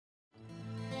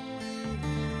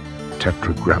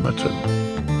tetragrammaton.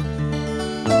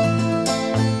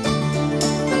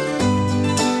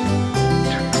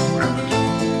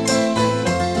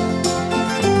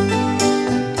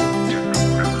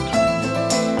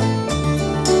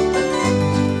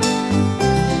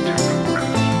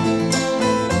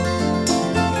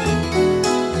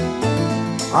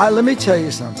 Let me tell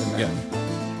you something, man.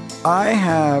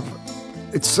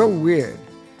 It's so weird.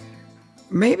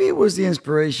 Maybe it was the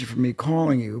inspiration for me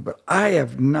calling you, but I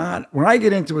have not, when I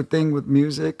get into a thing with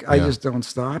music, I just don't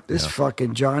stop. This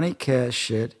fucking Johnny Cash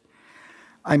shit.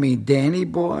 I mean, Danny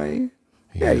Boy.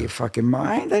 Yeah, you fucking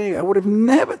mind? I would have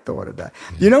never thought of that.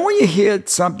 Yeah. You know when you hear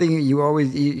something,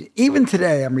 even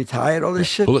today, I'm retired, all this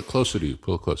shit. Pull it closer to you.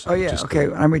 Oh, yeah,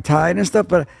 okay. I'm retired and stuff,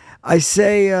 but I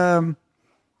say,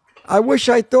 I wish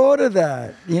I thought of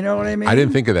that. You know what I mean? I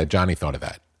didn't think of that. Johnny thought of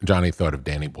that. Johnny thought of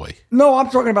Danny Boy. No, I'm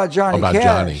talking about Johnny Cash. About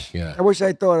Johnny, yeah. I wish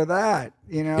I thought of that.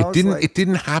 You know, it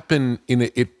didn't happen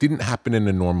in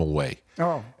a normal way.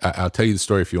 Oh, I'll tell you the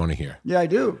story if you want to hear. Yeah, I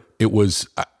do.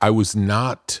 I was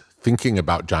not thinking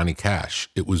about Johnny Cash.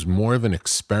 It was more of an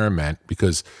experiment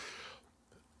because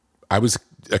I was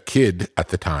a kid at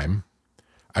the time.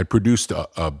 I produced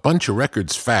a bunch of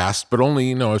records fast, but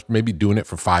only, I was maybe doing it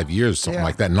for 5 years, something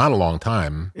like that. Not a long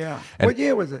time. Yeah. And what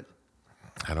year was it?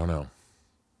 I don't know.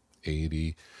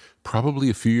 80,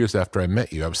 probably a few years after I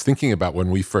met you. I was thinking about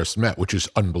when we first met, which is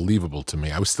unbelievable to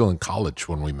me. I was still in college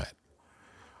when we met.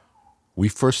 We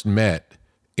first met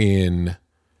in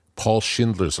Paul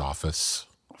Schindler's office.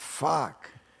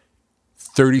 Fuck.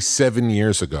 37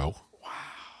 years ago.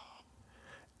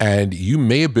 And you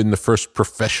may have been the first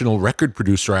professional record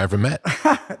producer I ever met.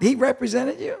 He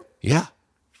represented you? Yeah.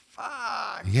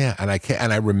 Fuck. Yeah, and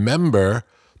I remember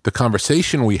the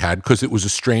conversation we had because it was a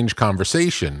strange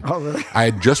conversation. Oh, really? I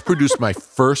had just produced my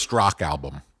first rock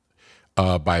album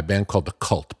by a band called The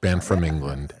Cult, band from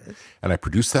England. And I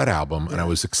produced that album, and I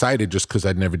was excited just because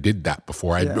I'd never did that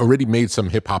before. I'd already made some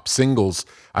hip-hop singles.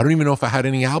 I don't even know if I had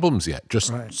any albums yet,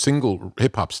 just single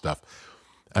hip-hop stuff.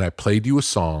 And I played you a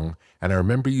song, and I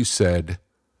remember you said,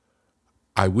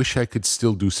 I wish I could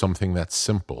still do something that's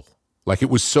simple. Like it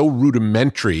was so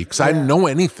rudimentary because I didn't know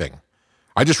anything.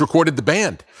 I just recorded the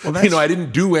band. Well, I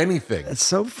didn't do anything. It's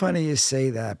so funny you say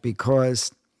that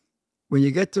because when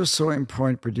you get to a certain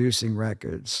point producing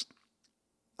records,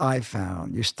 I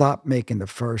found you stop making the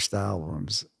first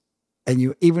albums,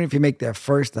 and even if you make their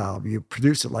first album, you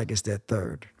produce it like it's their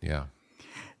third. Yeah.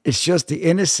 It's just the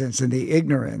innocence and the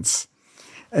ignorance.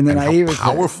 And then how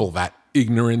powerful that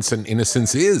ignorance and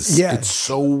innocence is. Yes. It's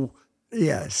so...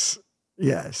 Yes.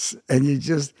 And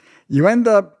you end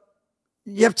up,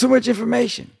 you have too much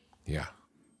information. Yeah.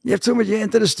 You have too much, you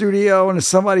enter the studio and it's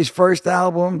somebody's first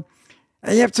album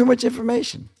and you have too much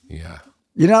information. Yeah.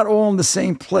 You're not all in the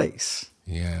same place.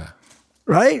 Yeah.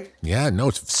 Right? Yeah, no,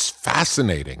 it's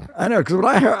fascinating. I know, because when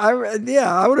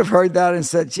I would have heard that and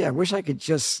said, I wish I could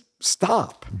just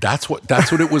stop. That's what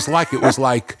it was like. It was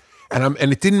like... And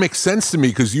it didn't make sense to me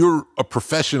because you're a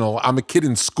professional. I'm a kid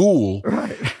in school.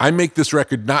 Right. I make this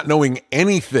record not knowing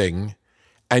anything,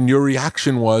 and your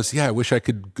reaction was, "Yeah, I wish I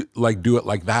could do it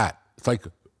like that." It's like,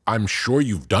 I'm sure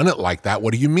you've done it like that.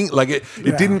 What do you mean? Like it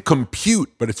didn't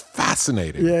compute, but it's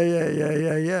fascinating.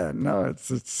 Yeah. No,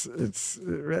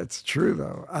 it's true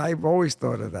though. I've always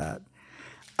thought of that.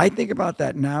 I think about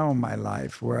that now in my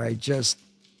life, where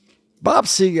Bob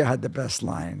Seger had the best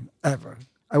line ever.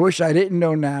 I wish I didn't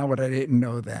know now what I didn't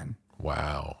know then.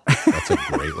 Wow. That's a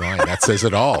great line. That says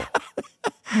it all.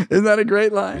 Isn't that a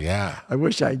great line? Yeah. I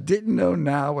wish I didn't know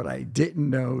now what I didn't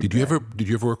know Did you ever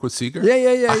work with Seger?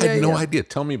 Yeah. I had no idea.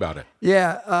 Tell me about it.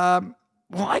 Yeah.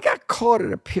 Well, I got caught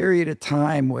at a period of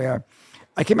time where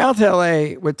I came out to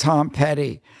L.A. with Tom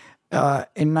Petty.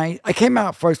 I came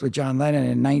out first with John Lennon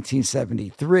in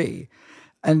 1973.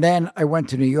 And then I went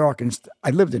to New York, and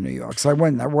I lived in New York. So I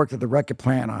worked at the record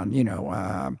plant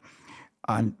on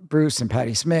Bruce and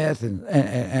Patti Smith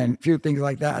and a few things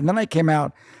like that. And then I came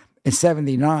out in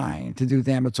 79 to do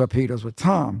Damn the Torpedoes with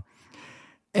Tom.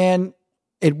 And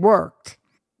it worked,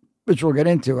 which we'll get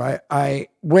into. I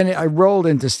rolled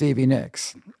into Stevie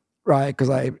Nicks, right? Because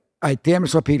Damn the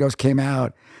Torpedoes came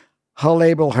out. Her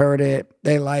label heard it.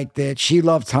 They liked it. She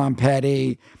loved Tom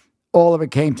Petty. All of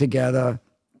it came together.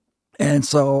 And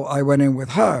so I went in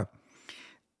with her.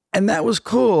 And that was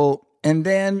cool. And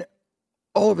then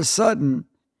all of a sudden,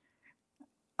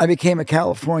 I became a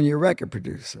California record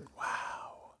producer. Wow.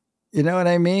 You know what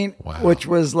I mean? Wow. Which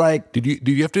was like... Did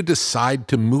you have to decide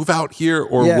to move out here,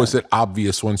 or was it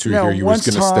obvious once you were here you was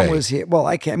going to stay? Once Tom was here... Well,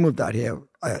 I moved out here.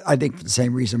 I think for the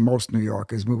same reason most New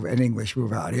Yorkers and English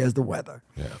move out here is the weather.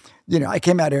 Yeah. I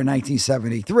came out here in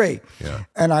 1973. Yeah.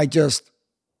 And I just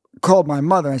called my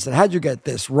mother and said, "How'd you get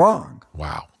this wrong?"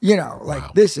 Wow.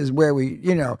 This is where we,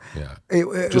 Yeah.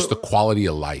 Just the quality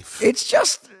of life. It's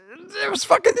just, it was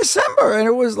fucking December and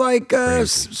it was like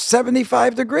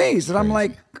 75 degrees. And I'm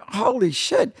like, holy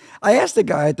shit. I asked the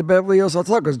guy at the Beverly Hills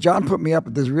Hotel, because John put me up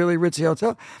at this really ritzy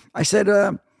hotel. I said,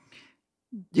 do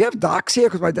you have docks here?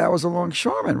 Because my dad was a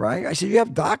longshoreman, right? I said, you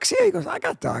have docks here? He goes, I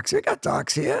got docks here. I got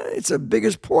docks here. It's the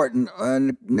biggest port in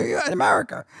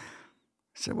America.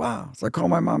 I said, wow. So I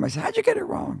called my mom. I said, how'd you get it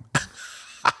wrong?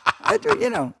 I do,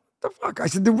 the fuck? I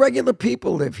said, do regular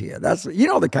people live here? That's,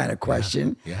 the kind of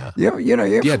question. Yeah.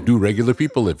 Do regular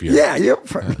people live here? Yeah,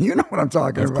 you know what I'm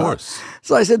talking about. Of course.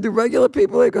 So I said, do regular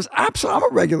people live? He goes, absolutely.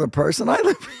 I'm a regular person. I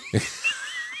live here.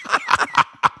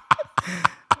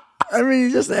 I mean,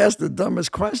 you just asked the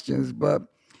dumbest questions, but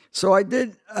so I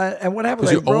did. And what happened?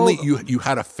 Because you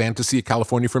had a fantasy of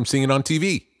California from seeing it on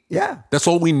TV. Yeah. That's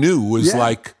all we knew was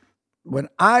like. When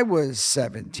I was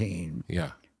 17,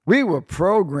 we were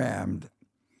programmed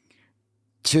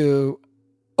to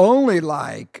only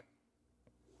like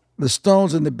the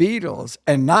Stones and the Beatles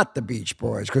and not the Beach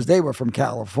Boys because they were from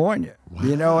California. Wow.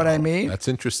 You know what I mean? That's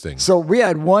interesting. So we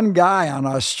had one guy on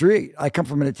our street. I come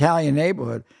from an Italian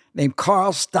neighborhood named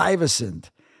Carl Stuyvesant.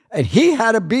 And he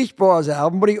had a Beach Boys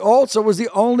album, but he also was the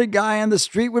only guy on the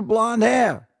street with blonde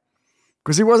hair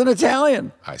because he wasn't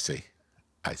Italian. I see.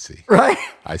 Right?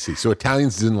 I see. So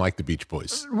Italians didn't like the Beach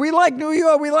Boys. We like New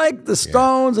York. We like the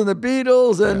Stones and the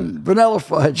Beatles and Vanilla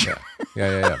Fudge.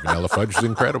 Yeah. Vanilla Fudge is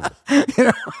incredible.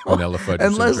 Vanilla Fudge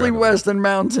and is Leslie incredible. West and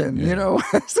Mountain.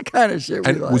 That's the kind of shit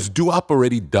we like. Was doo-wop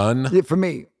already done? Yeah, for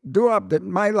me, doo-wop,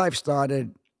 my life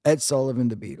started Ed Sullivan,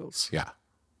 the Beatles. Yeah.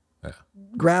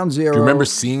 Ground Zero. Do you remember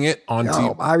seeing it on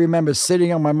TV? I remember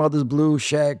sitting on my mother's blue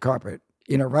shag carpet.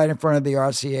 Right in front of the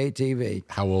RCA TV.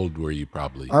 How old were you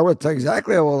probably? I would tell you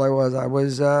exactly how old I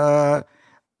was.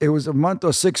 It was a month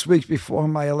or 6 weeks before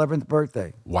my 11th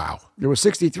birthday. Wow. It was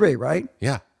 63, right?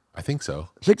 Yeah, I think so.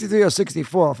 63 or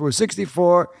 64. If it was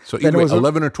 64. So you were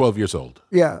 11 or 12 years old?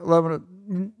 Yeah,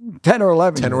 10 or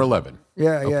 11. 10 or 11.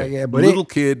 Yeah. But little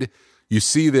kid, you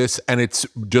see this and it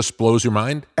just blows your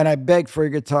mind? And I begged for a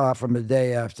guitar from the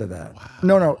day after that. Wow.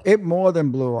 No, it more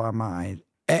than blew our mind.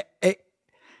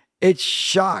 It's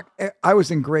shocked. I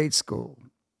was in grade school,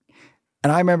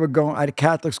 and I remember I had a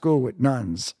Catholic school with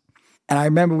nuns, and I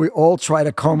remember we all tried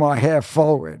to comb our hair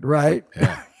forward, right?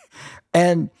 Yeah.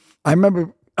 And I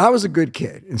remember I was a good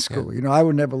kid in school. Yeah. I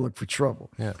would never look for trouble.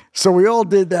 Yeah. So we all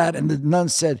did that, and the nun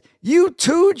said, "You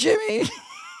too, Jimmy?"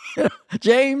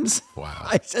 James. Wow.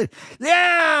 I said,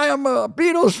 "Yeah, I'm a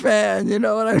Beatles fan." You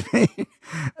know what I mean?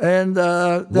 And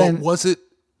then what was it?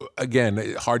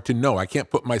 Again, hard to know. I can't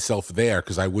put myself there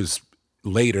because I was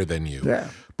later than you. Yeah.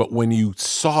 But when you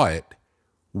saw it,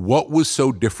 what was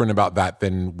so different about that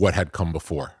than what had come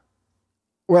before?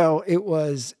 Well, it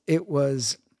was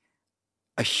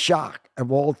a shock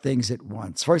of all things at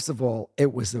once. First of all,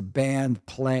 it was the band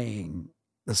playing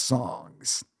the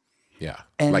songs. Yeah.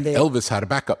 And Elvis had a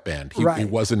backup band. He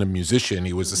wasn't a musician.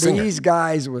 He was a singer. These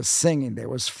guys were singing. There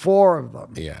was 4 of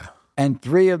them. Yeah. And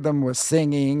 3 of them were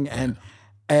singing and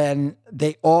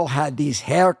they all had these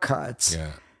haircuts.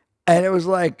 Yeah. And it was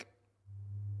like,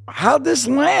 how'd this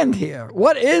land here?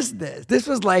 What is this? This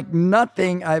was like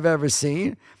nothing I've ever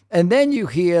seen. And then you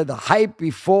hear the hype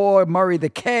before Murray the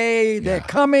K. They're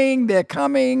coming, they're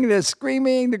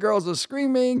screaming, the girls are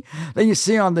screaming. Then you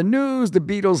see on the news, the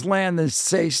Beatles land the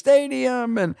Shea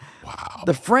Stadium. And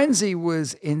the frenzy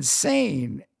was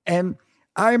insane. And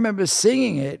I remember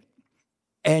singing it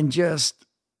and just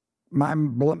my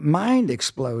mind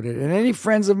exploded. And any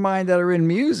friends of mine that are in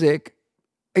music,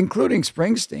 including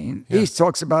Springsteen, he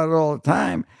talks about it all the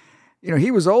time.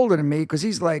 He was older than me because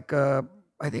he's like,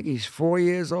 I think he's 4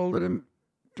 years older than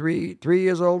 3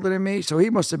 years older than me. So he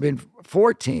must have been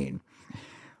 14.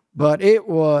 But it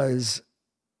was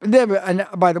never. And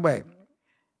by the way,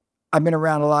 I've been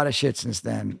around a lot of shit since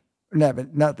then.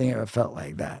 Nothing ever felt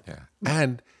like that. Yeah.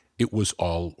 And it was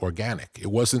all organic. It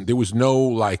wasn't. There was no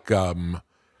like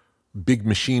big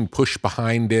machine push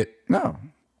behind it. No.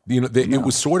 It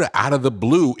was sort of out of the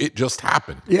blue. It just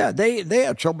happened. Yeah, they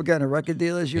had trouble getting record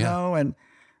dealers, you know, and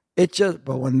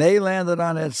but when they landed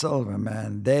on Ed Sullivan,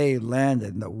 man, they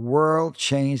landed and the world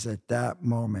changed at that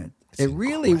moment. It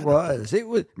really was.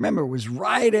 Remember, it was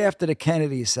right after the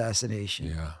Kennedy assassination.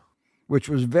 Yeah. Which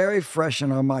was very fresh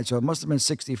in our mind. So it must have been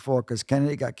 64 because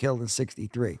Kennedy got killed in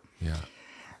 63. Yeah.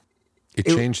 It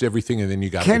changed everything, and then you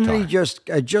got Kennedy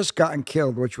had just gotten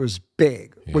killed, which was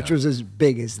big, which was as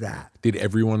big as that. Did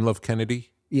everyone love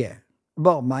Kennedy? Yeah.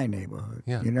 Well, my neighborhood.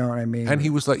 Yeah. You know what I mean? And he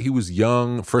was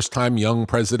young, first time young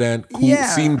president, cool, Yeah.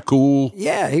 seemed cool.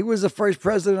 Yeah, he was the first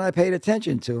president I paid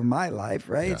attention to in my life,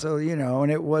 right? Yeah. So,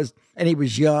 and he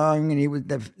was young,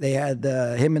 and they had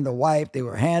him and the wife, they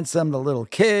were handsome, the little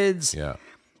kids. Yeah.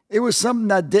 It was something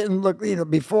that didn't look,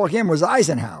 before him was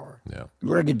Eisenhower. Yeah.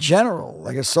 Like a general,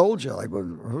 like a soldier, like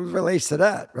who relates to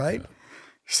that, right? Yeah.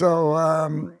 So,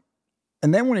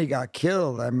 and then when he got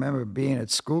killed, I remember being at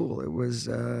school. It was,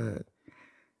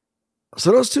 so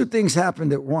those two things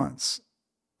happened at once.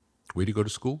 Where'd you go to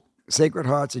school? Sacred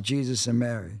Hearts of Jesus and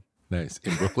Mary. Nice.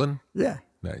 In Brooklyn? Yeah.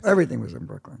 Nice. Everything was in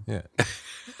Brooklyn. Yeah.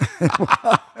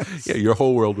 Yeah, your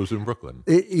whole world was in Brooklyn.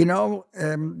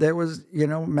 There was,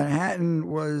 Manhattan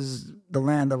was the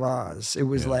land of Oz. It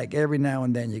was like every now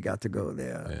and then you got to go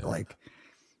there. Yeah. Like,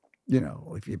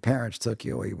 if your parents took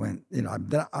you or you went,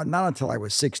 not until I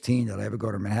was 16 did I ever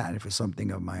go to Manhattan for something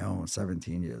of my own,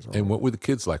 17 years old. And what were the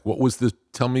kids like? What was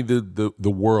tell me the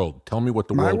world. Tell me what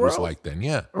the world was like then.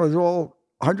 Yeah. It was all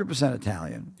 100%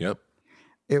 Italian. Yep.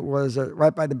 It was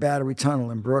right by the Battery Tunnel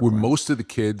in Brooklyn. Were most of the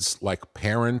kids like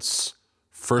parents,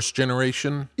 first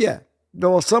generation? Yeah.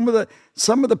 Well, some of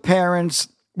the parents,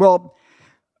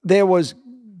 there was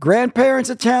grandparents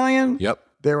Italian. Yep.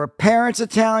 There were parents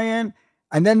Italian,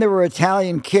 and then there were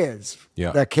Italian kids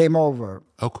that came over.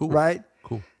 Oh, cool. Right?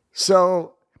 Cool.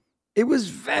 So it was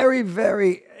very,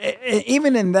 very,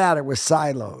 even in that, it was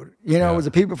siloed. It was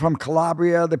the people from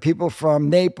Calabria, the people from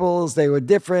Naples, they were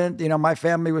different. My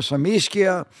family was from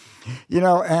Ischia,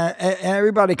 and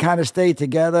everybody kind of stayed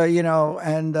together,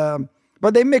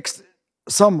 but they mixed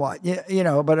somewhat,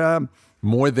 but...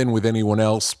 more than with anyone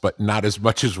else, but not as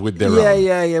much as with their own.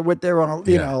 Yeah, with their own,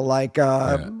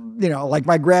 like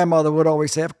my grandmother would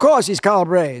always say, of course he's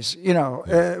Calabrese,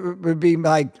 it would be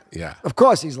like, of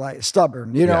course he's like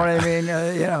stubborn, you know what I mean?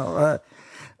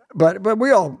 But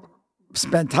we all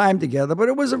spent time together, but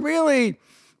it was a really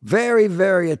very,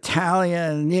 very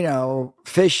Italian,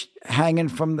 fish hanging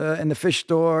in the fish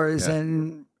stores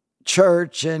and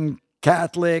church and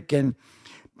Catholic and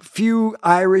few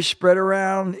Irish spread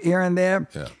around here and there,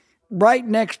 right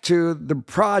next to the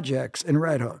projects in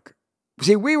Red Hook.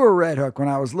 See, we were Red Hook when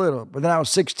I was little, but then I was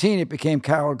 16, it became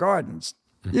Carroll Gardens.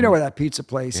 Mm-hmm. You know where that pizza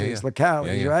place is,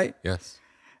 Locality, right? Yes.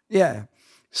 Yeah.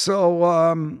 So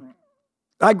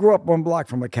I grew up one block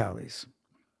from Localities.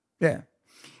 Yeah.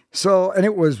 So, and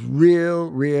it was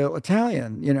real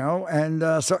Italian,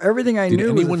 and so everything I knew was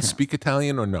Did anyone speak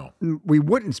Italian or no? We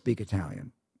wouldn't speak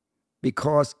Italian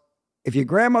because if your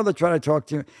grandmother tried to talk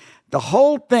to you, the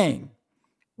whole thing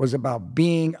was about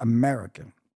being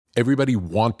American. Everybody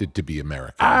wanted to be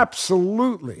American.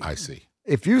 Absolutely. I see.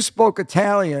 If you spoke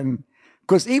Italian,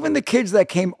 because even the kids that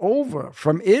came over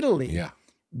from Italy,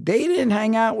 they didn't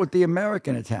hang out with the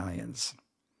American Italians.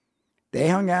 They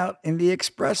hung out in the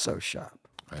espresso shop.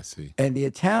 I see. And the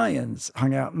Italians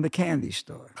hung out in the candy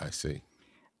store. I see.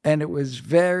 And it was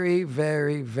very,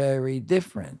 very, very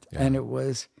different. Yeah. And it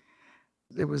was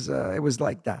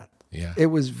like that. Yeah. It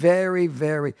was very,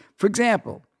 very, for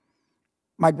example,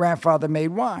 my grandfather made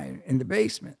wine in the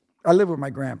basement. I lived with my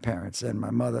grandparents and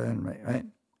my mother right?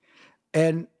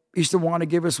 And he used to want to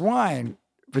give us wine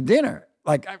for dinner.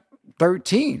 Like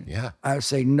 13. Yeah. I would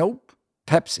say, nope,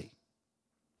 Pepsi.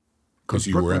 Because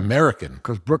you were American.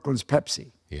 Because Brooklyn's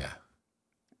Pepsi. Yeah.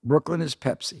 Brooklyn is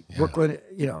Pepsi. Yeah. Brooklyn,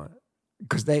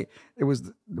 because it was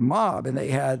the mob and they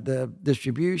had the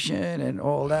distribution and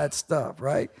all that stuff,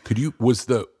 right? Was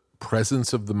the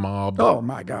presence of the mob? Oh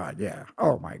my God, yeah.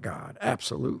 Oh my God,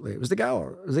 absolutely. It was the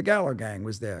Gallo gang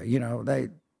was there.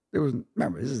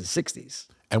 Remember, this is the 60s.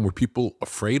 And were people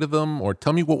afraid of them? Or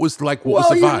tell me what was the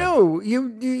vibe?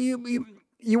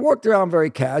 You walked around very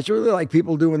casually, like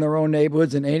people do in their own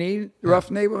neighborhoods in any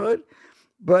rough neighborhood.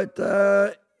 But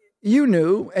you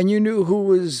knew who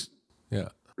was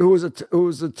who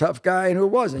was a tough guy and who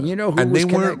wasn't. You know who and was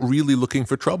they weren't really looking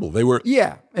for trouble. They were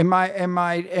in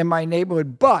my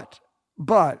neighborhood.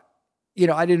 But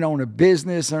I didn't own a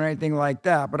business or anything like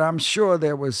that. But I'm sure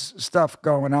there was stuff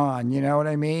going on. You know what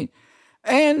I mean?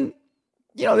 And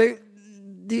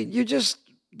you just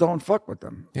don't fuck with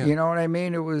them. Yeah. You know what I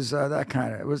mean? It was that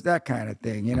kind of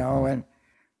thing.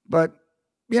 But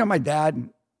my dad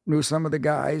knew some of the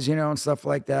guys, and stuff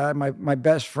like that. My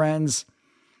best friend's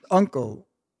uncle,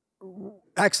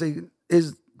 actually,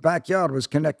 his backyard was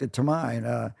connected to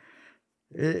mine.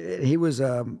 He was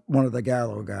one of the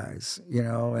Gallo guys,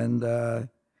 and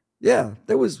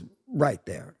there was right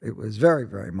there. It was very,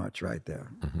 very much right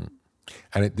there. Mm-hmm.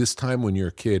 And at this time when you're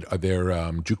a kid, are there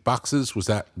jukeboxes? Was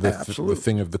that the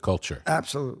thing of the culture?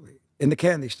 Absolutely. In the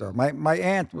candy store. My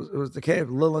aunt was the kid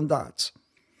of Lil and Dots.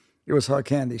 It was her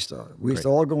candy store. We used to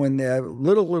all go in there,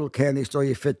 little candy store.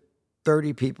 You fit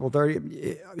 30 people,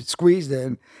 30 squeezed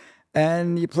in,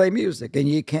 and you play music and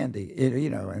you eat candy,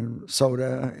 and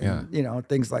soda, and,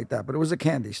 things like that. But it was a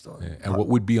candy store. Yeah. And what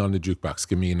would be on the jukebox?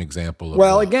 Give me an example of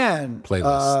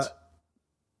playlist.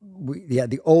 We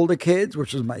had the older kids,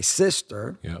 which was my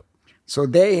sister. Yep. So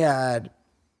they had,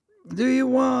 "Do You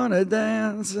Wanna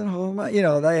Dance and Hold My,"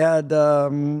 they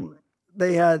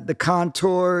had the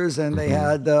Contours, and they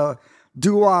had the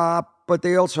doo-wop, but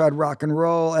they also had rock and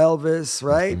roll, Elvis,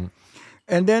 right? Mm-hmm.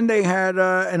 And then they had,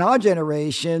 in our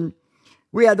generation,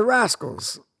 we had the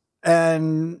Rascals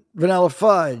and Vanilla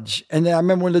Fudge. And then I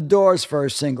remember when the Doors'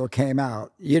 first single came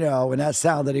out, and that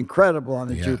sounded incredible on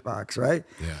the jukebox, right?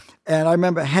 Yeah. And I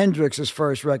remember Hendrix's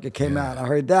first record came out. I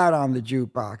heard that on the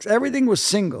jukebox. Everything was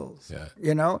singles,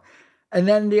 And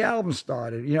then the album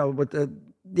started, but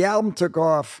the album took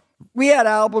off. We had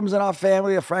albums in our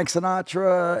family of Frank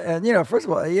Sinatra. And, first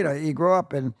of all, you grow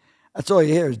up and that's all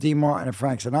you hear is Dean Martin and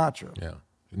Frank Sinatra. Yeah.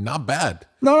 Not bad.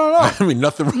 No. I mean,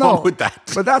 nothing wrong with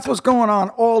that. But that's what's going on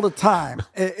all the time.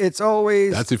 It's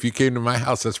always... That's if you came to my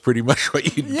house, that's pretty much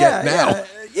what you'd get now.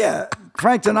 Yeah.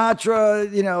 Frank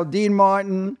Sinatra, Dean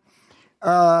Martin,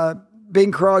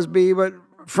 Bing Crosby, but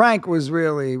Frank was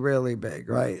really, really big,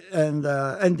 right?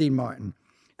 And Dean Martin.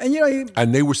 And,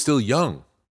 and they were still young.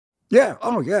 Yeah.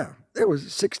 Oh, yeah. It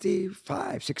was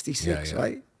 65, 66,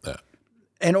 right? Yeah.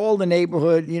 And all the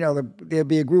neighborhood, there'd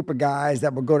be a group of guys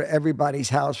that would go to everybody's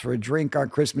house for a drink on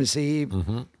Christmas Eve.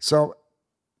 Mm-hmm. So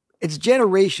it's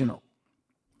generational.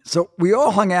 So we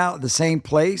all hung out at the same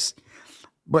place,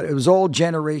 but it was all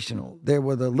generational. There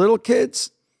were the little kids,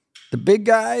 the big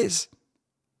guys,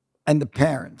 and the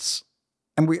parents.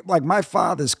 And my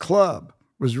father's club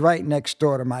was right next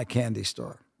door to my candy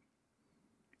store.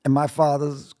 And my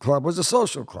father's club was a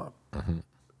social club. Mm-hmm.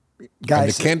 And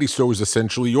the candy store was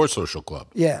essentially your social club.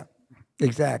 Yeah,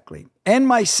 exactly. And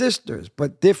my sisters,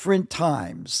 but different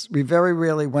times. We very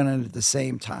rarely went in at the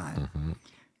same time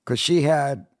because she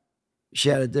had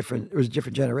it was a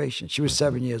different generation. She was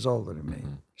 7 years older than me,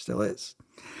 still is.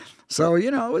 So,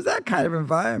 it was that kind of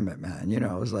environment, man. It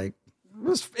was like,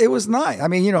 it was nice. I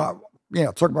mean,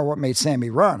 talk about what made Sammy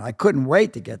run. I couldn't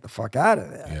wait to get the fuck out of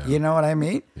there. Yeah. You know what I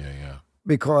mean? Yeah.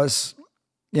 Because,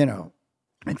 and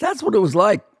that's what it was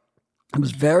like. It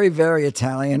was very, very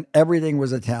Italian. Everything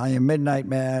was Italian. Midnight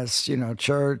mass,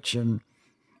 church and,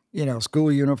 school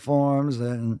uniforms.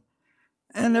 And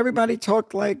everybody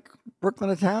talked like Brooklyn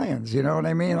Italians. You know what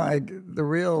I mean? Like the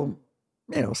real,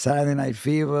 Saturday Night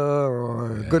Fever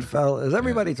or Goodfellas.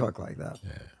 Everybody talked like that.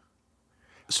 Yeah.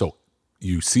 So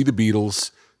you see the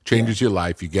Beatles, changes your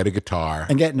life. You get a guitar.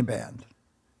 And get in a band.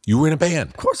 You were in a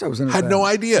band? Of course I was in a band. Had no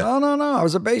idea. No. I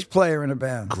was a bass player in a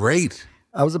band. Great.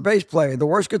 I was a bass player. The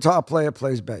worst guitar player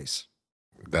plays bass.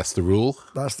 That's the rule?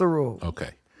 That's the rule.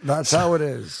 Okay. That's how it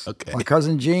is. Okay. My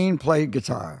cousin Gene played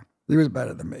guitar. He was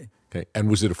better than me. Okay. And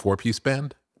was it a 4-piece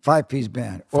band? 5-piece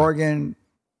band. Organ,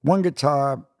 one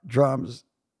guitar, drums,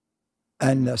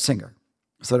 and a singer.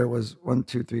 So there was 1,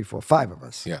 2, 3, 4, 5 of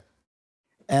us. Yeah.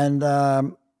 And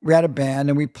we had a band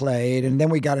and we played. And then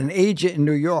we got an agent in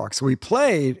New York. So we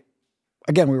played.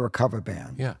 Again, we were a cover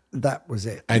band. Yeah. That was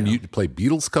it. And you play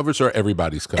Beatles covers or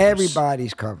everybody's covers?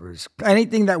 Everybody's covers.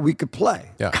 Anything that we could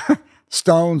play. Yeah.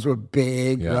 Stones were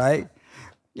big, right?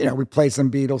 We played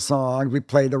some Beatles songs. We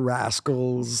played the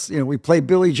Rascals. We played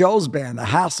Billy Joel's band, the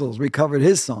Hassles. We covered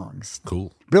his songs.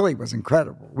 Cool. Billy was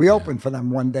incredible. We opened for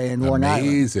them one day in Long Island.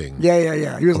 Amazing.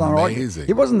 Yeah. He was on organ.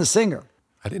 He wasn't the singer.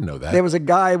 I didn't know that. There was a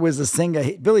guy who was a singer.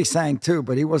 Billy sang too,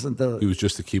 but he wasn't the... He was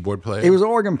just a keyboard player? He was an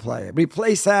organ player. But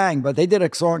he sang, but they did a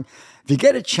song. If you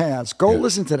get a chance, go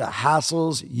listen to the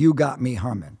Hassles, You Got Me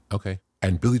Humming. Okay.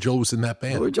 And Billy Joel was in that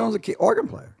band? Billy Joel's a organ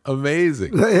player.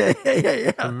 Amazing.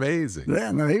 Yeah. Amazing.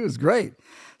 Yeah, no, he was great.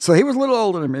 So he was a little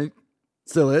older than me.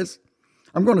 Still is.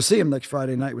 I'm going to see him next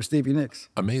Friday night with Stevie Nicks.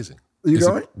 Amazing. You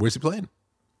going? Where's he playing?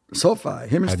 SoFi.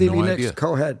 Him and Stevie Nicks,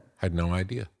 co-head. Had no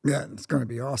idea. Yeah, it's going to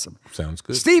be awesome. Sounds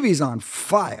good. Stevie's on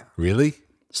fire. Really?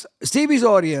 Stevie's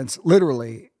audience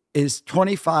literally is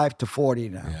 25 to 40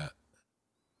 now. Yeah.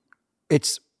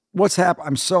 It's what's happened.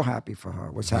 I'm so happy for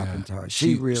her. What's happened to her?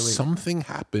 She really... Something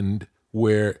happened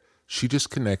where she just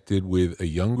connected with a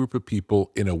young group of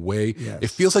people in a way. Yes.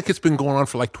 It feels like it's been going on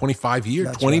for like 25 years,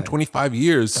 That's 20, right. 25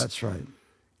 years. That's right.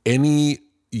 Any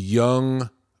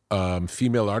young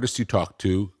female artist you talk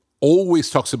to always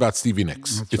talks about Stevie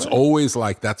Nicks. It's always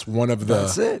like that's one of the...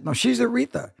 That's it. No, she's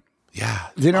Aretha. Yeah.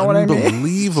 Do you know what I mean?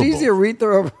 Unbelievable. She's the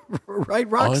Aretha of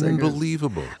rock singers.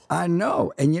 Unbelievable. I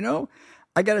know. And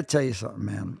I got to tell you something,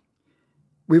 man.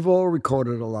 We've all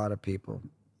recorded a lot of people.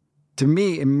 To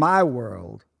me, in my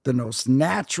world, the most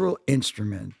natural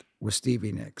instrument was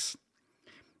Stevie Nicks.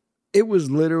 It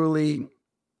was literally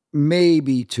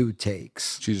maybe 2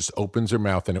 takes. She just opens her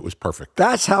mouth and it was perfect.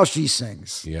 That's how she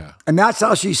sings. Yeah. And that's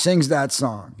how she sings that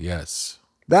song. Yes.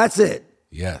 That's it.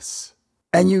 Yes.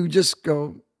 And you just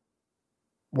go,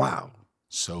 wow.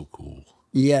 So cool.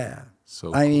 Yeah.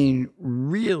 So I mean,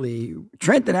 really,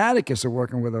 Trent and Atticus are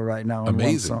working with her right now on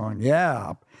one song.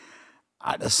 Yeah.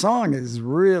 The song is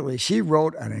really, she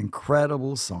wrote an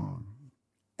incredible song.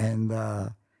 And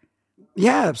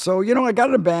yeah, so, I got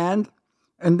in a band.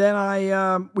 And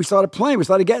then we started playing. We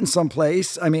started getting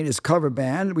someplace. I mean, it's a cover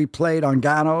band. We played on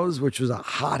Gano's, which was a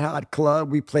hot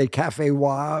club. We played Cafe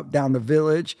Wa down the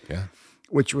village,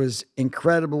 which was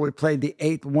incredible. We played the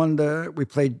Eighth Wonder. We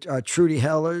played Trudy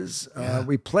Heller's.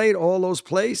 We played all those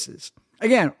places.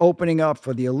 Again, opening up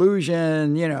for The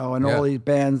Illusion, and all these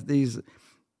bands, these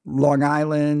Long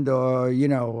Island or,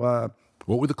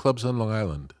 what were the clubs on Long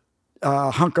Island?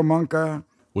 Hunka Munka.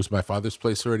 Was My Father's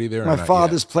Place already there? My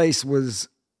Father's Place was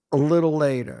a little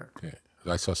later. Okay.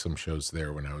 I saw some shows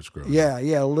there when I was growing up.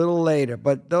 Yeah, a little later.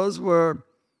 But those were,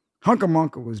 Hunka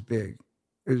Munka was big.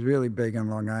 It was really big on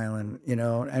Long Island,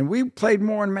 and we played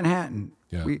more in Manhattan.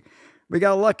 Yeah. We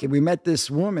got lucky. We met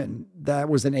this woman that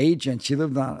was an agent. She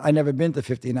lived on, I never been to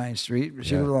 59th Street.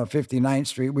 She lived on 59th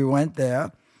Street. We went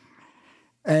there.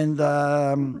 And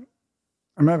I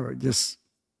remember just,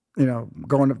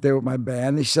 going up there with my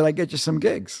band. She said, I get you some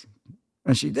gigs.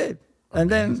 And she did.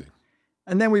 Amazing.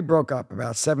 And then we broke up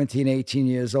about 17, 18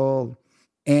 years old.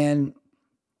 And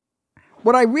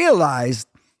what I realized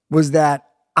was that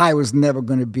I was never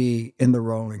going to be in the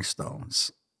Rolling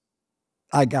Stones.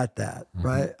 I got that,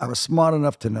 right? I was smart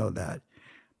enough to know that.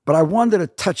 But I wanted to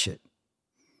touch it.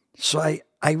 So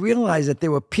I realized that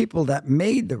there were people that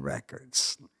made the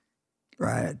records,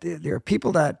 right? There are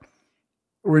people that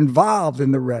were involved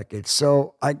in the records.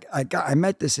 So I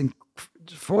met this,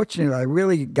 fortunately, I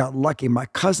really got lucky. My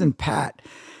cousin Pat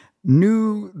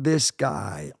knew this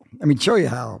guy. I mean, show you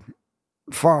how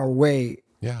far away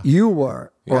you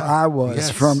were or I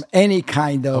was from any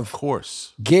kind of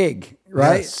course gig,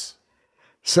 right? Yes.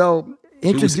 So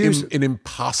introduce it was an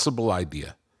impossible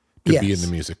idea to be in the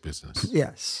music business.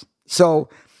 Yes. So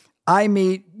I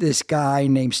meet this guy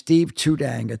named Steve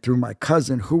Tudanger through my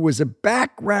cousin, who was a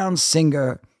background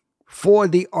singer for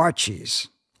the Archies.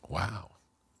 Wow.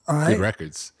 All right. Good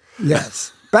records.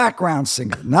 Yes. Background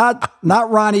singer, not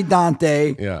Ronnie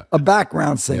Dante, a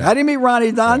background singer. I didn't meet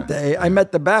Ronnie Dante. I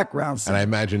met the background singer. And I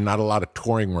imagine not a lot of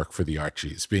touring work for the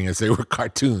Archies, being as they were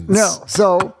cartoons. No,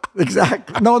 so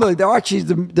exactly. No, the Archies,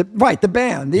 the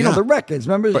band, the records,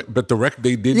 remember? But the record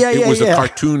they did, it was a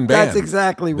cartoon band. That's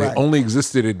exactly right. They only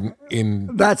existed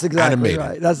in That's exactly animated.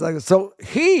 Right. That's like, so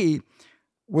he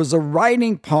was a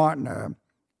writing partner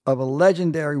of a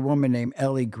legendary woman named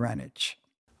Ellie Greenwich.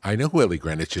 I know who Ellie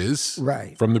Greenwich is.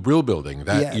 Right. From the Brill Building,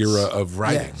 that era of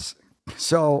writing. Yes.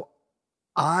 So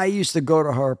I used to go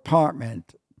to her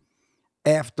apartment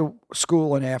after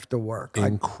school and after work.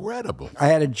 Incredible. I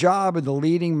had a job at the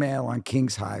Leading Mail on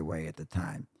Kings Highway at the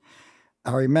time.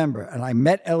 I remember. And I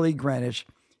met Ellie Greenwich,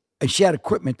 and she had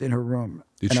equipment in her room.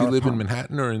 Did she live in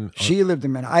Manhattan or in? She lived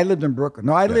in Manhattan. I lived in Brooklyn.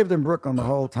 No, I lived in Brooklyn the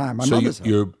whole time. My mother's house.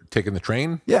 You're taking the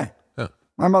train? Yeah.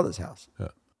 My mother's house. Yeah.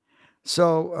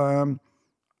 So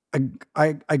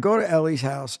I go to Ellie's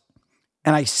house,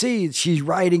 and I see she's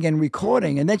writing and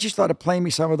recording, and then she started playing me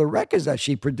some of the records that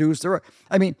she produced.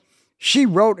 I mean, she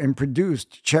wrote and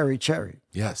produced Cherry Cherry.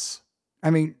 Yes. I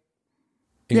mean,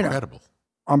 incredible.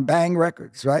 On Bang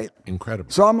Records, right?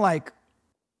 Incredible. So I'm like,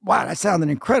 wow, that sounded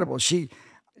incredible. She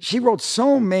wrote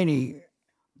so many,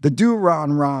 the Do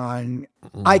Ron Ron,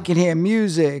 I Can Hear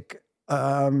Music,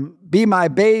 Be My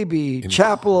Baby,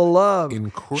 Chapel of Love.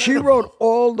 Incredible. She wrote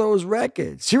all those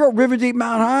records. She wrote River Deep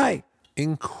Mount High.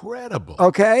 Incredible.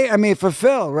 Okay? I mean, for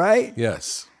Phil, right?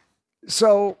 Yes.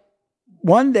 So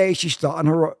one day she's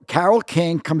starting her, Carole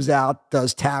King comes out,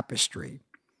 does Tapestry.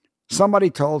 Somebody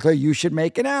told her, you should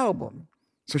make an album.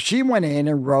 So she went in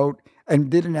and wrote and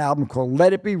did an album called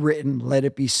Let It Be Written, Let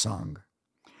It Be Sung.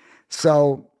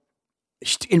 So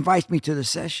she invites me to the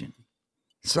session.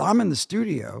 So I'm in the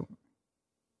studio.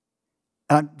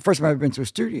 First time I've ever been to a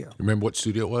studio. Remember what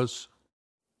studio it was?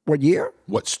 What year?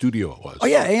 What studio it was? Oh,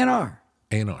 yeah, A&R.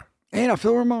 A&R. A&R,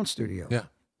 Phil Ramone's studio. Yeah.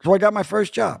 So I got my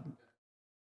first job.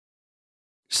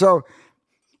 So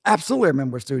absolutely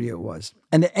remember what studio it was.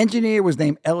 And the engineer was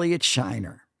named Elliot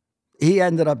Shiner. He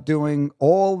ended up doing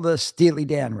all the Steely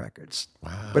Dan records.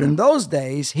 Wow. But in those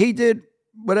days, he did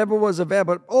whatever was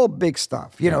available, all big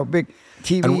stuff, big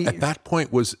TV. And at that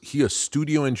point, was he a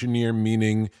studio engineer,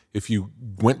 meaning if you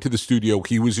went to the studio,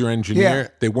 he was your engineer? Yeah.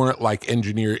 They weren't like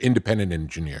independent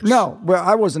engineers? No, well,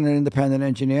 I wasn't an independent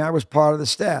engineer. I was part of the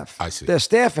staff. I see. They're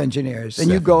staff engineers.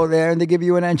 And you go there and they give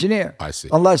you an engineer. I see.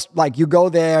 Unless, like, you go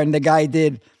there and the guy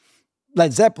did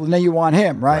Led Zeppelin, then you want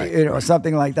him, right? Right.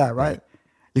 Something like that, right?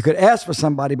 You could ask for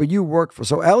somebody, but you work for.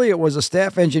 So Elliot was a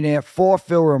staff engineer for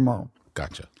Phil Ramone.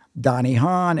 Gotcha. Donnie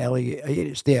Hahn,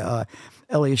 Elliot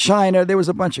Shiner. There was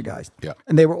a bunch of guys. Yeah.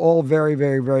 And they were all very,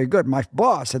 very, very good. My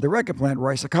boss at the record plant,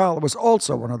 Roy Sakala, was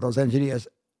also one of those engineers,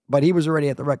 but he was already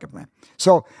at the record plant.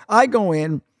 So I go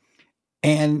in,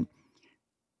 and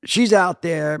she's out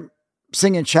there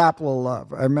singing Chapel of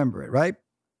Love. I remember it, right?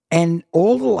 And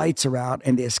all the lights are out,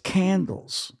 and there's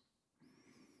candles.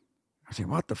 I say,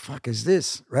 what the fuck is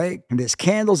this, right? And there's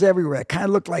candles everywhere. It kind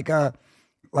of looked like a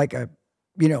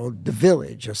the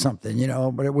Village or something,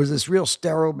 but it was this real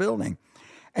sterile building.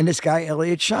 And this guy,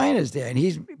 Elliot Shiner's there, and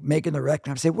he's making the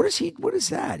record. I say, what is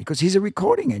that? Because he's a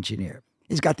recording engineer.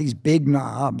 He's got these big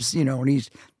knobs, and he's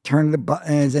turning the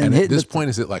buttons and hitting. At this point,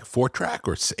 is it like 4-track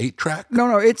or 8-track?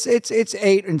 No, it's 8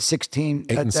 and 16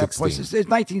 8 at and that 16. point. It's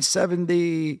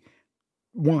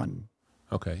 1971.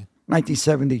 Okay.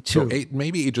 1972. So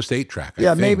maybe just 8-track.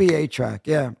 Yeah, maybe 8-track.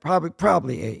 Yeah,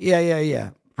 probably 8. Yeah.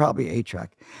 Probably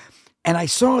 8-track. And I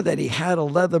saw that he had a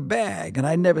leather bag, and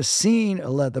I'd never seen a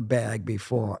leather bag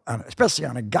before, especially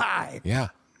on a guy. Yeah.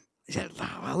 I said,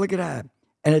 wow, look at that.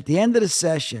 And at the end of the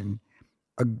session,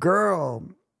 a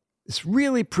girl, this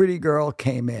really pretty girl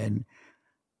came in,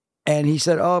 and he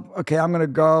said, oh, okay, I'm going to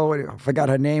go. I forgot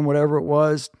her name, whatever it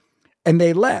was. And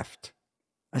they left.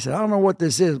 I said, I don't know what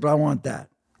this is, but I want that.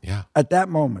 Yeah. At that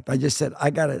moment, I just said,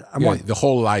 I got it. I want the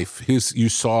whole life. You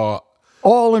saw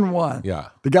all in one. Yeah.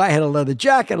 The guy had a leather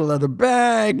jacket, a leather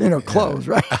bag, clothes,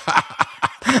 right?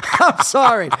 I'm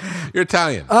sorry. You're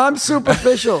Italian. I'm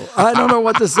superficial. I don't know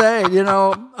what to say.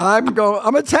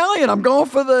 I'm Italian. I'm going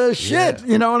for the shit.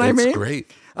 You know what I mean? It's great.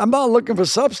 I'm not looking for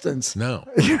substance. No.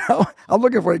 I'm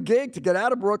looking for a gig to get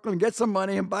out of Brooklyn, get some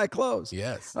money, and buy clothes.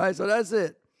 Yes. All right, so that's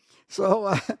it.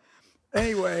 So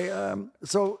anyway,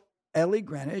 so Ellie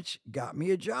Greenwich got me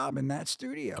a job in that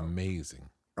studio. Amazing.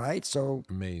 Right? So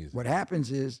amazing. What happens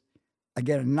is I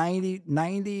get a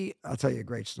 90, I'll tell you a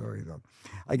great story though.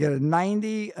 I get a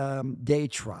 90-day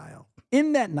trial.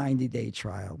 In that 90-day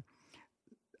trial,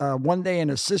 one day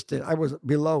I was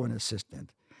below an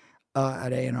assistant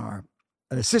at A&R.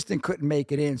 An assistant couldn't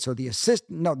make it in, so the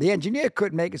engineer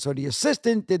couldn't make it, so the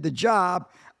assistant did the job.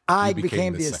 I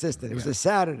became the assistant. It was a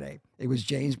Saturday. It was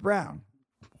James Brown.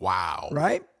 Wow.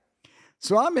 Right?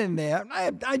 So I'm in there.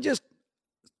 I just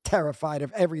terrified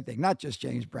of everything, not just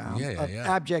James Brown. Yeah.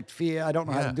 Abject fear. I don't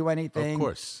know how to do anything. Of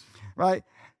course. Right?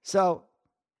 So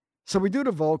we do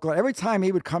the vocal. Every time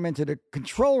he would come into the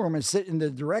control room and sit in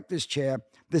the director's chair,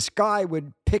 this guy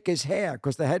would pick his hair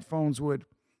because the headphones would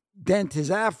dent his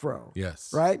afro.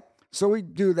 Yes. Right? So we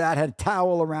do that, had a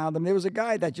towel around him. There was a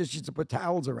guy that just used to put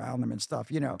towels around him and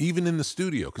stuff, Even in the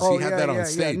studio, because he had that on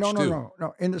stage, No, too.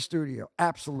 No, in the studio.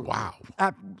 Absolutely. Wow.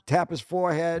 Tap his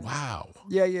forehead. Wow.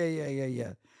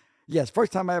 Yeah. Yes,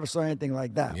 first time I ever saw anything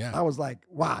like that. Yeah. I was like,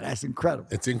 wow, that's incredible.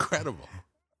 It's incredible.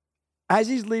 As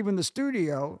he's leaving the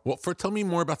studio. Well, tell me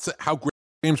more about how great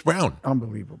James Brown.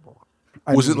 Unbelievable.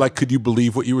 Was it like, could you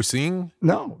believe what you were seeing?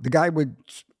 No, the guy would,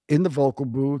 in the vocal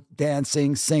booth,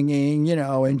 dancing, singing,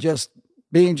 and just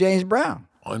being James Brown.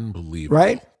 Unbelievable.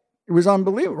 Right? It was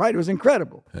unbelievable, right? It was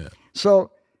incredible. Yeah.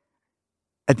 So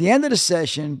at the end of the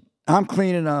session, I'm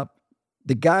cleaning up.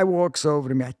 The guy walks over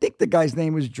to me. I think the guy's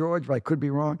name was George, but I could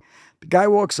be wrong. The guy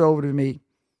walks over to me,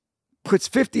 puts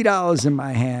 $50 in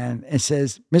my hand and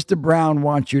says, Mr. Brown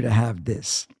wants you to have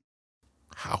this.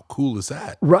 How cool is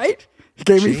that? Right? He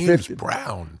gave me James $50.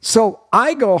 Brown. So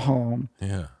I go home.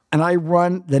 Yeah. And I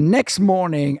run the next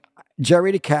morning.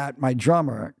 Jerry the Cat, my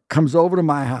drummer, comes over to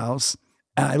my house,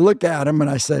 and I look at him and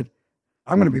I said,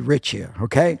 I'm going to be rich here,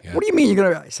 okay? Yeah. What do you mean you're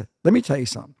going to? I said, let me tell you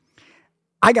something.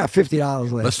 I got $50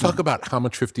 last Let's talk about how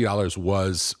much $50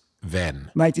 was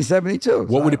then. 1972.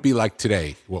 What would it be like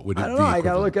today? What would it be? I don't know. I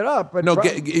got to look it up. But no,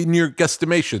 in your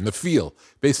guesstimation, the feel,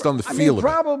 based on the feel of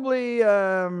probably,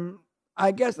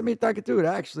 I guess, let me talk it through it,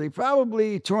 actually.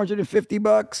 Probably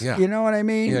 $250. Yeah. You know what I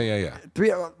mean? Yeah.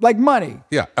 Like money.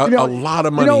 Yeah, a lot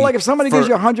of money. Like if somebody gives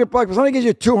you $100, if somebody gives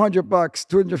you $200,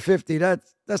 $250,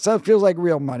 that feels like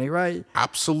real money, right?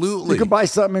 Absolutely. You could buy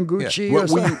something in Gucci or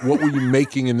something. What were you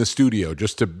making in the studio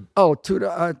just to...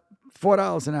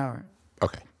 $4 an hour.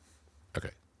 Okay.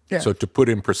 Yeah. So to put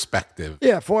in perspective...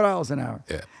 Yeah, $4 an hour.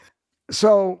 Yeah.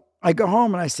 So I go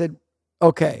home and I said,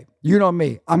 okay, you know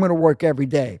me. I'm going to work every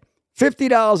day.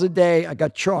 $50 a day. I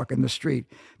got chalk in the street.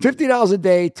 $50 a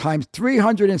day times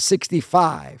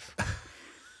 365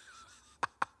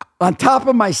 on top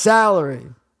of my salary.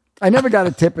 I never got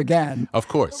a tip again. Of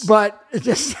course. But it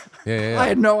just, Yeah. I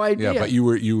had no idea. Yeah, but you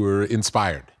were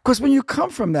inspired. Because when you come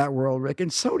from that world, Rick,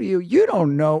 and so do you, you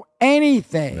don't know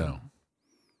anything. No.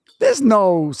 There's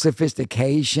no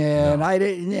sophistication. No. I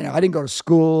didn't go to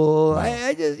school. No.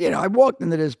 I just, I walked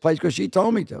into this place because she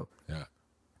told me to. Yeah.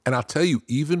 And I'll tell you,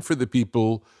 even for the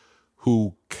people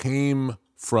who came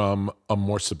from a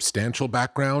more substantial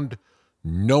background,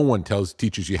 no one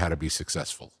teaches you how to be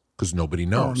successful because nobody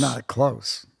knows. Oh, not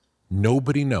close.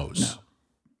 Nobody knows. No.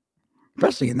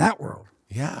 Especially in that world.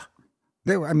 Yeah.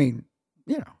 It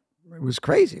was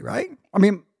crazy, right? I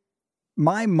mean,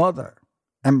 my mother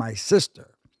and my sister,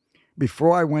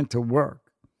 before I went to work,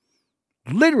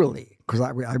 literally, because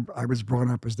I was brought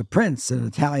up as the prince in an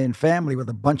Italian family with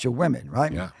a bunch of women,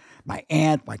 right? Yeah. My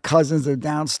aunt, my cousins are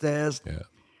downstairs. Yeah.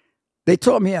 They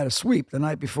taught me how to sweep the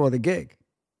night before the gig.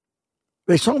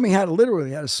 They taught me how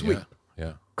to sweep.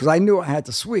 Yeah. Because I knew I had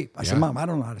to sweep. I said, Yeah. Mom, I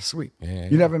don't know how to sweep. Yeah.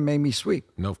 You never made me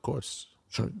sweep. No, of course.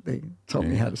 So they taught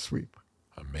me how to sweep.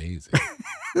 Amazing.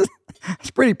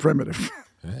 It's pretty primitive.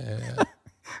 Yeah.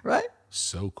 Right?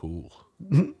 So cool.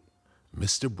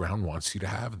 Mr. Brown wants you to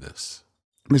have this.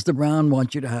 Mr. Brown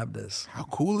wants you to have this. How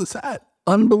cool is that?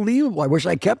 Unbelievable. I wish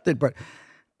I kept it, but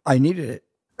I needed it.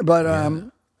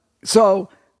 But so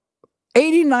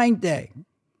 89th day,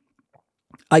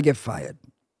 I get fired.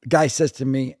 The guy says to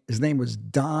me, his name was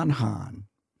Don Hahn,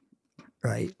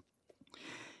 right?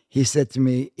 He said to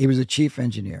me, he was a chief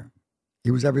engineer. He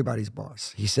was everybody's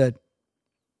boss. He said,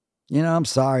 I'm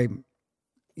sorry.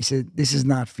 He said, this is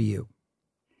not for you.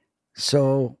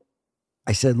 So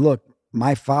I said, look,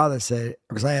 my father said,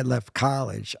 because I had left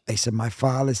college, I said, my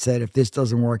father said, if this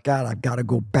doesn't work out, I've got to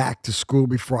go back to school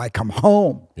before I come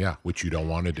home. Yeah, which you don't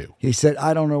want to do. He said,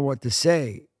 I don't know what to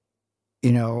say,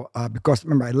 because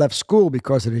remember, I left school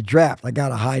because of the draft. I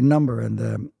got a high number in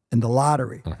the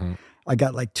lottery. Mm-hmm. I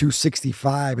got like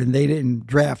 265, and they didn't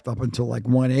draft up until like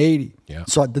 180. Yeah.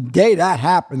 So the day that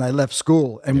happened, I left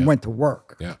school and went to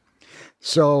work. Yeah.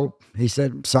 So he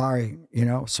said, sorry,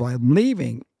 so I'm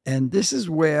leaving. And this is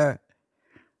where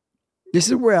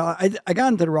I got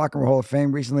into the Rock and Roll Hall of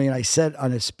Fame recently, and I said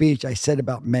on a speech, I said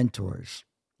about mentors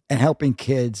and helping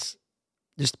kids.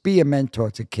 Just be a mentor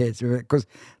to kids. Because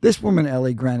this woman,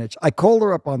 Ellie Greenwich, I called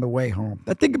her up on the way home.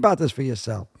 Now think about this for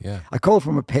yourself. Yeah. I called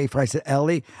from a payphone. I said,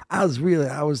 Ellie, I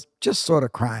was just sort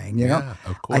of crying, Yeah,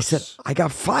 of course. I said, I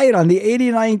got fired on the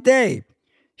 89th day.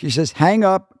 She says, hang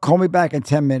up, call me back in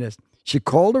 10 minutes. She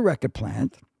called a record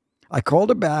plant. I called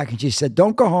her back, and she said,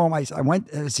 don't go home. I went,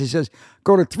 she says,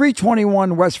 go to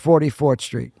 321 West 44th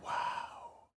Street. Wow.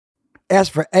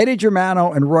 Ask for Eddie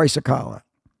Germano and Roy Sakala.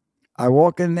 I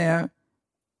walk in there,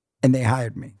 and they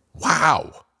hired me.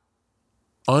 Wow.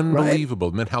 Unbelievable.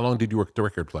 Right? And then how long did you work at the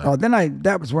record plant? Oh,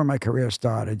 that was where my career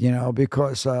started,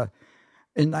 because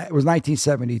it was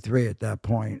 1973 at that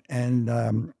point. And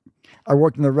I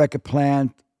worked in the record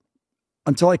plant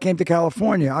until I came to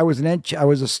California. I was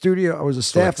a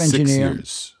staff engineer. 6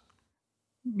 years.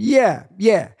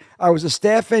 Yeah. I was a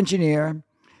staff engineer.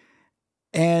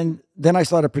 And then I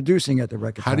started producing at the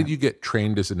record How plant. did you get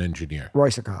trained as an engineer? Roy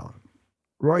Sakala.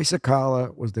 Roy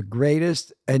Sakala was the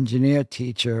greatest engineer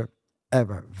teacher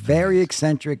ever. Very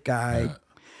eccentric guy. Yeah.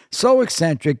 So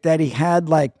eccentric that he had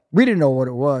we didn't know what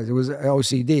it was. It was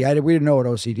OCD. We didn't know what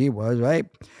OCD was, right?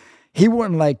 He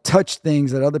wouldn't touch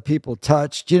things that other people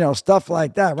touched, stuff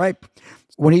like that, right?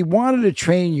 When he wanted to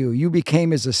train you, you became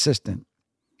his assistant.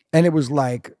 And it was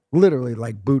literally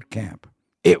like boot camp.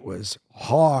 It was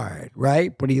hard,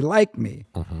 right? But he liked me.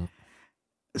 Mm-hmm.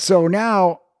 So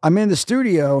now I'm in the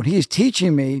studio and he's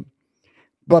teaching me,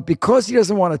 but because he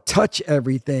doesn't want to touch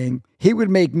everything, he would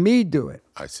make me do it.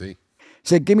 I see. He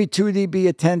said, give me 2 dB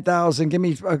at 10,000, give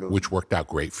me... Which worked out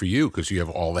great for you because you have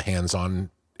all the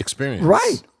hands-on experience.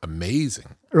 Right. Amazing.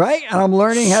 Right? And I'm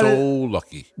learning how to... So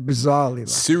lucky. Bizarrely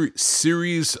lucky.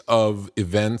 Series of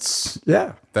events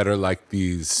that are like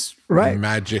these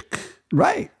magic...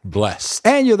 Right. Blessed.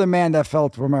 And you're the man that fell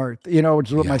from earth, which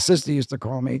is what my sister used to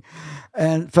call me,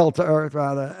 and fell to earth,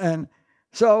 rather. And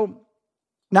so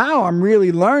now I'm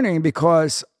really learning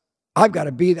because I've got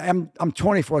to be there. I'm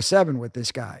 24/7 with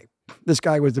this guy. This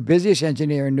guy was the busiest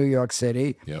engineer in New York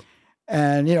City. Yep.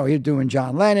 And, he's doing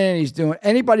John Lennon. He's doing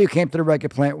anybody who came to the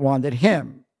record plant wanted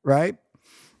him, right?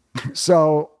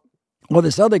 So,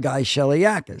 this other guy, Shelley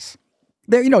Yakis.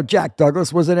 There, Jack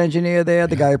Douglas was an engineer there,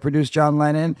 the guy who produced John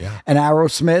Lennon, and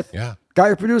Aerosmith. Yeah. Guy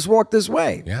who produced Walk This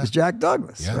Way is Jack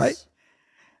Douglas, yes. right?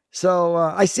 So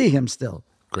I see him still.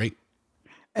 Great.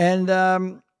 And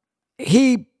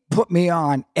he put me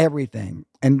on everything.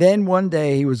 And then one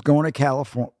day he was going to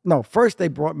California. No, first they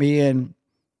brought me in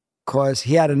because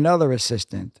he had another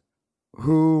assistant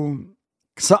who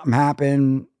something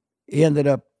happened. He ended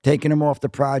up taking him off the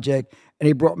project, and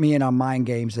he brought me in on Mind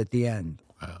Games at the end.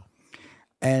 Wow.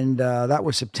 And that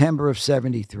was September of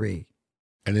 73.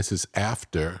 And this is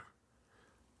after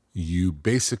you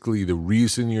basically, the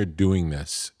reason you're doing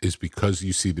this is because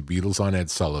you see the Beatles on Ed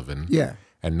Sullivan. Yeah.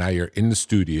 And now you're in the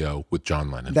studio with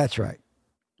John Lennon. That's right.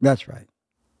 That's right.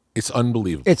 It's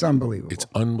unbelievable. It's unbelievable. It's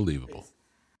unbelievable.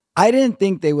 I didn't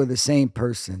think they were the same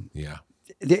person. Yeah.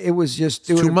 It was just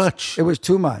too much. It was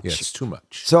too much. Yeah, it's too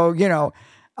much. So,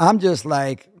 I'm just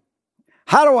like,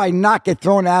 how do I not get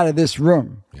thrown out of this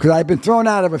room? Because I've been thrown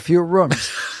out of a few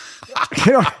rooms.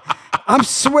 I'm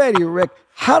sweaty, Rick.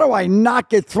 How do I not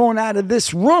get thrown out of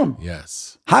this room?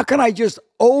 Yes. How can I just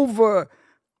overdo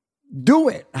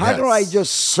it? How do I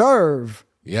just serve?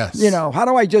 Yes. How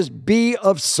do I just be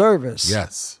of service?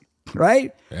 Yes.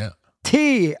 Right? Yeah.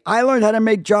 Tea. I learned how to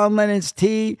make John Lennon's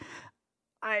tea.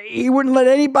 He wouldn't let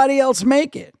anybody else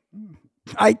make it.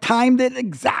 I timed it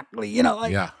exactly.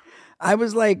 Yeah. I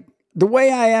was like, the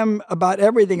way I am about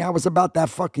everything, I was about that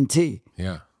fucking tea.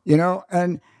 Yeah.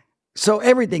 And so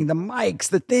everything, the mics,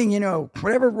 the thing,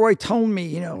 whatever Roy told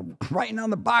me, writing on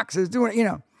the boxes, doing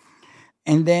it,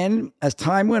 And then as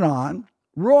time went on,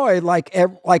 Roy, like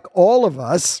all of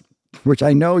us, which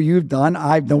I know you've done,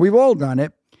 I've done, we've all done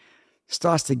it,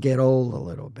 starts to get old a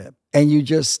little bit. And you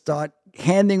just start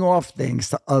handing off things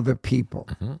to other people.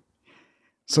 Mm-hmm.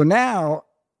 So now,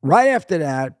 right after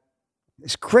that,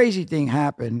 this crazy thing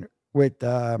happened with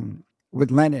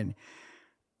Lennon.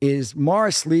 Is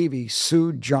Morris Levy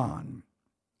sued John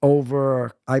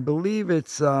over, I believe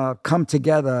it's Come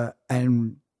Together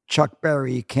and Chuck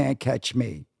Berry, Can't Catch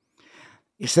Me.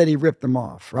 He said he ripped them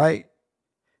off, right?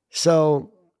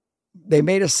 So they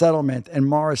made a settlement, and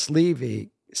Morris Levy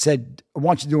said, I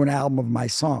want you to do an album of my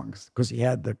songs, because he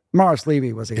had Morris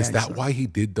Levy was a gangster. Is that why he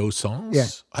did those songs? Yeah.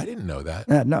 I didn't know that.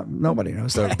 Yeah, no, nobody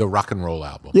knows that. The rock and roll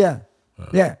album. Yeah,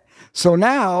 yeah. So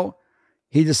now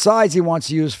he decides he wants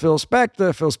to use Phil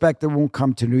Spector. Phil Spector won't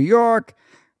come to New York.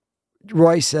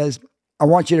 Roy says, I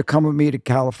want you to come with me to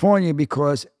California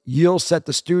because you'll set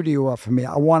the studio up for me.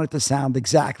 I want it to sound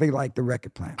exactly like the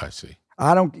record plant. I see.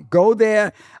 I don't go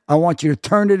there. I want you to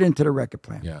turn it into the record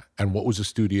plant. Yeah. And what was the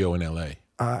studio in L.A.?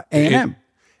 A&M.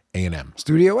 A&M.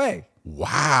 Studio A.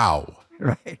 Wow.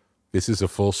 Right. This is a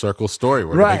full circle story.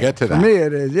 We're going to get to that. For me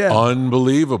it is, yeah.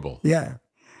 Unbelievable. Yeah.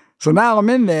 So now I'm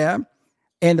in there.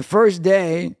 And the first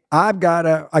day, I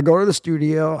go to the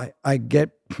studio. I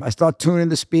start tuning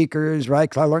the speakers, right?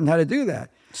 Because I learned how to do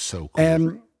that. So cool.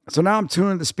 And so now I'm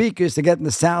tuning the speakers to get them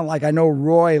to sound like I know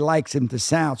Roy likes him to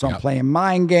sound. So I'm playing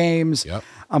Mind Games. Yep.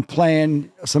 I'm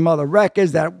playing some other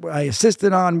records that I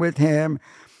assisted on with him.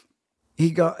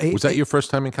 Was that your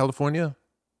first time in California?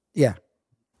 Yeah.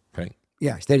 Okay.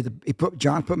 Yeah. He stayed at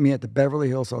John put me at the Beverly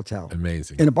Hills Hotel.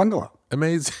 Amazing. In a bungalow.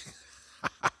 Amazing.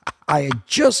 I had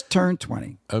just turned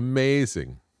 20.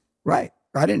 Amazing. Right.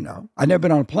 I didn't know. I'd never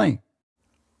been on a plane.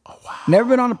 Oh, wow. Never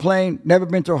been on a plane, never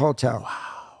been to a hotel.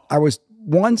 Wow. I was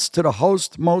once to the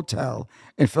Host Motel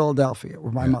in Philadelphia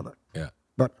with my mother. Yeah.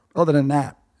 But other than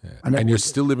that, And you're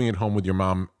still living at home with your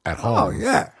mom at home. Oh,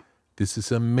 yeah. This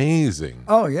is amazing.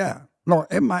 Oh, yeah. No,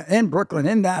 in Brooklyn,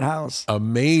 in that house.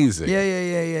 Amazing.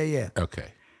 Yeah.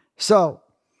 Okay. So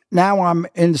now I'm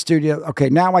in the studio. Okay,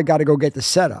 now I got to go get the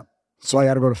setup. So I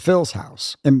got to go to Phil's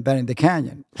house in Bennington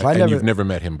Canyon. So you've never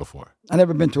met him before? I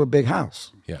never been to a big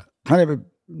house. Yeah.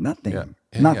 Nothing. Yeah.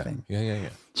 Nothing. Yeah.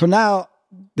 So now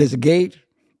there's a gate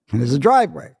and there's a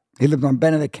driveway. He lived on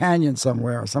Bennington Canyon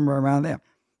somewhere around there.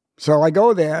 So I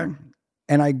go there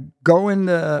and I go in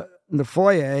the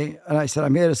foyer and I said,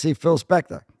 I'm here to see Phil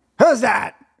Spector. Who's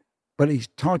that? But he's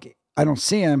talking. I don't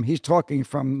see him. He's talking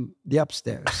from the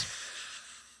upstairs.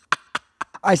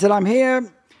 I said, I'm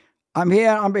here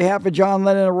on behalf of John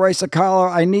Lennon and Roy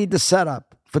Sacalo. I need the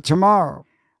setup for tomorrow.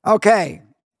 Okay,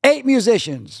 8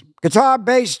 musicians, guitar,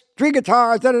 bass, 3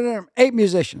 guitars, 8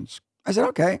 musicians. I said,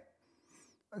 okay.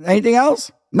 Anything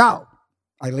else? No.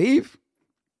 I leave.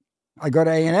 I go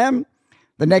to A&M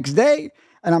the next day,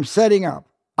 and I'm setting up.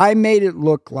 I made it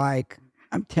look like,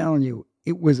 I'm telling you,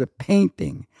 it was a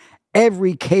painting.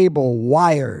 Every cable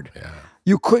wired. Yeah.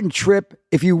 You couldn't trip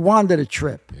if you wanted to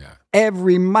trip. Yeah.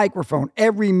 Every microphone,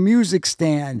 every music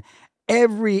stand,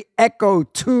 every echo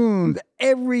tuned,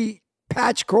 every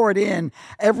patch cord in,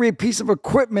 every piece of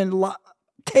equipment,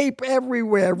 tape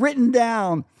everywhere, written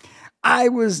down. I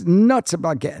was nuts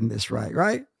about getting this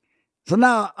right? So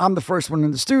now I'm the first one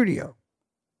in the studio.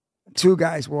 2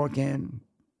 guys walk in,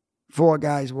 4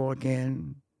 guys walk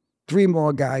in, 3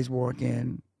 more guys walk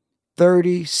in.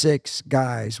 36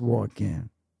 guys walk in.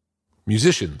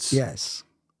 Musicians. Yes.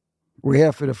 We're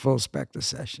here for the full Spectre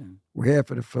session. We're here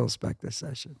for the Phil Spector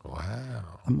session.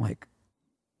 Wow. I'm like,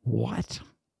 what?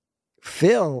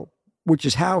 Phil, which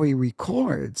is how he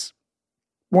records,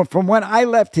 from when I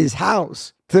left his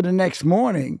house to the next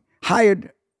morning,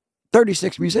 hired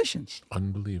 36 musicians.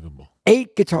 Unbelievable.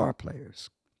 8 guitar players,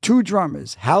 2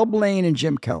 drummers, Hal Blaine and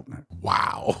Jim Keltner.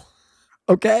 Wow.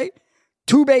 Okay?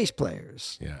 2 bass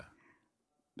players. Yeah.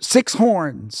 6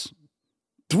 horns,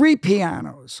 3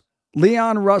 pianos,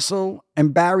 Leon Russell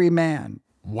and Barry Mann.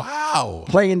 Wow.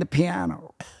 Playing the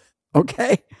piano.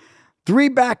 Okay? 3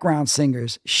 background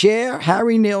singers, Cher,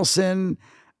 Harry Nilsson,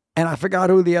 and I forgot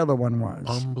who the other one was.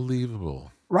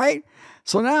 Unbelievable. Right?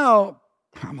 So now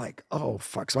I'm like, oh,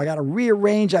 fuck. So I got to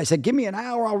rearrange. I said, give me an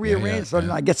hour, I'll rearrange. So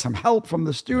then I get some help from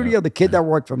the studio, the kid that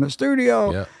worked from the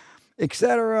studio,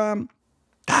 etc.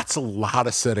 That's a lot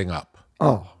of setting up.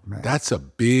 Oh, man. That's a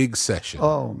big session.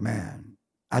 Oh, man.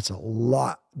 That's a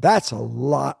lot. That's a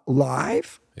lot.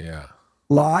 Live? Yeah.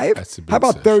 Live? That's a big How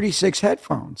about session. 36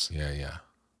 headphones? Yeah.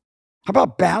 How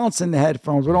about balancing the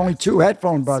headphones with only 2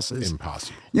 headphone buses?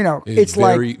 Impossible. You know, It's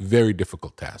very, like, very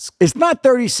difficult task. it's not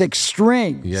 36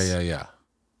 strings. Yeah.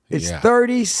 It's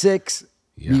 36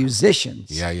 musicians.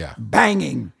 Yeah.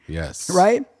 Banging. Yes.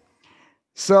 Right?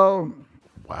 So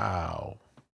Wow.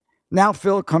 now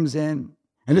Phil comes in,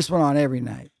 and this went on every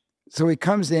night. So he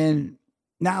comes in.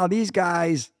 Now these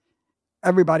guys,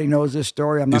 everybody knows this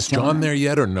story. I'm not Is telling John them. there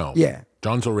yet or no? Yeah.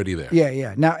 John's already there.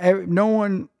 Yeah. Now, no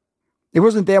one, it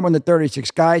wasn't there when the 36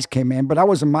 guys came in, but that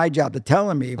wasn't my job to tell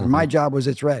him even. My job was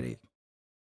it's ready.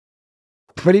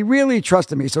 But he really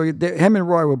trusted me. So him and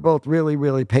Roy were both really,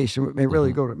 really patient with me,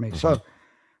 really good with me. So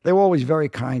they were always very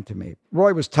kind to me.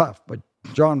 Roy was tough, but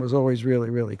John was always really,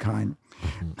 really kind.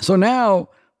 So now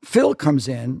Phil comes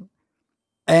in,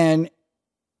 and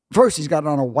first he's got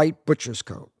on a white butcher's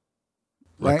coat.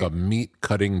 Like right? a meat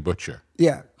cutting butcher.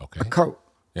 Yeah. Okay. A coat.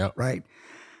 Yeah. Right.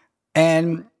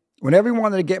 And whenever he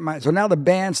wanted to get so now the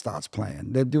band starts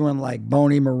playing. They're doing like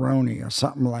Boney Maroney or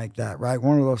something like that, right?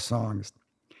 One of those songs.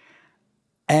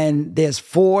 And there's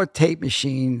 4 tape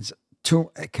machines,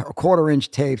 2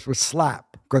 1/4-inch tapes with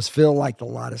slap, because Phil liked a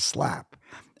lot of slap.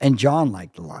 And John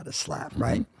liked a lot of slap,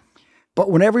 right? But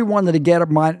whenever he wanted to get up,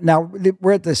 now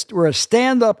we're a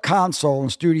stand-up console in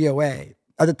Studio A.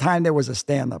 At the time, there was a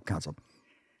stand-up console.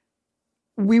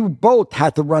 We both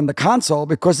had to run the console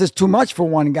because there's too much for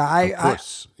one guy. Of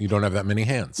course. You don't have that many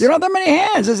hands. You don't have that many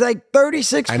hands. There's like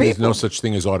 36 and people. there's no such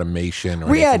thing as automation or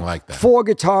We anything had like that. 4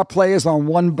 guitar players on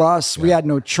one bus. We had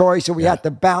no choice, so we had to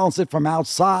balance it from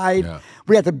outside. Yeah.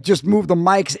 We had to just move the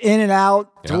mics in and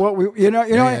out to what we,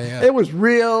 Yeah. It was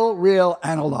real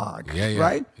analog. Yeah.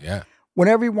 Right? Yeah.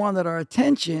 Whenever he wanted our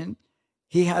attention,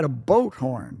 he had a boat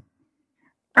horn.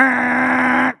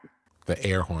 The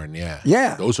air horn, yeah.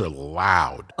 Yeah. Those are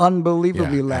loud.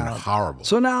 Unbelievably loud. And horrible.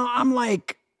 So now I'm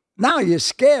like, now you're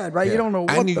scared, right? Yeah. You don't know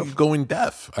what and you're going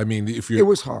deaf. I mean, if you're... It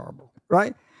was horrible,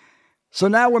 right? So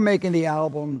now we're making the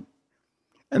album.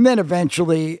 And then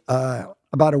eventually,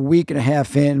 about a week and a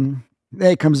half in,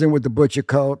 he comes in with the butcher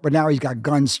coat, but now he's got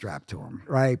guns strapped to him,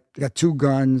 right? He got 2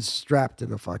 guns strapped to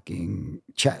the fucking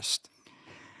chest.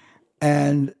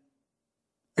 And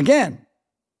again,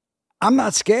 I'm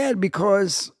not scared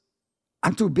because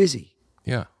I'm too busy.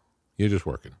 Yeah. You're just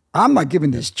working. I'm not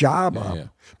giving this job up. Yeah.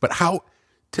 But how,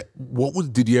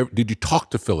 did you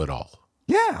talk to Phil at all?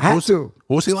 Yeah, I had to.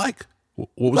 What was he like? What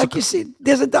was Like you see,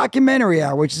 there's a documentary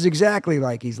out, which is exactly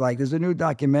like he's like. There's a new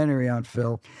documentary on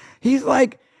Phil. He's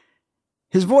like,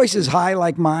 his voice is high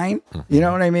like mine. You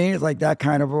know what I mean? It's like that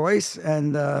kind of voice.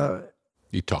 And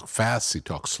he talk fast, he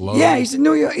talk slow. yeah, he's in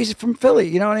New York. He's from Philly.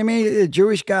 You know what I mean? A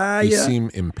Jewish guy. He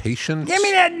seem impatient. Give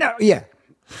me that. No, yeah.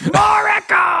 More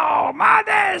echo, more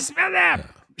this, more that.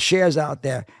 Cher's out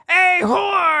there. Hey,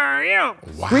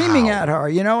 whore, screaming at her.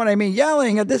 You know what I mean?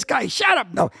 Yelling at this guy. Shut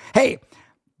up. No. Hey,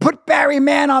 put Barry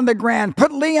Mann on the grand.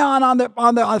 Put Leon on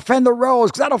the Fender Rose,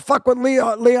 because that'll fuck with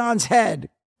Leon's head.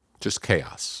 Just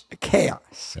chaos.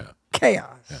 Chaos. Yeah.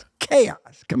 Chaos. Yeah.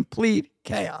 Chaos. Complete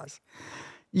chaos.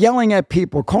 Yelling at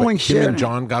people, calling Him shit. and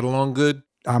John got along good?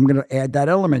 I'm going to add that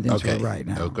element into Okay. it right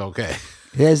now. Okay.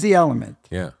 Here's the element.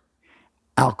 Yeah.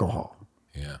 Alcohol.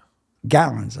 Yeah.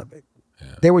 Gallons of it.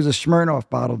 Yeah. There was a Smirnoff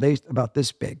bottle about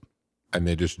this big. And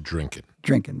they're just drinking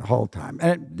The whole time.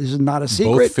 And this is not a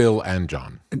secret. Both Phil and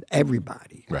John. And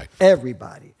everybody. Right.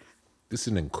 Everybody. This is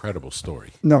an incredible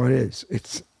story. No, it is.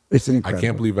 It's an incredible. I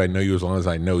can't believe I know you as long as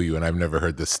I know you, and I've never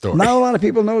heard this story. Not a lot of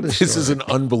people know this This story. is an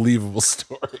unbelievable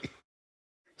story.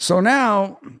 So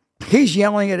now he's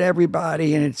yelling at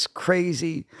everybody, and it's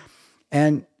crazy.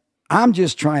 And I'm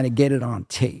just trying to get it on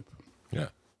tape, Yeah.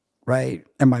 right?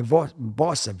 And my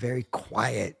boss is a very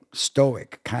quiet,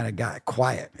 stoic kind of guy,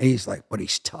 quiet. And he's like, but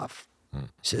he's tough.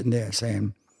 Sitting there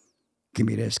saying, give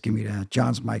me this, give me that.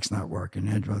 John's mic's not working.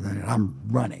 And I'm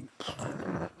running.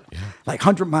 Like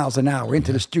 100 miles an hour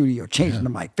into the studio, changing the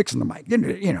mic, fixing the mic.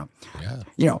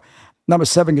 Number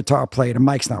 7 guitar player, the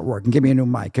mic's not working. Give me a new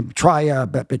mic. Try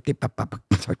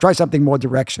something more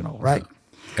directional, right?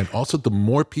 And also, the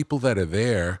more people that are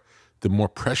there, the more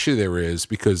pressure there is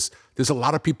because there's a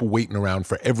lot of people waiting around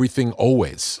for everything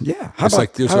always. Yeah. How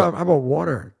about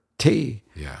water, tea?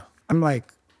 Yeah. I'm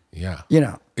like,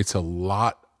 it's a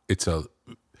lot.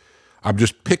 I'm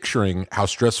just picturing how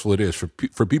stressful it is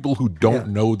for people who don't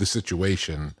know the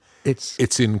situation.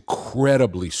 It's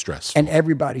incredibly stressful. And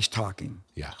everybody's talking.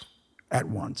 Yeah. At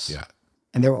once. Yeah.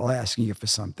 And they're all asking you for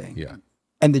something. Yeah.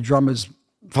 And the drummer's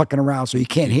fucking around so you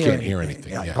can't hear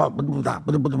anything. The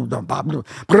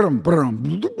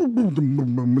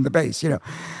bass,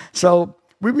 So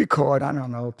we record, I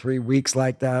don't know, 3 weeks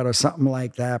like that or something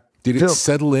like that. Did it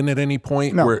settle in at any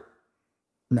point where it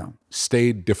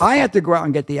stayed difficult? I had to go out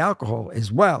and get the alcohol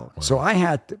as well. Wow. So I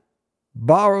had to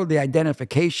borrow the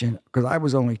identification, because I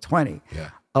was only 20,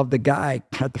 of the guy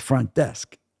at the front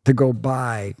desk to go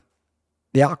buy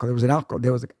the alcohol.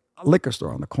 There was a liquor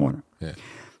store on the corner. Yeah.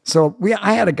 So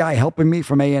I had a guy helping me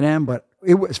from A&M, but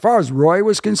as far as Roy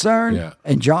was concerned,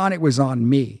 and John, it was on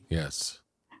me. Yes.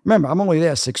 Remember, I'm only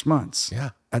there 6 months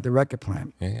at the record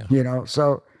plant. Yeah.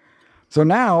 So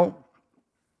now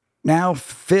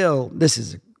Phil, this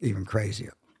is even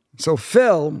crazier. So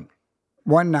Phil,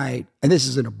 one night, and this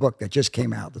is in a book that just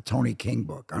came out, the Tony King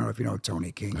book. I don't know if you know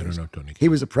Tony King. I don't know Tony King. He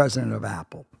was the president of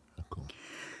Apple. Oh, cool.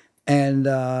 And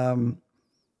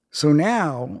so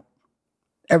now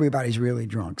everybody's really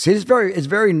drunk. See,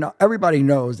 everybody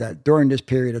knows that during this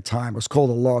period of time, it was called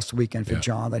a lost weekend for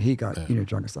John, that he got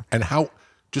drunk and stuff. And how,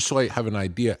 just so I have an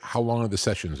idea, how long are the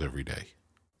sessions every day?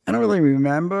 I don't really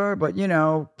remember, but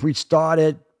we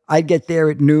started, I'd get there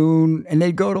at noon and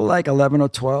they'd go to like 11 or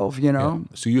 12,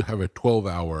 So you have a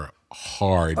 12-hour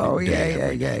hard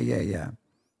day. Yeah.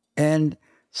 And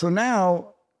so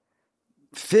now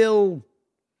Phil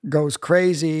goes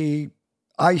crazy.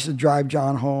 I used to drive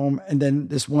John home, and then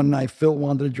this one night, Phil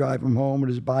wanted to drive him home with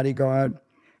his bodyguard,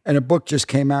 and a book just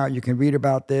came out. You can read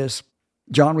about this.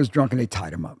 John was drunk, and they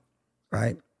tied him up,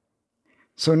 right?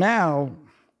 So now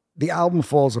the album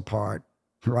falls apart,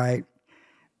 right?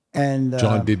 And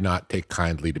John did not take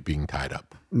kindly to being tied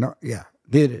up. No,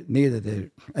 neither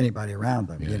did anybody around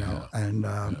them,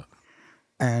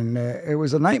 and it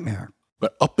was a nightmare.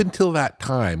 But up until that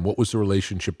time, what was the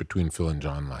relationship between Phil and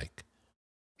John like?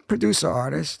 Producer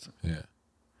artist. Yeah.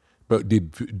 But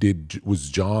was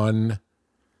John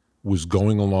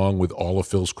going along with all of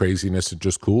Phil's craziness and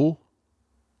just cool?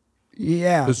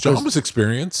 Yeah. Because John was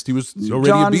experienced. He was already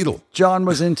a Beatle. John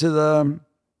was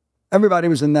everybody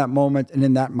was in that moment and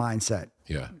in that mindset.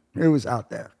 Yeah. It was out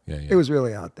there. Yeah. It was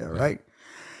really out there, right?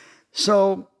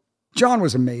 So John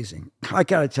was amazing. I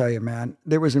gotta tell you, man,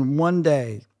 there wasn't one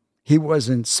day he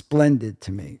wasn't splendid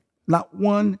to me. Not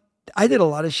one. I did a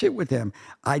lot of shit with him.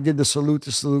 I did the Salute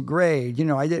to Salute grade.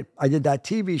 I did that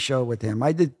TV show with him.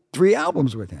 I did 3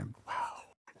 albums with him.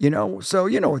 Wow. So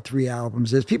you know what 3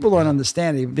 albums is. People don't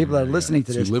understand it. Even people that are listening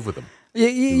to this. You live with him.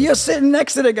 You're sitting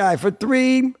next to the guy for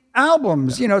 3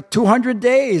 albums, 200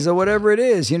 days or whatever it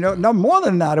is, no more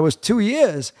than that. It was 2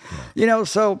 years,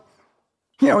 so,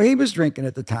 he was drinking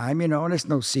at the time, and it's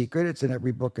no secret. It's in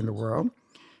every book in the world.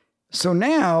 So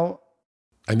now.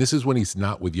 And this is when he's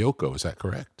not with Yoko. Is that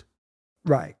correct?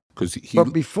 Right.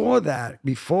 But before that,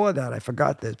 I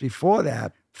forgot this. Before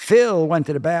that, Phil went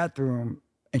to the bathroom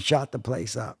and shot the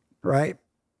place up, right?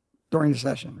 During the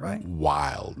session, right?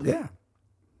 Wild. Yeah.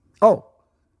 Oh,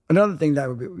 another thing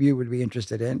that you would be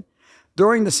interested in.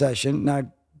 During the session,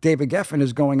 now David Geffen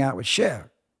is going out with Cher,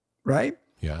 right?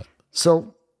 Yeah.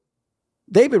 So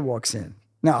David walks in.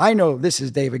 Now, I know this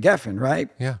is David Geffen, right?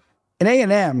 Yeah. In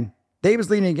A&M, David's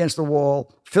leaning against the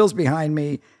wall, Phil's behind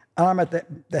me, and I'm at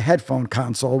the headphone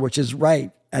console, which is right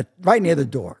near the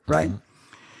door, right? Mm-hmm.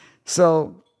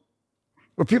 So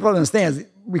what people don't understand is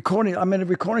I'm in a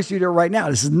recording studio right now.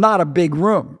 This is not a big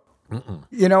room. Mm-mm.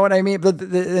 You know what I mean?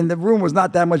 And the room was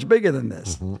not that much bigger than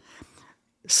this. Mm-hmm.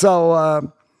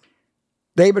 So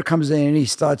David comes in and he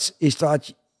starts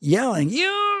yelling,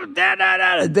 "You da da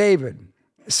da!" David.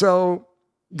 So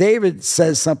David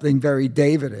says something very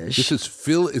David-ish. This is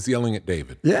Phil is yelling at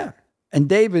David. Yeah. And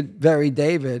David, very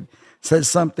David, says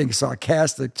something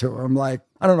sarcastic to him, like,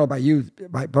 I don't know about you,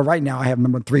 but right now I have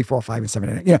number 3, 4, 5, and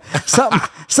 7, 8.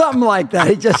 Something like that.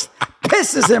 He just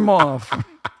pisses him off.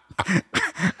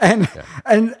 and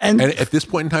at this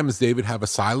point in time, does David have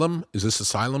Asylum? Is this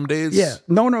Asylum days? Yeah.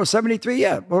 No, 73,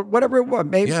 yeah. Or whatever it was.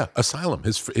 Maybe. Yeah, Asylum,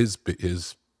 his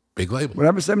big label.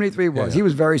 Whatever 73 was. Yeah. He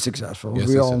was very successful, as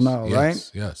we all know,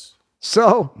 right? Yes.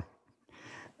 So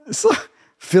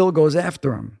Phil goes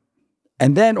after him.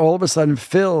 And then all of a sudden,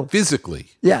 Phil... Physically.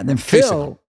 Yeah, then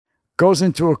Phil goes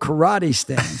into a karate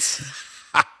stance.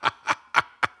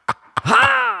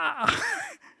 Ha!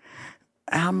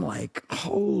 I'm like,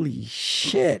 holy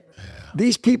shit. Yeah.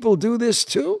 These people do this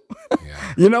too?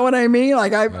 Yeah. You know what I mean?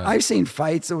 Like, I've seen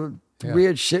fights of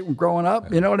weird shit growing up.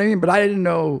 Yeah. You know what I mean? But I didn't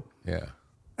know... Yeah.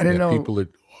 I didn't know... People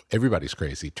everybody's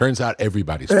crazy. Turns out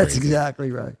everybody's crazy. That's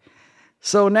exactly right.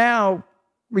 So now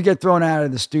we get thrown out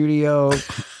of the studio.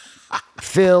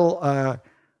 Phil,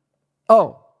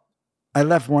 I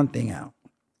left one thing out.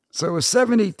 So it was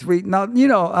 73. Now,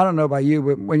 I don't know about you,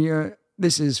 but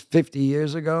this is 50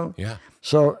 years ago. Yeah.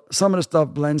 So some of the stuff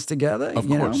blends together. Of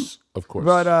course.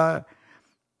 But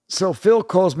so Phil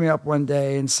calls me up one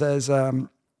day and says,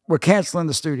 we're canceling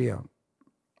the studio.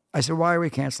 I said, why are we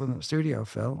canceling the studio,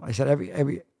 Phil? I said,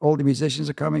 all the musicians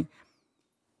are coming.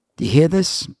 Do you hear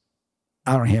this?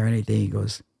 I don't hear anything. He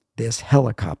goes, there's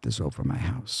helicopters over my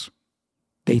house.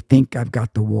 They think I've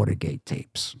got the Watergate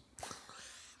tapes.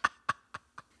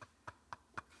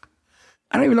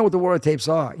 I don't even know what the water tapes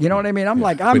are. You know what I mean?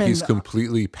 But he's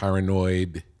completely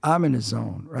paranoid. I'm in the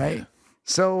zone, right? Yeah.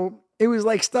 So it was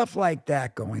like stuff like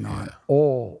that going on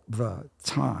all the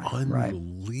time.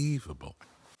 Unbelievable. Right?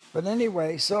 But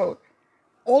anyway, so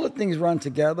all the things run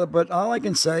together. But all I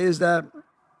can say is that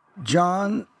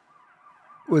John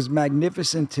was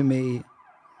magnificent to me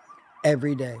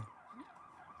every day.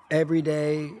 Every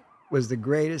day was the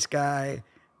greatest guy,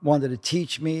 wanted to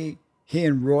teach me. He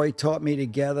and Roy taught me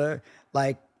together.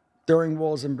 Like during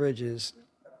Walls and Bridges,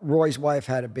 Roy's wife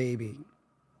had a baby.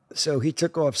 So he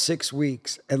took off 6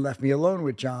 weeks and left me alone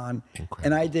with John. Incredible.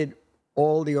 And I did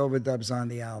all the overdubs on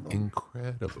the album.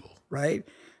 Incredible. Right?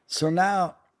 So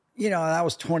now, I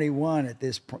was 21 at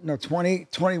this point. No,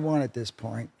 21 at this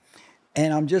point.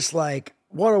 And I'm just like,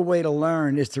 what a way to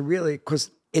learn is to really,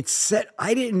 because it's set,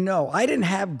 I didn't know. I didn't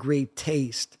have great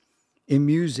taste in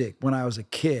music when I was a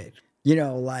kid.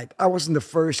 I wasn't the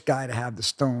first guy to have the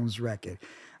Stones record.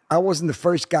 I wasn't the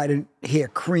first guy to hear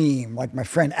Cream. Like my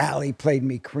friend Allie played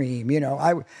me Cream.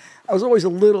 I was always a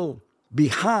little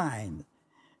behind.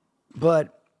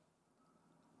 But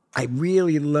I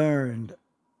really learned.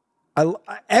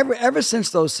 Ever since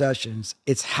those sessions,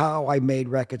 it's how I made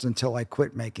records until I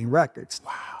quit making records.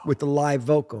 Wow. With the live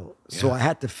vocal. Yeah. So I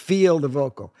had to feel the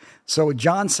vocal. So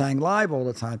John sang live all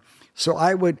the time. So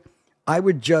I would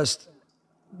just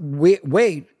wait.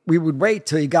 We would wait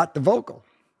till he got the vocal.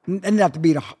 It didn't have to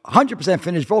be a 100%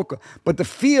 finished vocal, but the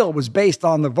feel was based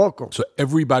on the vocal. So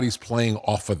everybody's playing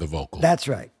off of the vocal. That's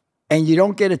right. And you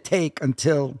don't get a take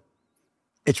until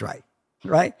it's right?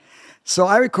 So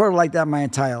I recorded like that my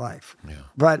entire life. Yeah.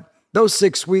 But those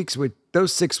 6 weeks with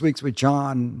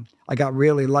John, I got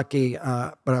really lucky,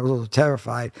 but I was a little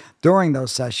terrified. During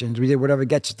those sessions, we did Whatever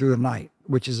Gets You Through the Night,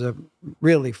 which is a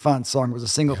really fun song. It was a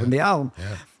single from the album.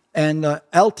 Yeah. And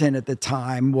Elton at the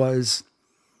time was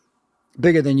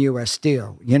bigger than U.S.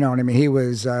 Steel. You know what I mean? He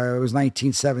was, it was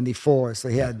 1974, so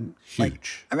he had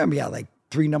huge. I remember he had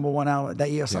 3 number 1 albums that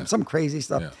year, some crazy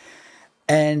stuff. Yeah.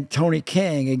 And Tony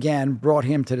King, again, brought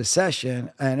him to the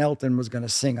session, and Elton was going to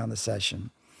sing on the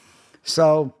session.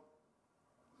 So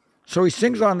he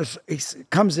sings on this, he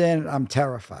comes in, I'm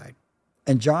terrified.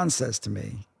 And John says to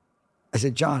me, I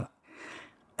said, John,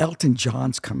 Elton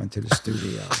John's coming to the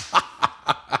studio.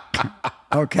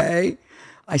 Okay?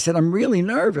 I said, I'm really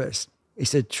nervous. He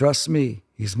said, trust me,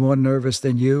 he's more nervous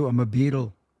than you. I'm a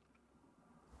Beatle.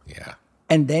 Yeah.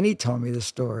 And then he told me the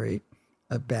story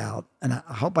about, and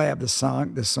I hope I have the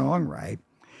song right.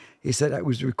 He said I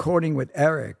was recording with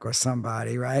Eric or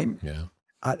somebody, right? Yeah.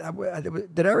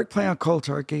 Did Eric play on Cold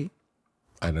Turkey?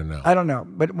 I don't know. I don't know,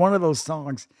 but one of those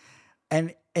songs,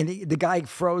 and the guy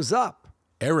froze up.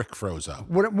 Eric froze up.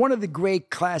 One of the great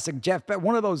classic Jeff Beck,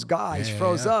 one of those guys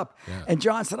froze up. Yeah. And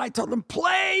John said, I told him,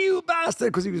 play, you bastard,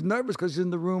 because he was nervous because he was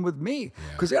in the room with me.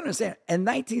 Because you understand, in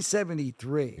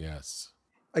 1973, yes.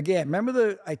 Again,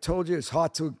 remember I told you it's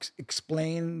hard to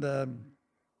explain the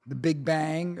Big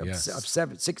Bang of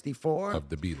 64? Of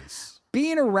the Beatles.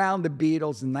 Being around the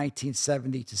Beatles in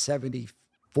 1970 to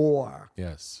 74.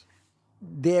 Yes.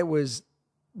 There was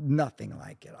nothing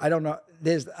like it. I don't know.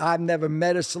 I've never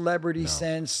met a celebrity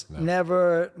since. No.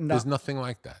 Never. No. There's nothing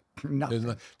like that.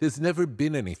 Nothing. There's never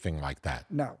been anything like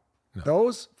that. No.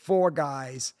 Those 4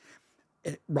 guys,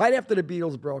 right after the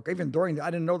Beatles broke, even I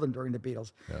didn't know them during the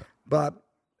Beatles, but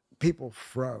people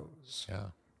froze. Yeah.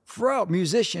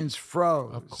 musicians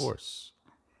froze. Of course.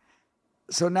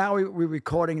 So now we're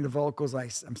recording the vocals.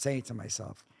 I'm saying to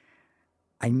myself,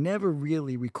 I never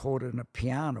really recorded on a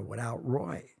piano without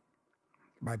Roy,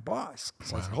 my boss.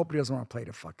 So I hope he doesn't want to play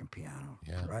the fucking piano.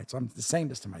 Yeah. Right. So I'm saying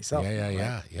this to myself.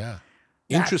 Yeah.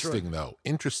 Interesting, though.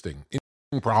 Interesting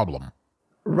problem.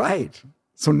 Right.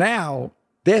 So now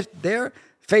they're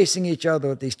facing each other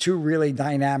with these two really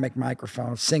dynamic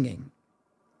microphones singing.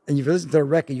 And if you listen to the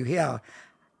record, you hear how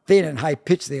thin and high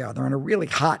pitched they are. They're on a really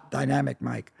hot dynamic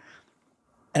mic.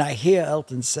 And I hear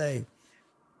Elton say,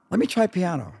 let me try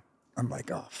piano. I'm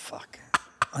like, oh, fuck.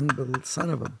 Unbelievable son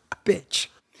of a bitch.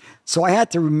 So I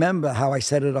had to remember how I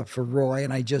set it up for Roy,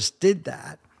 and I just did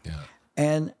that. Yeah.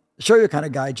 And show you what kind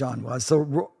of guy John was.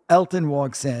 So Elton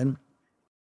walks in,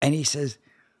 and he says,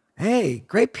 hey,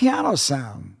 great piano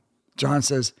sound. John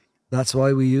says, that's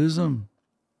why we use them.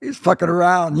 He's fucking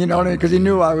around, you know what I mean? Because he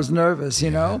knew I was nervous,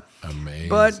 you know? Amazing.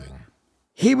 But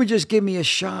he would just give me a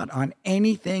shot on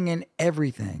anything and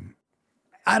everything.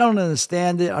 I don't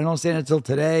understand it. I don't understand it until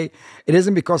today. It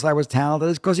isn't because I was talented.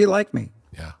 It's because he liked me.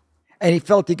 Yeah. And he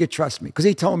felt he could trust me because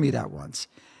he told me that once.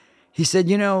 He said,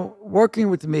 you know,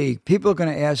 working with me, people are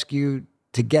going to ask you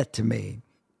to get to me.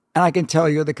 And I can tell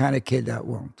you're the kind of kid that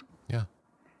won't. Yeah.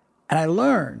 And I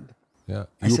learned. Yeah.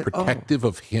 You were protective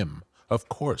of him, of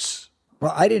course.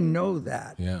 Well, I didn't know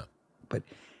that. Yeah. But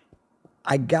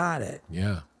I got it.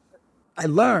 Yeah. I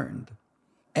learned.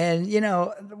 And, you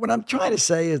know, what I'm trying to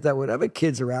say is that whatever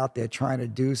kids are out there trying to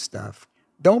do stuff,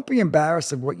 don't be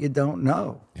embarrassed of what you don't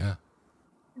know. Yeah.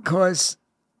 Because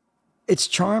it's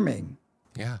charming.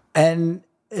 Yeah. And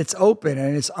it's open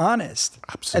and it's honest.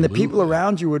 Absolutely. And the people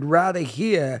around you would rather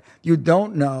hear you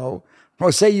don't know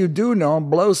or say you do know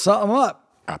and blow something up.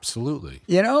 Absolutely.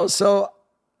 You know, so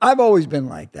I've always been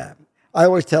like that. I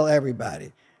always tell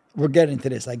everybody, we'll get into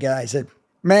this. I said,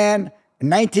 man, in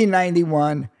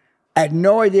 1991, I had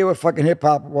no idea what fucking hip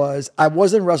hop was. I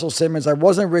wasn't Russell Simmons. I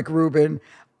wasn't Rick Rubin.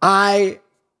 I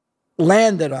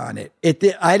landed on it.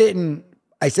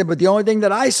 I said, but the only thing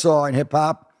that I saw in hip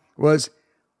hop was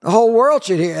the whole world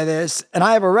should hear this. And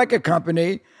I have a record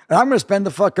company and I'm going to spend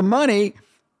the fucking money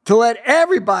to let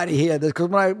everybody hear this. Because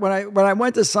when I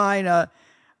went to sign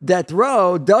Death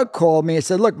Row, Doug called me and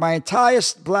said, look, my entire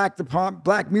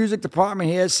black music department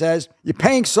here says you're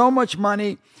paying so much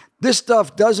money. This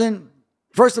stuff doesn't,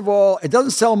 first of all, it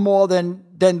doesn't sell more than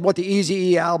what the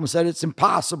Eazy-E album said. It's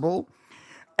impossible.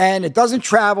 And it doesn't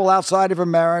travel outside of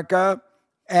America.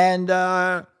 And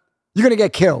you're going to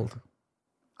get killed.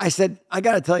 I said, I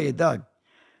got to tell you, Doug,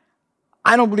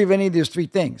 I don't believe any of these three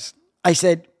things. I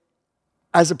said,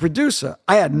 as a producer,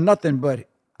 I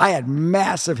had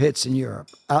massive hits in Europe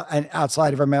and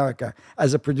outside of America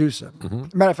as a producer.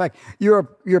 Mm-hmm. Matter of fact,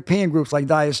 European groups like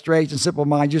Dire Straits and Simple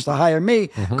Minds used to hire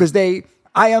me because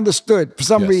I understood for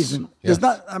some reason. Yes. There's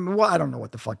not, I don't know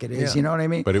what the fuck it is. You know what I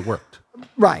mean? But it worked.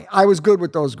 Right. I was good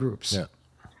with those groups. Yeah.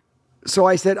 So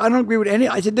I said, I don't agree with any.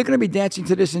 I said, they're going to be dancing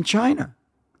to this in China.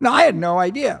 No, I had no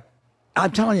idea.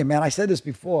 I'm telling you, man, I said this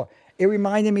before. It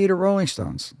reminded me of the Rolling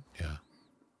Stones. Yeah.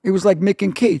 It was like Mick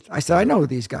and Keith. I said, I know who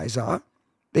these guys are.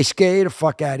 They scare the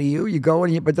fuck out of you. You go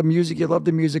in, but the music, you love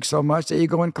the music so much that you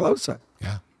go in closer.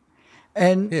 Yeah.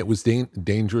 And it was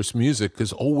dangerous music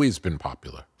has always been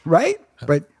popular. Right? Yeah.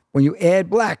 But when you add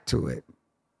black to it,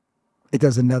 it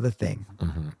does another thing.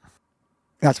 Mm-hmm.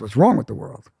 That's what's wrong with the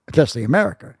world, especially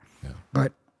America. Yeah.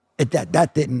 But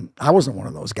that didn't, I wasn't one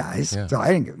of those guys. Yeah. So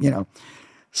I didn't, you know.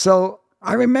 So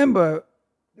I remember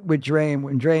with Dre,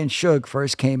 when Dre and Suge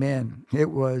first came in,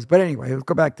 it was, but anyway, let's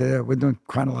go back to, we're doing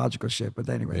chronological shit, but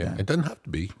anyway. Yeah, it doesn't have to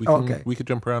be. We could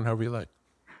jump around however you like.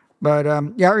 But I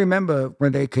remember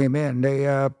when they came in, they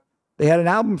had an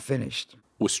album finished.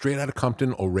 Was Straight Outta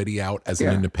Compton already out as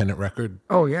an independent record?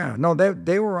 Oh, yeah. No,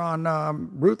 they were on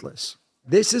Ruthless.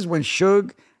 This is when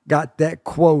Suge got that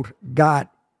quote,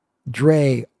 got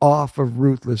Dre off of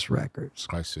Ruthless Records.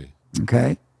 I see.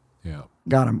 Okay? Yeah.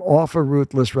 Got him off of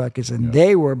Ruthless Records, and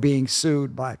they were being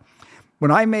sued by, when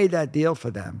I made that deal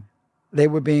for them, they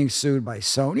were being sued by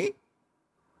Sony,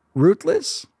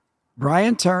 Ruthless,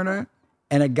 Brian Turner,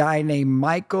 and a guy named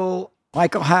Michael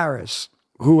Harris,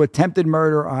 who attempted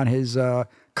murder on his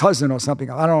cousin or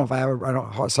something. I don't know if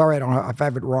I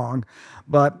have it wrong,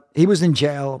 but he was in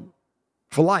jail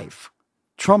for life.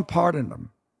 Trump pardoned him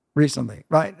recently,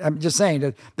 right? I'm just saying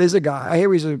that there's a guy, I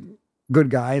hear he's a good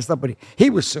guy and stuff, but he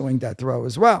was suing Death Row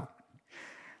as well.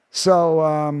 So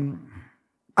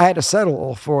I had to settle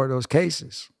all four of those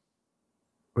cases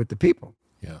with the people.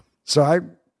 Yeah. So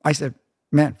I said,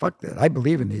 man, fuck that. I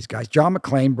believe in these guys. John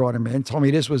McClane brought him in, told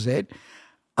me this was it.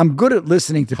 I'm good at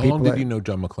listening to people. How long did you know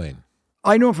John McClane?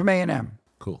 I knew him from A&M.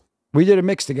 Cool. We did a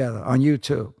mix together on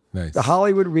YouTube. Nice. The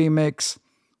Hollywood remix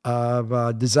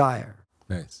of Desire.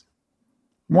 Nice.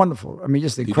 Wonderful. I mean,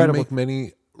 just incredible. Did you make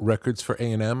many records for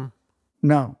A&M?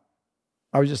 No.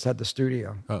 I was just at the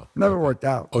studio. Oh. Never worked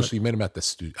out. Oh, so you made them at the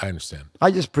studio. I understand.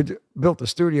 I just built a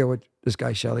studio with this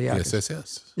guy, Shelly Atkins.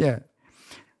 Yes. Yeah.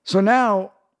 So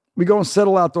now we go and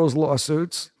settle out those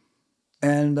lawsuits.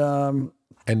 And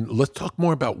let's talk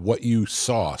more about what you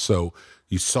saw. So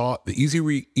you saw the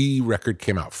Easy E record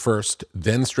came out first,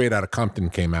 then Straight Outta Compton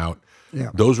came out.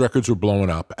 Yeah. Those records were blowing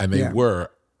up, and they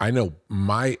were. I know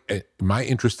my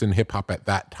interest in hip hop at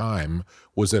that time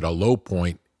was at a low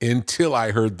point until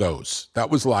I heard those. That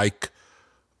was like,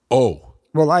 oh.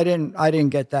 Well, I didn't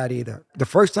get that either. The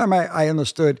first time I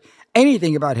understood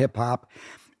anything about hip hop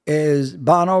is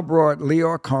Bono brought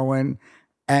Leor Cohen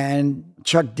and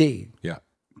Chuck D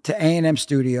to A&M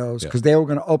Studios because they were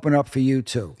going to open up for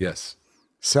U2. Yes.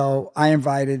 So I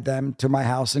invited them to my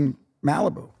house in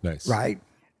Malibu. Nice. Right?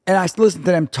 And I listened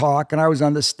to them talk, and I was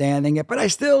understanding it, but I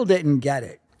still didn't get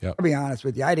it. Yep. I'll be honest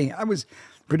with you. I was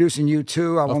producing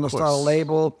U2. I wanted to start a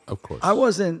label. Of course. I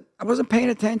wasn't paying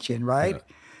attention, right? Yeah.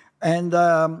 And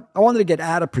I wanted to get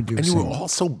out of producing. And you were all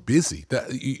so busy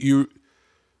that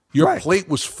your plate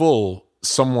was full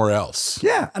somewhere else.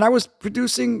 Yeah, and I was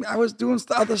producing. I was doing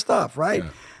other stuff, right? Yeah.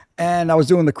 And I was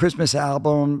doing the Christmas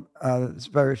album. It's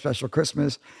a very special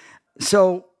Christmas.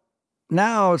 So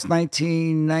now it's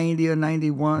 1990 or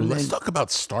 91. Well, let's talk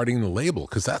about starting the label,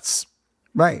 because that's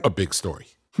a big story.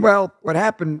 Well, what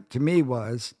happened to me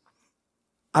was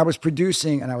I was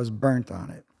producing and I was burnt on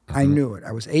it. Mm-hmm. I knew it.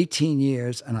 I was 18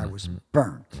 years and I was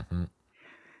burnt. Mm-hmm.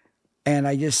 And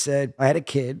I just said, I had a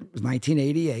kid. It was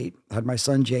 1988. I had my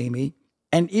son, Jamie.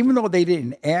 And even though they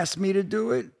didn't ask me to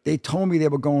do it, they told me they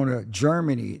were going to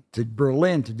Germany, to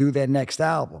Berlin, to do their next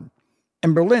album.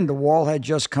 In Berlin, the wall had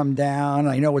just come down.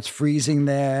 I know it's freezing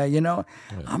there, you know.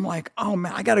 Yeah. I'm like, oh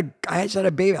man, I just had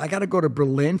a baby. I got to go to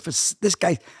Berlin for this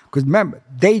guy. Because remember,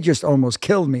 they just almost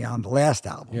killed me on the last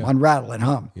album, on Rattle and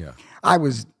Hum. Yeah. I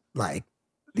was like,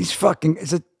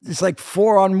 it's like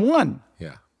 4 on 1.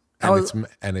 Yeah.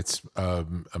 And it's a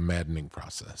maddening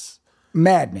process.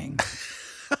 Maddening.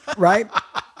 Right?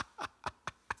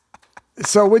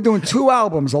 So we're doing 2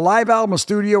 albums, a live album, a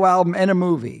studio album, and a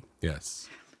movie. Yes.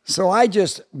 So I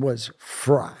just was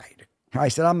fried. I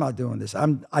said, I'm not doing this.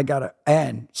 I got to,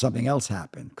 and something else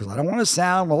happened because I don't want to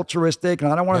sound altruistic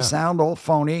and I don't want to sound all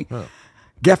phony. Yeah.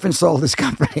 Geffen sold his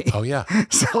company. Oh, yeah.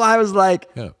 So I was like,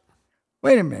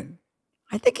 wait a minute.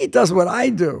 I think he does what I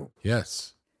do.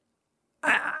 Yes.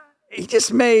 He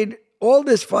just made all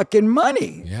this fucking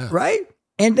money. Yeah. Right?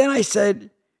 And then I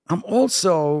said, I'm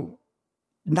also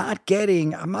not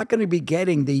going to be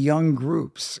getting the young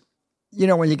groups. You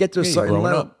know, when you get to a certain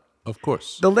level. Up, of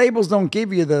course. The labels don't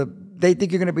give you they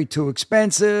think you're going to be too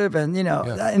expensive. And, you know,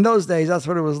 in those days, that's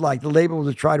what it was like. The label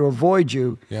would try to avoid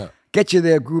you, get you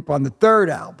their group on the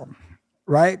 3rd album,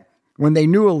 right? When they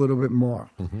knew a little bit more.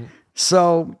 Mm-hmm.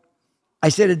 So I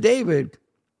said to David,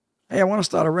 hey, I want to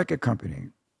start a record company.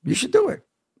 You should do it.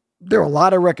 There are a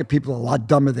lot of record people a lot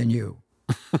dumber than you.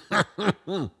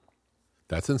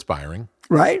 That's inspiring.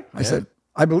 Right? I said,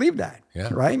 I believe that. Yeah.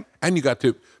 Right? And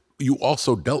you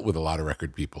also dealt with a lot of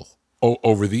record people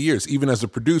over the years, even as a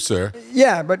producer.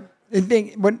 Yeah, but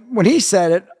when he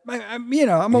said it,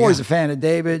 I'm always a fan of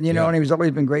David, and he's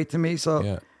always been great to me.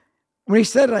 So when he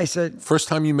said it, I said... First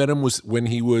time you met him was when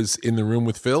he was in the room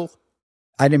with Phil?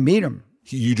 I didn't meet him.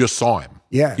 You just saw him?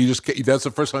 Yeah. That's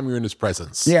the first time you were in his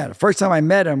presence? Yeah, the first time I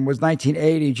met him was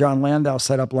 1980. John Landau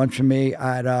set up lunch for me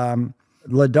at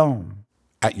La Dome.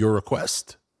 At your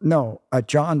request? No, at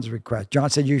John's request. John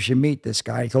said, you should meet this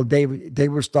guy. He told David, they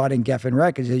were starting Geffen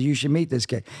Records. He said, you should meet this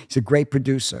guy. He's a great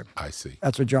producer. I see.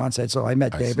 That's what John said. So I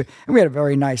met David. And we had a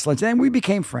very nice lunch. And we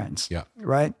became friends. Yeah.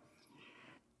 Right?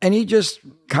 And he just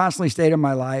constantly stayed in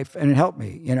my life and it helped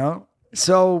me,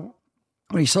 So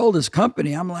when he sold his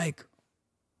company, I'm like,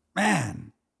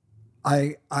 man,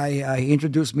 he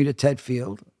introduced me to Ted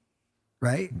Field,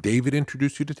 right? David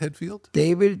introduced you to Ted Field?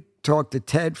 David talked to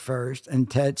Ted first, and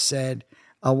Ted said,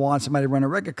 I want somebody to run a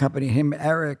record company. Him,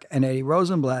 Eric, and Eddie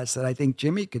Rosenblatt said, I think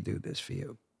Jimmy could do this for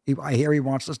you. I hear he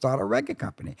wants to start a record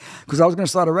company. Because I was going to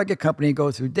start a record company and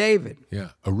go through David. Yeah.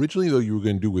 Originally, though, you were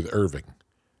going to do with Irving.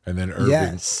 And then Irving,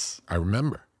 yes. I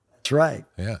remember. That's right.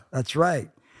 Yeah. That's right.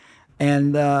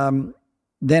 And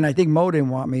then I think Mo didn't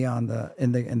want me in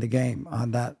the game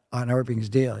on Irving's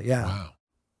deal. Yeah. Wow.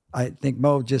 I think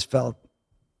Mo just felt,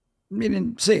 he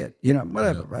didn't see it,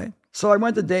 whatever, right? So I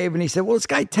went to Dave and he said, well, this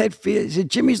guy Ted Field, he said,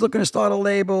 Jimmy's looking to start a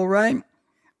label, right?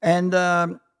 And I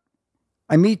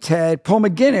meet Ted. Paul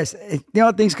McGuinness,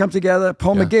 how things come together.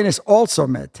 Paul McGuinness also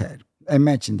met Ted. I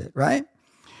mentioned it, right?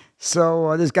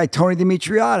 So this guy, Tony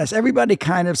Dimitriadis, everybody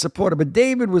kind of supported, but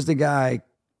David was the guy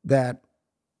that,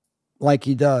 like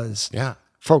he does,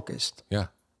 focused. Yeah.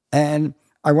 And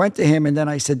I went to him and then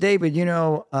I said, David,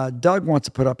 Doug wants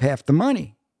to put up half the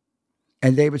money.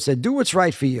 And David said, do what's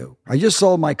right for you. I just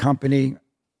sold my company.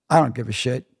 I don't give a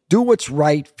shit. Do what's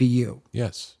right for you.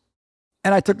 Yes.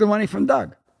 And I took the money from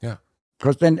Doug. Yeah.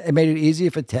 Because then it made it easier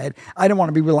for Ted. I didn't want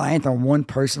to be reliant on one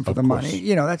person for the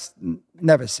money. That's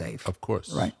never safe. Of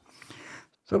course. Right.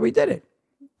 So we did it.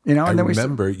 I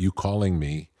remember you calling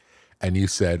me and you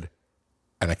said,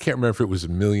 and I can't remember if it was a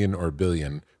million or a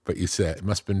billion, but you said it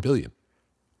must have been billion.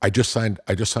 I just signed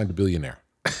a billionaire.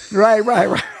 Right.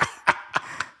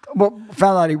 Well,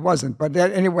 found out he wasn't, but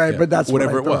anyway, but that's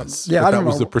whatever what I it thought. was. Yeah, But I don't that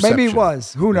was know. the perception. Maybe he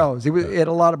was. Who knows? He had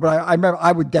a lot of, but I remember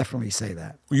I would definitely say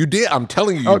that. You did. I'm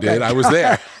telling you, you did. I was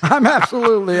there. I'm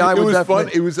absolutely. I would was definitely.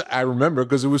 fun. It was. I remember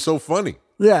because it was so funny.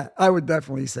 Yeah, I would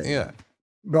definitely say Yeah. that.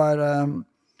 But and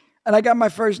I got my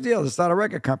first deal to start a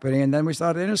record company, and then we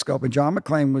started Interscope, and John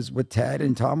McClane was with Ted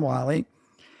and Tom Wiley,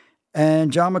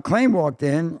 and John McClane walked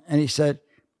in and he said,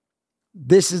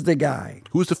 "This is the guy."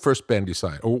 Who was the first band you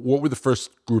signed, or what were the first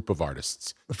group of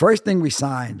artists? The first thing we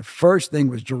signed, the first thing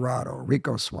was Gerardo,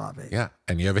 Rico Suave. Yeah,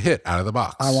 and you have a hit out of the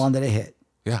box. I wanted a hit.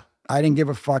 Yeah, I didn't give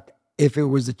a fuck if it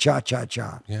was the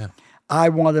cha-cha-cha. yeah, I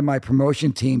wanted my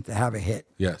promotion team to have a hit.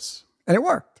 yes, And it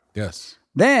worked. yes.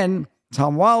 Then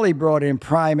Tom Wiley brought in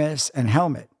Primus and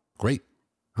Helmet, Great.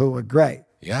 who were great.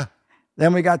 Yeah.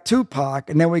 Then we got Tupac,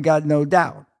 and then we got No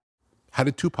Doubt How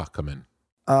did Tupac come in?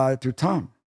 through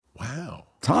Tom. Wow.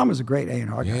 Tom was a great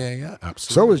A&R guy. Yeah,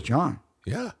 absolutely. So was John.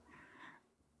 Yeah.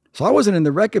 So I wasn't in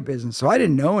the record business, so I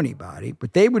didn't know anybody,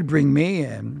 but they would bring me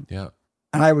in, Yeah.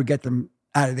 and I would get them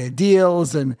out of their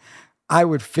deals, and I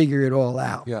would figure it all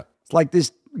out. Yeah. It's like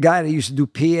this guy that used to do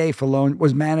PA for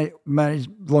managed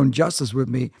Lone Justice with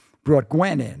me, brought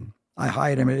Gwen in. I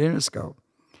hired him at Interscope.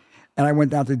 And I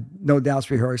went down to No Doubt's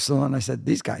rehearsal, and I said,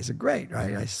 these guys are great,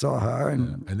 right? I saw her.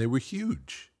 And And they were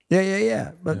huge.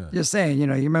 yeah. But just saying, you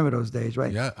remember those days,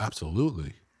 right? Yeah,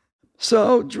 absolutely.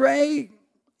 So Dre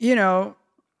and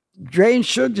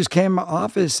Suge just came to my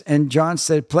office, and John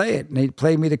said, play it. And they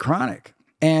played me The Chronic.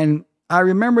 And I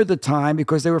remember the time,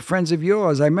 because they were friends of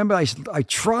yours, I remember I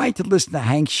tried to listen to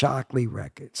Hank Shockley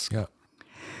records. Yeah.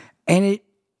 And it,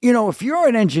 if you're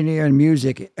an engineer in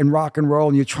music and rock and roll,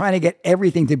 and you're trying to get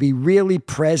everything to be really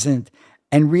present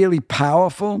and really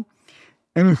powerful,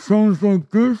 and it sounds like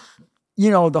this,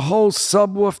 the whole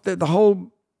subwoofer,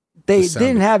 they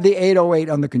didn't have the 808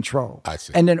 under control. I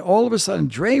see. And then all of a sudden,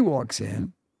 Dre walks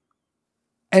in,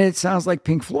 and it sounds like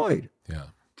Pink Floyd. Yeah.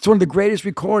 It's one of the greatest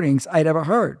recordings I'd ever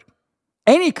heard.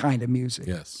 Any kind of music.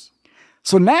 Yes.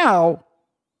 So now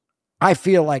I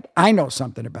feel like I know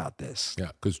something about this. Yeah,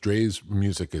 because Dre's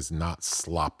music is not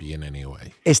sloppy in any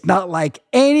way. It's not like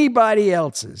anybody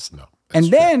else's. No.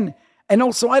 And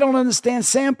also I don't understand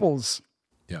samples.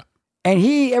 Yeah. And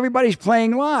everybody's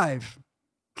playing live.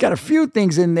 Got a few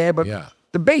things in there, but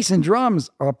the bass and drums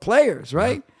are players,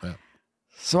 right? Yeah.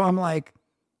 So I'm like,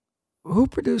 who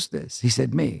produced this? He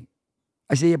said, me.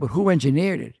 I said, yeah, but who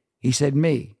engineered it? He said,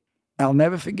 me. I'll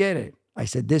never forget it. I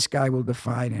said, this guy will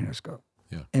define Interscope.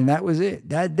 Yeah. And that was it.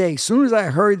 That day, as soon as I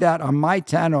heard that on my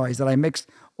tannoys that I mixed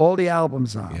all the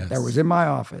albums on, that was in my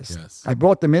office. Yes. I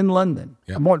bought them in London.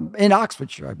 Yeah. In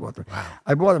Oxfordshire, I bought them. Wow.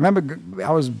 I remember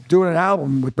I was doing an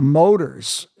album with the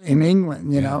Motors in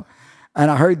England, you know, and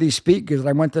I heard these speakers, and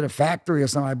I went to the factory or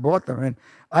something, I bought them, and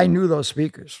I knew those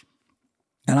speakers.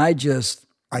 And I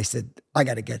said, I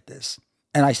got to get this.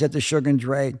 And I said to Suge and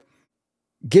Dre,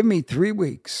 give me 3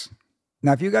 weeks.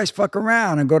 Now, if you guys fuck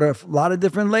around and go to a lot of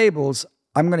different labels,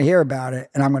 I'm going to hear about it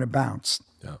and I'm going to bounce.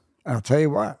 Yeah. And I'll tell you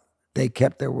what, they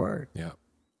kept their word. Yeah.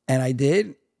 And I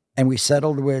did. And we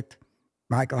settled with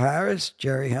Michael Harris,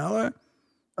 Jerry Heller,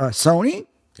 Sony.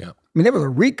 Yeah. I mean, there was a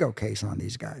RICO case on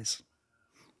these guys.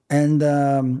 And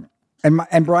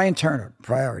Brian Turner,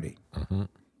 Priority. Mm-hmm.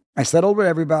 I settled with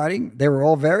everybody. They were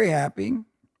all very happy.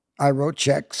 I wrote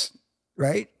checks,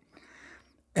 right?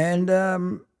 And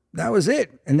that was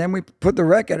it. And then we put the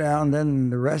record out, and then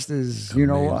the rest is, you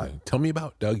know what. Tell me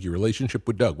about Doug, your relationship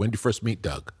with Doug. When did you first meet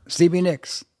Doug? Stevie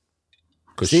Nicks.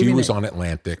 Because she was on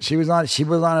Atlantic. She was on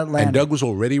Atlantic. And Doug was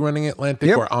already running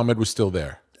Atlantic, or Ahmed was still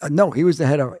there? No, he was the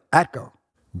head of Atco.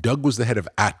 Doug was the head of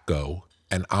Atco,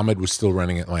 and Ahmed was still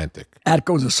running Atlantic.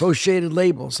 Atco's associated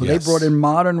label. So they brought in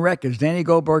Modern Records, Danny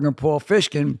Goldberg and Paul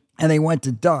Fishkin, and they went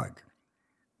to Doug.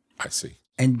 I see.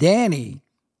 And Danny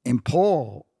and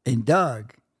Paul and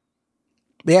Doug,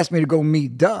 they asked me to go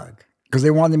meet Doug. because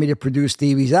they wanted me to produce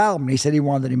Stevie's album. He said he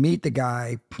wanted to meet the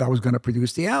guy that was going to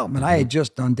produce the album. And I had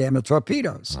just done Damn the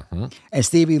Torpedoes. And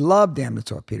Stevie loved Damn the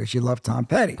Torpedoes. She loved Tom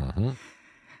Petty.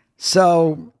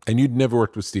 So. And you'd never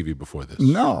worked with Stevie before this?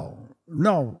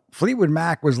 No. Fleetwood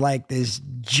Mac was like this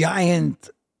giant,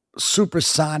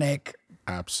 supersonic.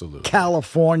 Absolutely.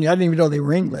 California. I didn't even know they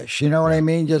were English. You know what I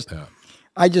mean?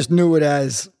 I just knew it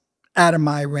as out of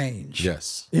my range.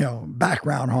 Yes.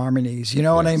 Background harmonies. You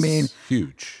know what I mean?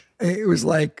 Huge. It was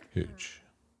like, huge.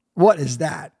 What is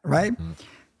that? Right?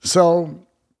 So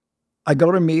I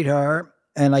go to meet her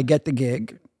and I get the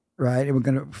gig, right? And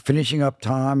we're finishing up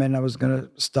Tom and I was going to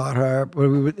start her.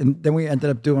 And then we ended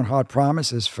up doing Hard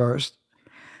Promises first.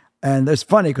 And it's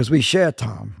funny because we share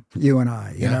Tom, you and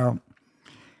I, you know.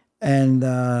 And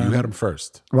you had him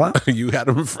first. What? You had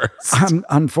him first.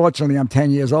 Unfortunately, I'm 10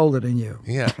 years older than you.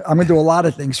 Yeah. I'm going to do a lot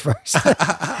of things first.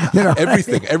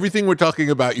 Everything we're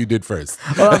talking about, you did first.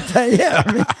 Well,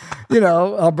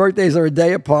 our birthdays are a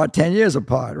day apart, 10 years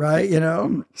apart, right?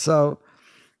 So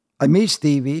I meet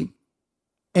Stevie.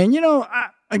 And,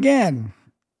 again,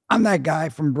 I'm that guy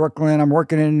from Brooklyn. I'm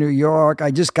working in New York.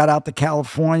 I just got out to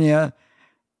California.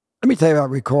 Let me tell you about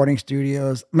recording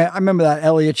studios. Man, I remember that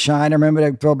Elliot Shine. I remember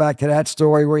to go back to that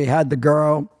story where he had the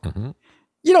girl.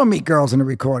 You don't meet girls in a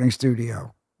recording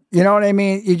studio. You know what I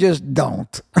mean? You just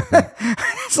don't.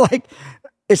 It's like,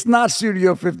 it's not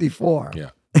Studio 54. Yeah.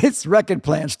 It's Record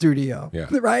Plant Studio. Yeah.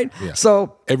 Right? Yeah.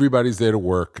 So everybody's there to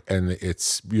work and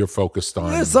you're focused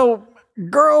on. So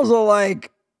girls are like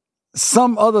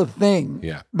some other thing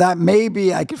that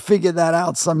maybe I could figure that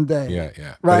out someday.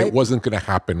 Yeah. Right? But it wasn't going to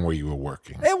happen where you were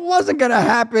working. It wasn't going to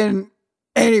happen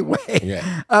anyway.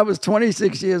 Yeah. I was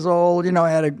 26 years old.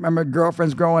 I remember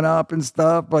girlfriends growing up and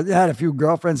stuff, but I had a few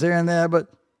girlfriends here and there, but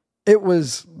I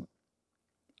was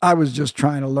just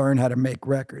trying to learn how to make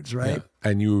records, right? Yeah.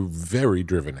 And you were very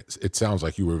driven. It sounds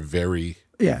like you were very,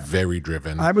 very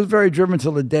driven. I was very driven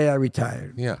till the day I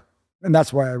retired. Yeah. And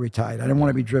that's why I retired. I didn't want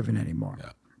to be driven anymore.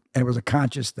 Yeah. And it was a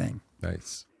conscious thing.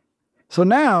 Nice. So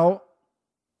now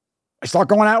I start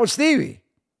going out with Stevie.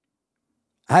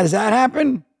 How does that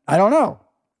happen? I don't know.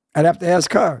 I'd have to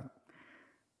ask her.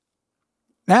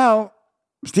 Now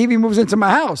Stevie moves into my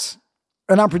house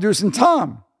and I'm producing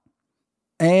Tom.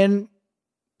 And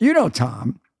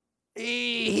Tom,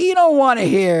 he don't want to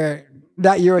hear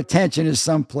that your attention is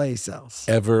someplace else.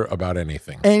 Ever about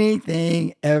anything.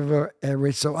 Anything, ever.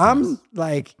 So I'm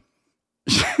like...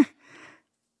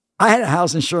 I had a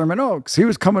house in Sherman Oaks. He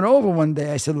was coming over one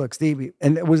day. I said, look, Stevie,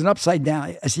 and it was an upside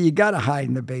down. I said, you got to hide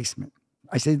in the basement.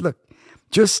 I said, look,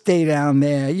 just stay down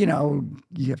there. You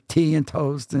have tea and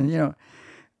toast and,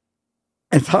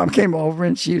 And Tom came over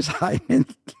and she was hiding in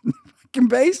the fucking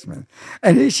basement.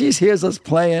 And she hears us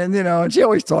playing, and she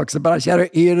always talks about it. She had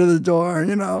her ear to the door,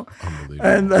 Unbelievable.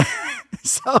 And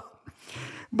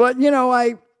but,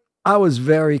 I was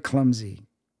very clumsy,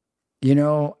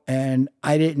 and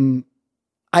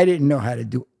I didn't know how to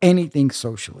do anything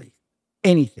socially,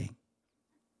 anything.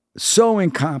 So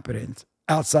incompetent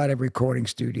outside of recording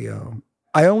studio.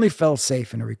 I only felt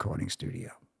safe in a recording studio.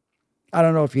 I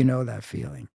don't know if you know that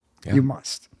feeling. Yeah. You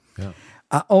must. Yeah.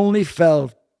 I only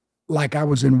felt like I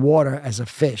was in water as a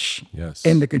fish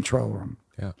in the control room.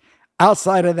 Yeah.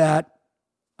 Outside of that,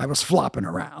 I was flopping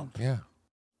around. Yeah.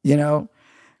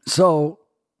 So,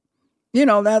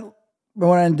 that...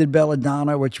 when I did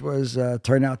Belladonna, which was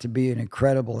turned out to be an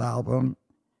incredible album.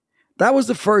 That was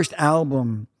the first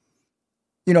album.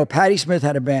 Patti Smith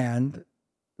had a band.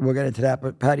 We'll get into that,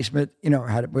 but Patti Smith,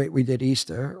 we did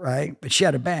Easter, right? But she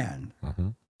had a band.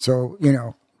 So,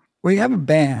 when you have a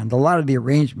band, a lot of the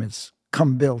arrangements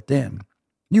come built in.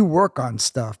 You work on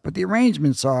stuff, but the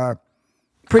arrangements are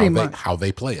pretty much how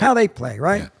they play it. How they play,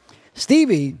 right? Yeah.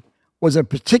 Stevie was a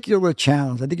particular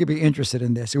challenge. I think you'd be interested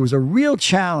in this. It was a real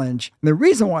challenge. And the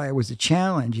reason why it was a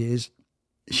challenge is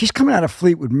she's coming out of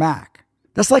Fleetwood Mac.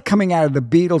 That's like coming out of the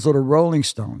Beatles or the Rolling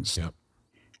Stones. Yep.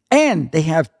 And they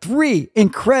have 3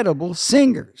 incredible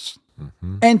singers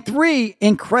and 3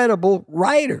 incredible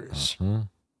writers.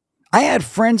 I had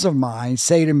friends of mine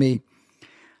say to me,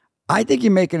 I think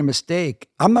you're making a mistake.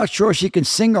 I'm not sure she can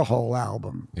sing a whole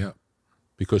album. Yeah.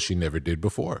 Because she never did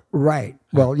before. Right.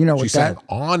 Well, she sang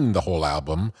on the whole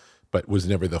album, but was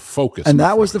never the focus. And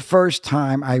that was the first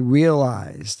time I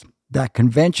realized that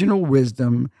conventional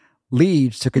wisdom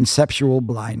leads to conceptual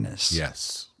blindness.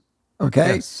 Yes.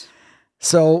 Okay? Yes.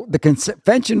 So the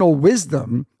conventional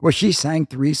wisdom was she sang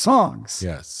 3 songs.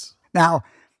 Yes. Now,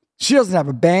 she doesn't have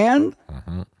a band.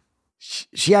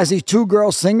 She has these 2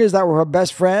 girl singers that were her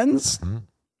best friends.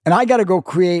 And I got to go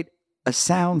create a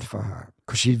sound for her.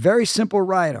 because she's a very simple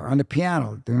writer on the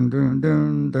piano. Dun, dun,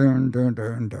 dun, dun, dun,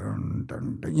 dun, dun,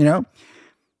 dun, dun, you know?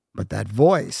 But that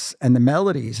voice and the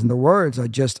melodies and the words are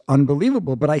just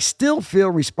unbelievable. But I still feel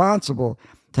responsible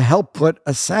to help put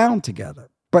a sound together.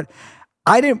 But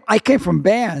I came from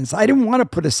bands. I didn't want to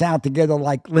put a sound together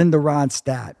like Linda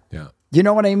Ronstadt. Yeah. You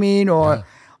know what I mean? Or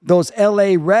those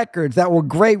LA records that were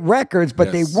great records,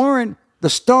 but they weren't the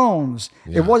Stones.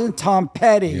 Yeah. It wasn't Tom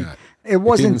Petty. Yeah. It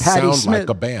wasn't Patti Smith. It didn't sound like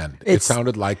a band. It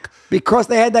sounded like because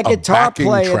they had that guitar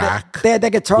player. They had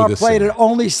that guitar player that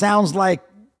only sounds like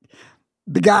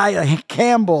the guy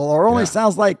Campbell, or only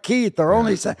sounds like Keith, or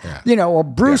only or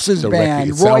Bruce's band.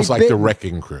 It sounds like the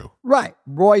Wrecking Crew, right?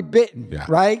 Roy Bittan,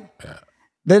 right? Yeah.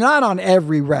 They're not on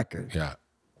every record. Yeah.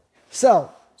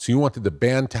 So you wanted the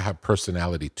band to have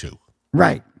personality too,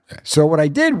 right? Yeah. So what I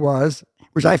did was,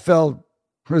 which I felt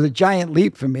was a giant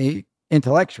leap for me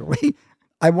intellectually,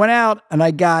 I went out and I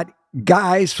got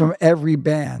guys from every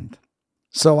band.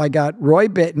 So I got Roy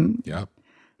Bittan. Yep.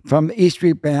 From the E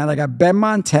Street Band. I got Ben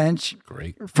Montench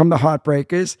from the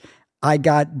Heartbreakers. I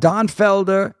got Don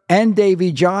Felder and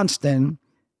Davy Johnston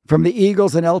from the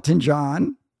Eagles and Elton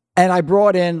John. And I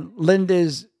brought in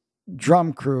Linda's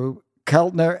drum crew,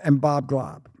 Keltner and Bob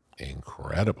Glaub.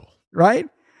 Incredible. Right?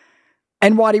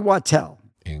 And Waddy Wachtel.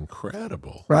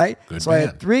 Incredible. Right? Good so band. I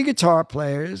had 3 guitar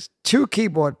players, 2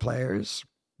 keyboard players.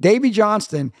 Davy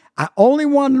Johnston, I only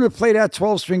wanted him to play that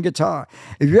 12-string guitar.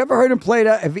 If you ever heard him play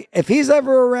that, if he's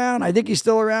ever around, I think he's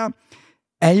still around,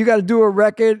 and you got to do a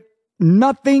record,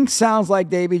 nothing sounds like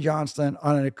Davy Johnston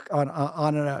on a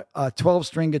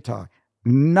 12-string guitar.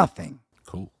 Nothing.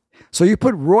 Cool. So you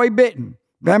put Roy Bittan,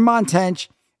 Ben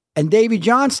Montench, and Davy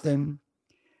Johnston.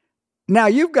 Now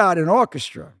you've got an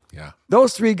orchestra. Yeah.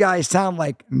 Those 3 guys sound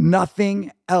like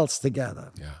nothing else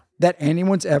together. Yeah. That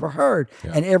anyone's ever heard.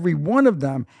 Yeah. And every one of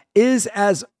them is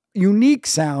as unique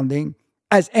sounding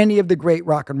as any of the great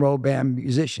rock and roll band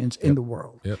musicians in the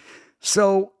world. Yep.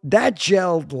 So that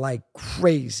gelled like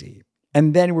crazy.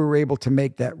 And then we were able to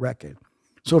make that record.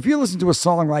 So if you listen to a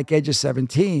song like Edge of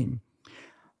 17,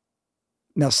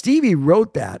 now Stevie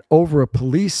wrote that over a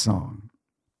Police song.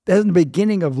 That's in the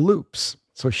beginning of loops.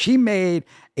 So she made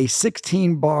a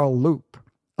 16-bar loop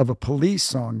of a Police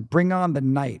song, Bring On the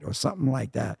Night or something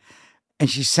like that. And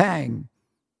she sang.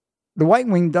 The White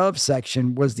Winged Dove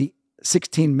section was the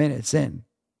 16 minutes in.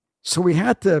 So we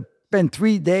had to spend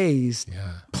 3 days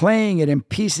playing it and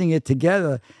piecing it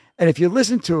together. And if you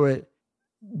listen to it,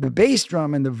 the bass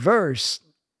drum and the verse,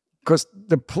 because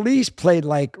the Police played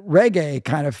like reggae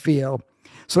kind of feel.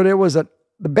 So there was the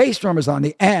bass drum is on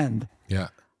the end. Yeah.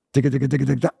 And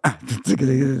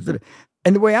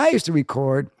the way I used to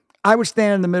record, I would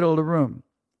stand in the middle of the room,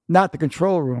 not the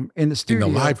control room, in the studio.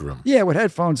 In the live room. Yeah, with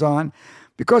headphones on,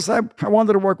 because I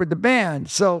wanted to work with the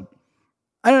band. So,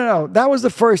 I don't know. That was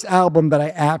the first album that I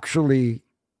actually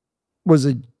was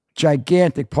a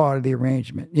gigantic part of the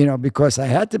arrangement, because I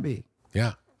had to be.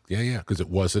 Yeah, because it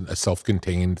wasn't a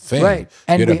self-contained thing. Right.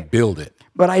 And you had to build it.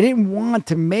 But I didn't want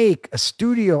to make a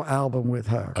studio album with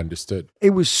her. Understood. It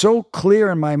was so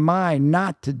clear in my mind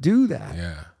not to do that.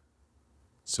 Yeah.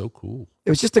 So cool. It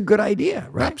was just a good idea,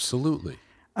 right? Absolutely.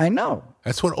 I know.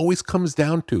 That's what it always comes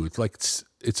down to. It's like,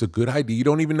 it's a good idea. You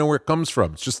don't even know where it comes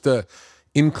from. It's just a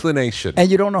inclination.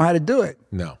 And you don't know how to do it.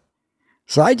 No.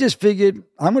 So I just figured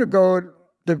I'm going to go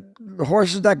with the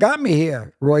horses that got me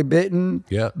here. Roy Bittan,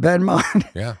 Ben Mont.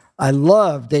 Yeah. I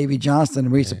love Davy Johnston,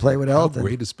 and we used to play with Elton. How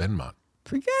great is Ben Mont?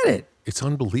 Forget it. It's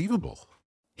unbelievable.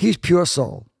 He's pure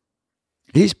soul.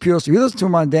 He's pure soul. You listen to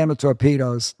him on Damn the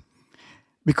Torpedoes,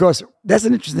 because that's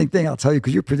an interesting thing, I'll tell you,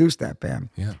 because you produced that band.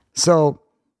 Yeah. So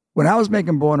when I was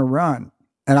making Born to Run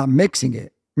and I'm mixing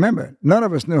it, remember, none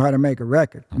of us knew how to make a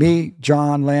record. Mm-hmm. Me,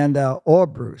 John, Landau, or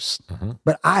Bruce. Mm-hmm.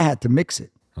 But I had to mix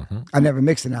it. Mm-hmm. I never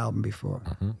mixed an album before.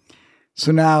 Mm-hmm.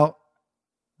 So now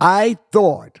I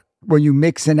thought when you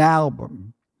mix an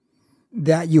album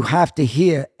that you have to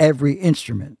hear every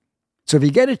instrument. So if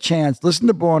you get a chance, listen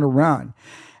to Born to Run,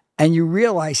 and you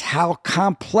realize how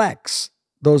complex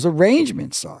those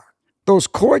arrangements are. Those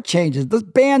chord changes, the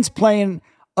band's playing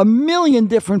a million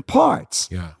different parts.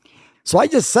 Yeah. So I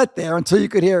just sat there until you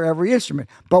could hear every instrument.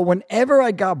 But whenever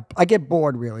I get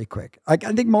bored really quick. I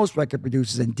think most record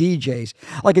producers and DJs,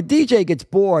 like a DJ gets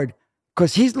bored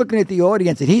because he's looking at the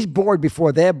audience and he's bored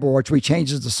before they're bored, so he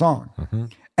changes the song. Mm-hmm.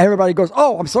 Everybody goes,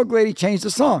 oh, I'm so glad he changed the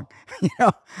song.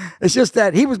 It's just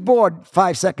that he was bored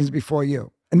 5 seconds before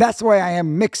you. And that's the way I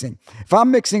am mixing. If I'm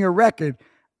mixing a record,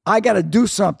 I got to do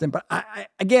something. But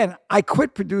I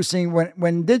quit producing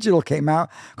when digital came out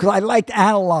because I liked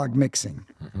analog mixing.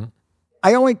 Mm-hmm.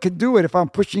 I only could do it if I'm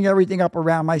pushing everything up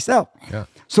around myself. Yeah.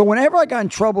 So whenever I got in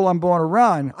trouble on Born to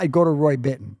Run, I'd go to Roy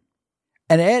Bittan.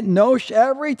 And Ed Nosh,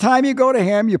 every time you go to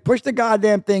him, you push the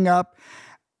goddamn thing up,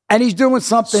 and he's doing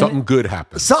something. Something good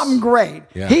happens. Something great.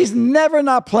 Yeah. He's never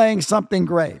not playing something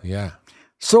great. Yeah.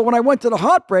 So when I went to the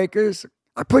Heartbreakers,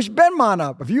 I pushed Benmont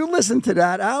up. If you listen to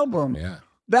that album,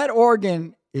 that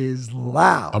organ is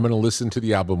loud. I'm going to listen to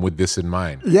the album with this in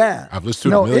mind. Yeah. I've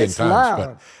listened to it a million it's times. Loud.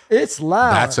 But it's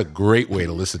loud. that's a great way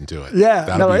to listen to it. Yeah.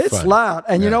 That'll be it's fun. loud.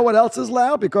 And you know what else is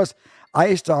loud? Because I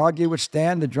used to argue with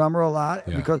Stan, the drummer, a lot.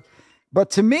 But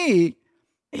to me,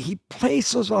 he plays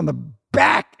those on the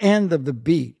back end of the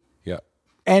beat. Yeah.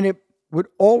 And it would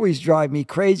always drive me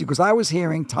crazy because I was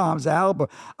hearing Tom's album.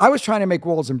 I was trying to make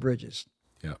Walls and Bridges.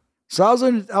 Yeah. So I was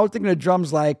thinking of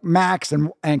drums like Max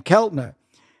and Keltner.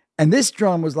 And this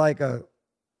drum was like a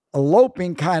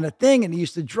loping kind of thing. And it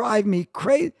used to drive me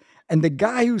crazy. And the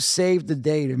guy who saved the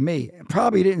day to me,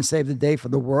 probably didn't save the day for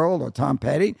the world or Tom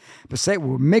Petty, but say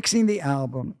we're mixing the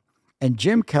album and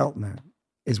Jim Keltner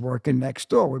is working next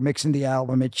door. We're mixing the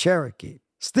album at Cherokee.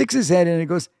 Sticks his head in and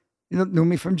goes, you knew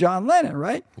me from John Lennon,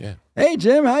 right? Yeah. Hey,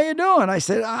 Jim, how you doing? I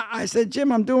said,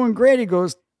 Jim, I'm doing great. He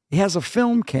goes, he has a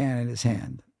film can in his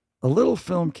hand, a little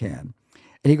film can.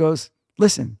 And he goes,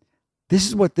 listen, this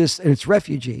is what this, and it's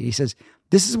Refugee. He says,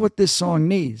 this is what this song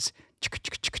needs.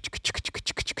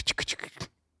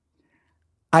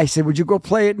 I said, would you go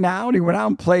play it now? And he went out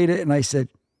and played it. And I said,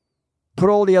 put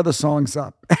all the other songs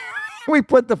up. We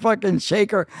put the fucking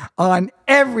shaker on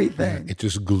everything. It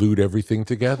just glued everything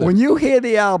together. When you hear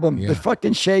the album, the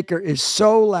fucking shaker is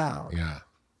so loud. Yeah.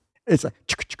 It's like,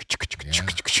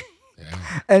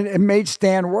 and it made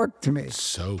Stan work to me.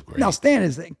 So great. Now, Stan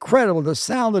is incredible. The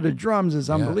sound of the drums is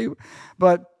unbelievable.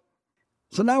 But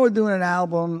so now we're doing an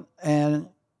album, and,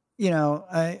 you know,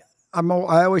 I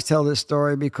always tell this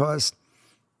story because,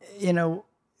 you know,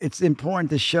 it's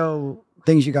important to show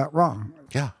things you got wrong.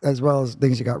 Yeah. As well as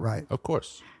things you got right. Of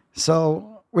course.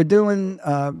 So we're doing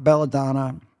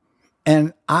Belladonna,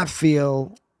 and I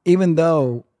feel, even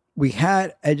though we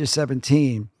had Edge of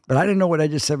 17, but I didn't know what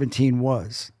Edge of 17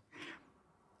 was.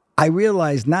 I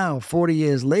realize now, 40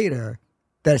 years later,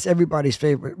 that it's everybody's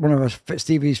favorite, one of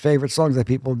Stevie's favorite songs that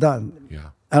people have done. Yeah.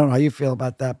 I don't know how you feel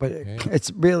about that, but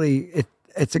it's really,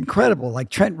 it's incredible. Like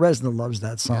Trent Reznor loves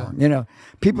that song. You know,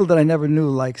 people that I never knew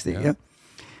like Stevie. You know?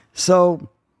 So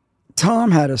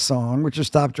Tom had a song, which was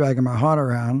Stop Dragging My Heart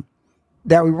Around,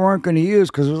 that we weren't going to use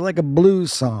because it was like a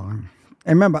blues song.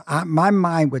 And remember, my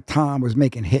mind with Tom was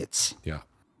making hits. Yeah.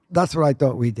 That's what I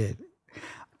thought we did.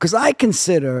 Because I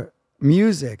consider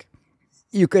music,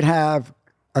 you could have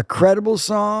a credible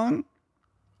song,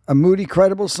 a moody,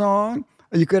 credible song,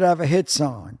 or you could have a hit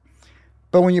song.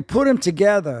 But when you put them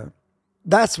together,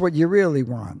 that's what you really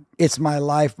want. It's My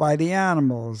Life by the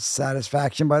Animals,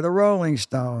 Satisfaction by the Rolling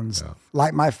Stones,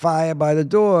 Light My Fire by the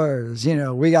Doors, you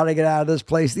know, We Gotta Get Out of This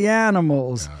Place, the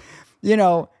Animals, you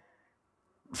know,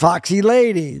 Foxy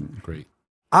Lady. Great.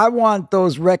 I want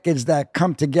those records that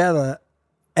come together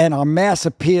and are mass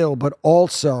appeal, but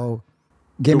also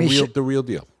give me the real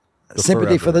deal. The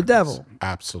Sympathy for the records. Devil.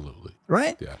 Absolutely.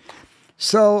 Right? Yeah.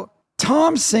 So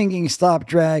Tom singing Stop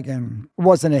Dragging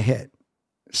wasn't a hit.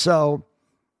 So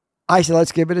I said,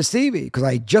 let's give it to Stevie, because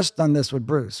I had just done this with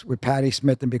Bruce, with Patti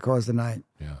Smith and Because the Night.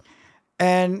 Yeah.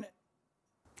 And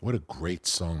what a great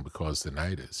song Because the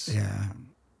Night is. Yeah.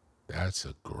 That's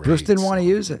a great Bruce didn't song. want to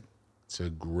use it. It's a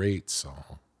great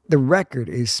song. The record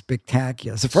is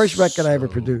spectacular. It's the first record I ever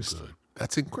produced. Good.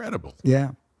 That's incredible.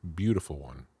 Yeah. Beautiful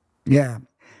one. Yeah.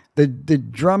 The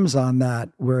drums on that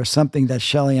were something that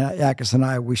Shelly Yakis and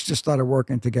I, we just started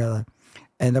working together.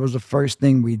 And that was the first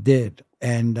thing we did.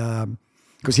 And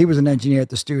because he was an engineer at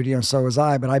the studio and so was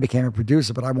I, but I became a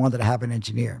producer, but I wanted to have an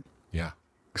engineer. Yeah.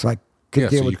 So I could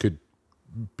deal with, you could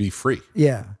be free.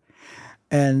 Yeah.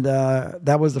 And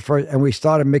that was the first, and we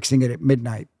started mixing it at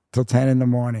midnight till 10 in the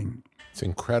morning. It's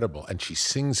incredible. And she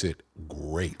sings it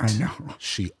great. I know.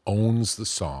 She owns the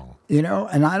song. You know,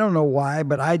 and I don't know why,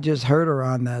 but I just heard her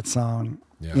on that song.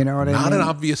 Yeah. You know what I mean? Not an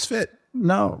obvious fit.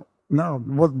 No.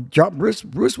 Well,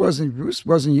 Bruce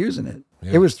wasn't using it.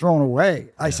 Yeah. It was thrown away.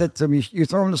 I said to him, "You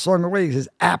throwing the song away?" He says,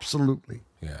 "Absolutely."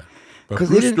 Yeah. But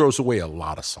Bruce throws away a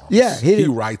lot of songs. Yeah. He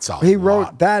writes a lot. He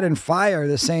wrote that and Fire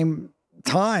the same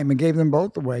time and gave them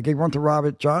both away. Gave one to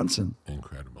Robert Johnson.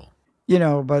 Incredible. You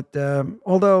know, but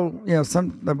although, you know,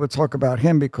 some we'll talk about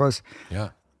him because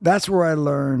that's where I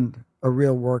learned a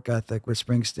real work ethic with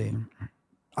Springsteen.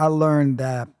 I learned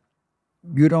that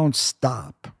you don't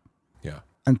stop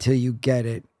until you get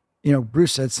it. You know,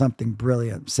 Bruce said something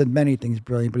brilliant, said many things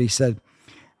brilliant, but he said,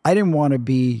 I didn't want to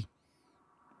be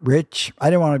rich.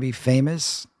 I didn't want to be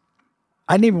famous.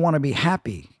 I didn't even want to be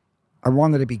happy. I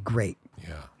wanted to be great.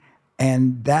 Yeah.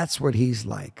 And that's what he's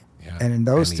like. Yeah. And in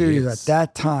those And he studios is. at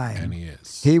that time, And he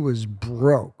is. he was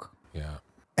broke. Yeah.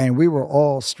 And we were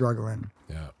all struggling.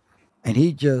 Yeah. And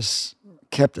he just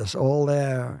kept us all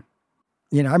there.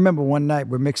 You know, I remember one night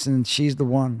we're mixing She's the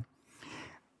One.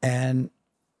 And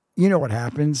you know what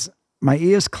happens. My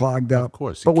ears clogged up. Of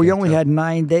course. But we only had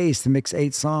 9 days to mix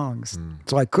 8 songs. Mm.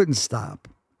 So I couldn't stop.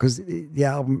 Because the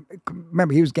album,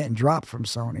 remember, he was getting dropped from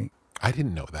Sony. I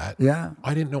didn't know that. Yeah.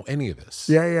 I didn't know any of this.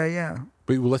 Yeah.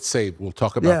 But let's say we'll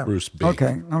talk about Bruce B.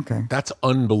 Okay. That's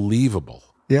unbelievable.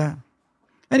 Yeah.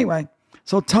 Anyway,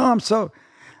 so Tom,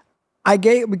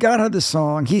 we got her the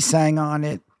song. He sang on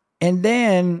it. And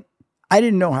then I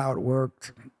didn't know how it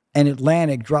worked. And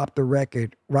Atlantic dropped the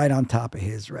record right on top of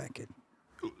his record.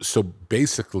 So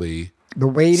basically, The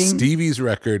Waiting. Stevie's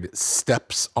record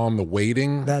steps on the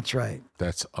Waiting. That's right.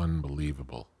 That's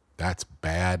unbelievable. That's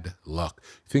bad luck.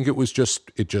 You think it was just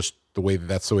the way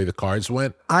that's the way the cards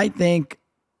went? I think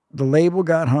the label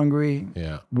got hungry.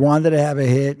 Yeah. Wanted to have a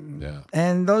hit. Yeah.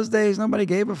 And those days, nobody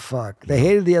gave a fuck. They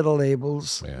hated the other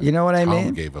labels. Yeah. You know what I Tom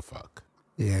mean? gave a fuck.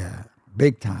 Yeah.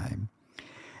 Big time.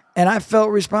 And I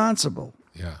felt responsible.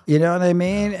 Yeah. You know what I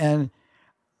mean? And,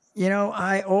 you know,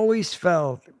 I always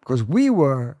felt, because we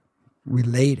were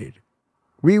related.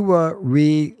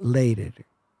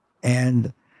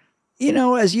 And, you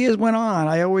know, as years went on,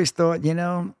 I always thought, you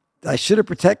know, I should have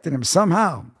protected him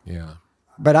somehow. Yeah.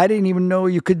 But I didn't even know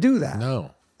you could do that.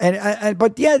 No.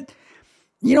 But yet,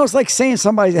 you know, it's like saying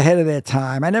somebody's ahead of their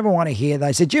time. I never want to hear that.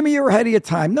 I said, Jimmy, you're ahead of your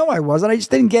time. No, I wasn't. I just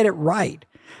didn't get it right.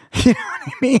 You know what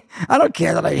I mean? I don't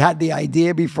care that I had the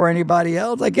idea before anybody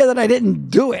else. I care that I didn't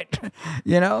do it,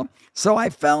 you know? So I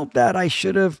felt that I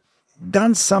should have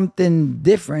done something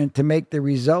different to make the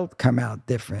result come out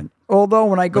different. Although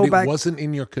when I go back... But it wasn't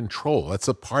in your control. That's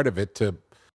a part of it to...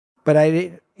 But I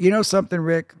didn't... You know something,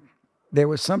 Rick? There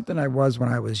was something I was when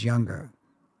I was younger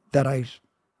that I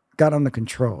got under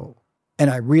control. And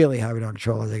I really have it under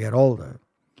control as I get older.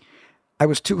 I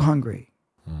was too hungry.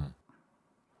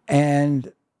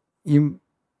 And you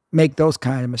make those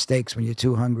kind of mistakes when you're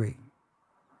too hungry.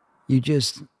 You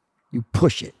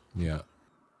push it. Yeah.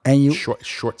 And you...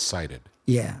 Short-sighted.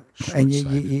 Yeah. And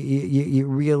you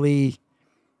really...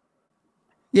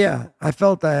 Yeah, I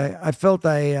felt I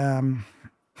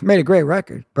made a great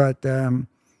record, but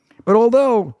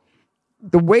although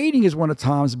The Waiting is one of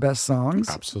Tom's best songs,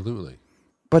 Absolutely.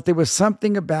 but there was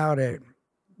something about it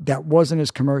that wasn't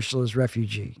as commercial as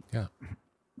Refugee. Yeah.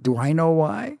 Do I know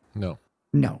why? No.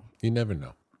 No. You never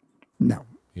know. No.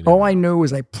 You never All I knew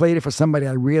was I played it for somebody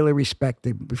I really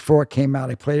respected. Before it came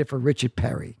out, I played it for Richard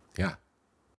Perry. Yeah.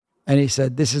 And he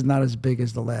said, this is not as big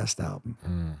as the last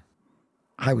album.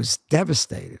 I was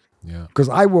devastated. Yeah. Because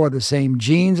I wore the same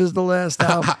jeans as the last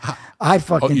album. I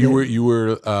fucking you did.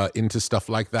 were into stuff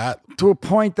like that? To a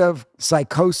point of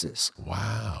psychosis.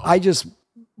 Wow. I just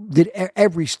did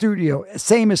every studio,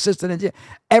 same assistant engineer,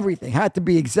 everything had to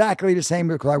be exactly the same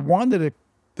because I wanted it.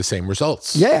 The same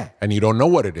results. Yeah. And you don't know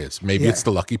what it is. Maybe Yeah. it's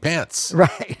the lucky pants.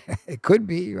 Right. It could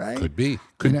be, right? Could be.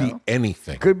 Could You be know?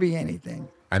 anything. Could be anything.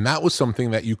 And that was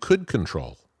something that you could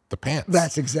control. The pants.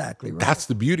 That's exactly right. That's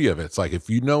the beauty of it. It's like if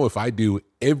I do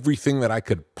everything that I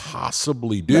could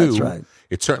possibly do, That's right.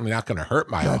 it's certainly not going to hurt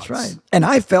my That's odds. right. And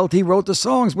I felt he wrote the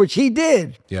songs, which he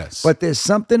did. Yes. But there's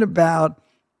something about,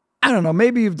 I don't know,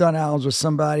 maybe you've done albums with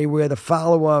somebody where the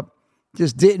follow-up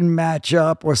just didn't match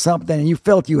up or something, and you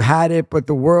felt you had it, but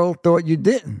the world thought you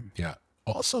didn't. Yeah.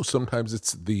 Also, sometimes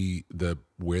it's the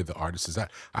where the artist is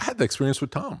at. I had the experience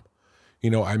with Tom. You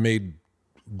know, I made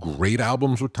great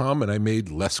albums with Tom, and I made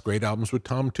less great albums with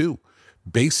Tom too,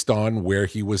 based on where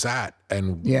he was at.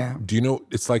 And Yeah. do you know,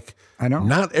 it's like, I know.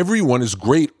 not everyone is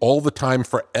great all the time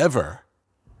forever,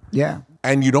 Yeah.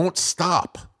 and you don't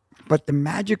stop. But the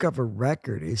magic of a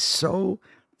record is so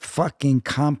fucking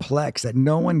complex that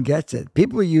no one gets it.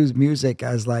 People use music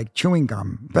as like chewing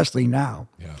gum, especially now.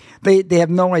 Yeah. They have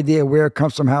no idea where it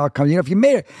comes from, how it comes. You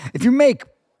know, if you make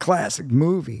classic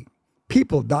movie,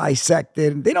 people dissect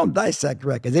it. They don't dissect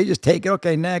records. They just take it.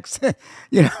 Okay, next.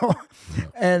 You know,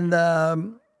 and I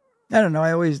don't know.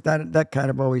 I always that kind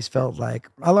of always felt like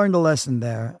I learned a lesson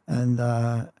there, and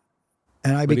I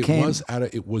But became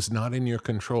it was not in your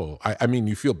control. I mean,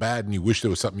 you feel bad and you wish there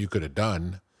was something you could have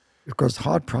done. because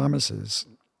hard promises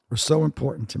were so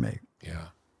important to me. Yeah.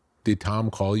 Did Tom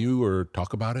call you or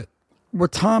talk about it?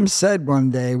 What Tom said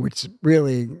one day, which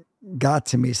really got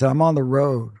to me, he said, I'm on the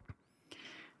road.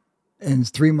 And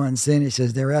 3 months in, he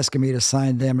says, they're asking me to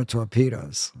sign them to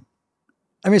Torpedoes.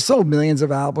 I mean, it sold millions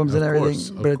of albums and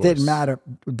everything, but it didn't matter.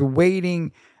 The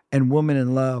Waiting and Woman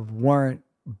in Love weren't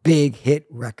big hit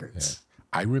records.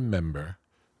 I remember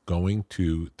going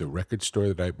to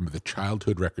the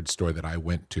childhood record store that I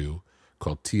went to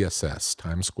called TSS,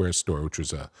 Times Square Store, which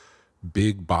was a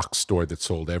big box store that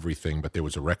sold everything, but there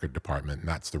was a record department. And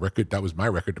that was my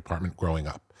record department growing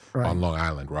up on Long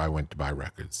Island, where I went to buy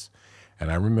records.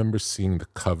 And I remember seeing the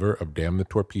cover of Damn the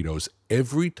Torpedoes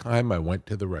every time I went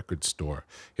to the record store.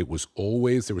 There was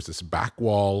this back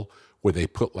wall where they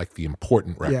put like the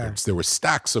important records. There were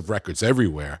stacks of records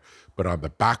everywhere, but on the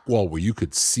back wall where you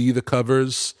could see the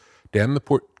covers, Damn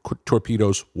the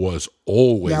Torpedoes was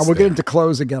always Now we're getting to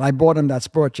clothes again. I bought him that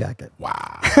sport jacket.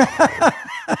 Wow.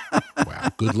 Wow.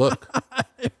 Good look.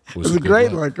 It was a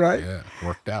great look, right? Yeah,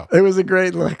 worked out. It was a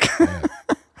great look. Yeah.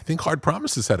 I think Hard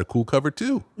Promises had a cool cover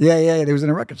too. Yeah. It was in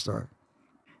a record store.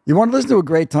 You want to listen to a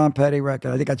great Tom Petty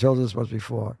record? I think I told you this once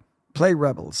before. Play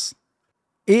Rebels.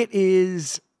 It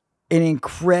is an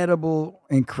incredible,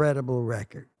 incredible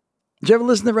record. Did you ever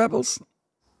listen to Rebels?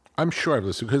 I'm sure I've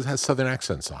listened because it has Southern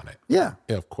accents on it. Yeah.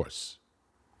 Yeah, of course.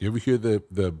 You ever hear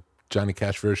the Johnny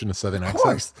Cash version of Southern Of accents?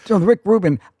 course. So Rick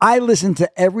Rubin, I listened to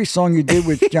every song you did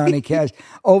with Johnny Cash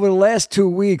over the last 2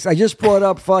 weeks. I just brought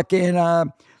up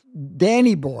fucking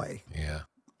Danny Boy. Yeah.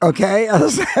 Okay? I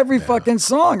listen to every fucking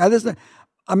song.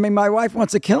 My wife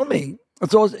wants to kill me.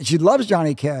 She loves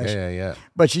Johnny Cash. Yeah.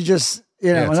 But she just,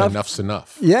 enough's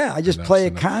enough. Yeah, I just Enough's play it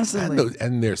enough. constantly.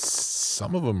 And there's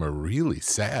some of them are really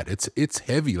sad. It's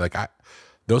heavy. Like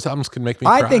those albums can make me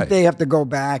cry. I think they have to go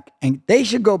back, and they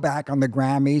should go back on the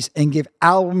Grammys and give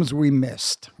albums we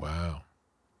missed. Wow.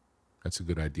 That's a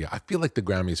good idea. I feel like the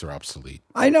Grammys are obsolete.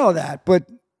 I know that, but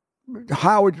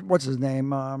Howard, what's his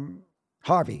name?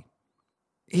 Harvey.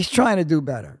 He's trying to do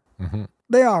better. Mm-hmm.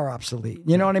 They are obsolete.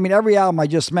 You know what I mean? Every album I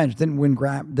just mentioned didn't win a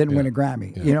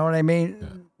Grammy. Yeah. You know what I mean? Yeah.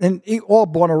 And all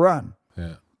Born to Run.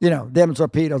 Yeah. Damn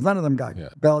Torpedoes. None of them got. Yeah.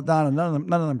 Belladonna.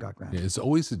 None of them got Grammys. Yeah, there's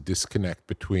always a disconnect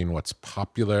between what's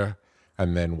popular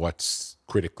and then what's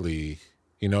critically,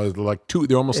 they're like two.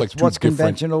 They're almost like two what's different.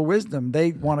 Conventional wisdom.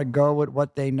 They want to go with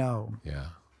what they know. Yeah.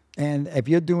 And if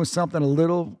you're doing something a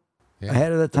little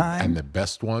ahead of the time, and the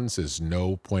best ones is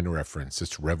no point of reference.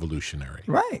 It's revolutionary.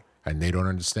 Right. And they don't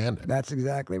understand it. That's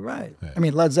exactly right. Yeah. I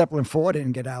mean, Led Zeppelin 4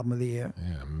 didn't get Album of the Year.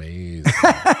 Yeah, amazing.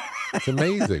 It's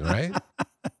amazing, right?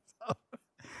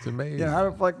 It's amazing. How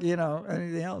the fuck,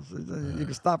 anything else? You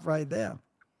can stop right there.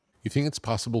 You think it's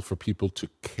possible for people to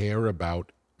care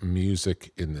about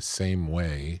music in the same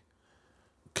way,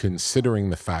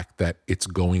 considering the fact that it's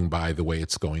going by the way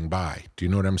it's going by? Do you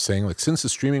know what I'm saying? Like, since the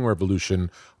streaming revolution,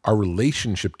 our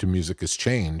relationship to music has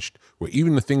changed, where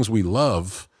even the things we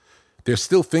love, there's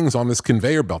still things on this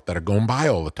conveyor belt that are going by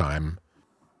all the time.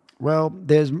 Well,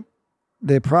 there's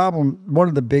the problem. One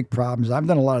of the big problems, I've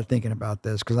done a lot of thinking about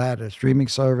this because I had a streaming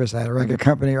service, I had a record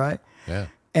company, right? Yeah.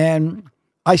 And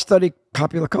I study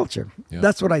popular culture. Yeah.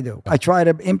 That's what I do. I try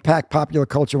to impact popular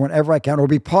culture whenever I can, or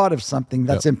be part of something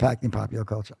that's impacting popular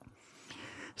culture.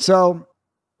 So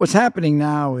what's happening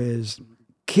now is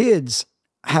kids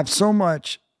have so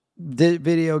much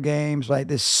video games, right?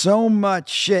 There's so much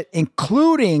shit,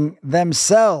 including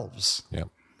themselves. Yeah.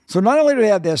 So not only do they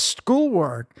have their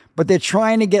schoolwork, but they're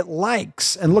trying to get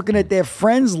likes and looking at their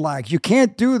friends' likes. You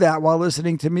can't do that while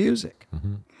listening to music.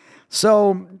 Mm-hmm.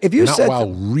 So if you Not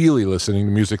while really listening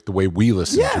to music the way we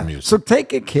listen to music. So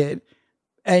take a kid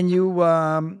and you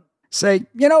say,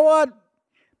 you know what?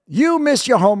 You missed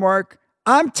your homework.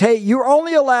 You're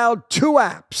only allowed 2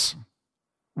 apps.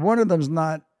 One of them's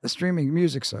not a streaming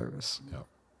music service. Yeah.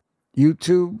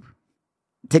 YouTube,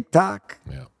 TikTok.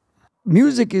 Yeah.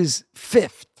 Music is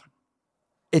 5th.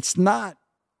 It's not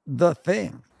the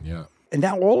thing. Yeah. And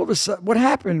now all of a sudden, what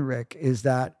happened, Rick, is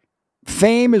that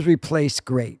fame has replaced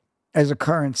great as a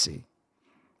currency.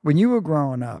 When you were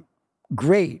growing up,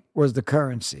 great was the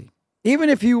currency. Even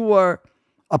if you were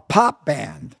a pop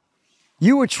band,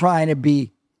 you were trying to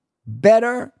be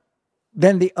better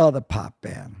than the other pop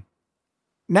band.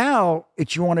 Now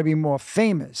it's you want to be more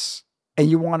famous, and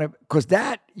you want to, because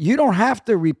that, you don't have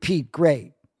to repeat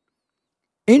great.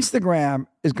 Instagram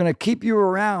is going to keep you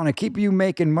around and keep you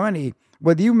making money,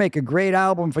 whether you make a great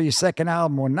album for your second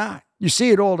album or not. You see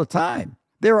it all the time.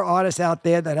 There are artists out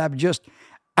there that have just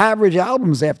average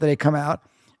albums after they come out,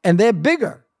 and they're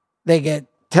bigger. They get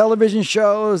television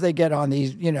shows, they get on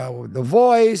these, The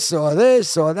Voice or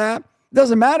this or that. It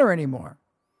doesn't matter anymore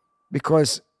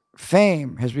because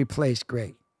fame has replaced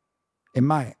great, in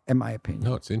my opinion.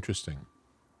 No, it's interesting.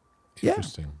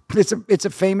 Interesting. Yeah. It's a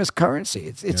famous currency.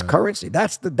 It's currency.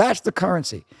 That's the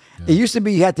currency. Yeah. It used to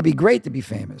be you had to be great to be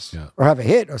famous or have a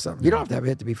hit or something. You don't have to have a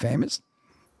hit to be famous.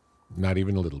 Not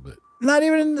even a little bit. You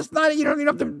don't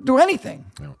have to do anything.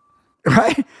 No.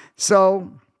 Right?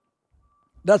 So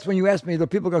That's when you ask me, the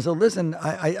people go, so listen,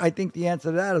 I think the answer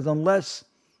to that is unless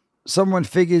someone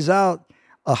figures out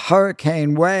a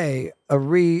hurricane way of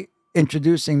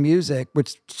reintroducing music,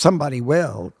 which somebody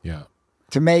will, Yeah.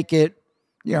 to make it,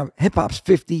 hip hop's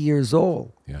 50 years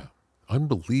old. Yeah.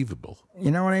 Unbelievable. You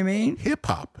know what I mean? Hip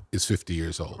hop is 50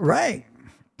 years old. Right.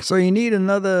 So you need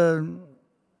another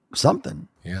something,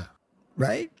 Yeah.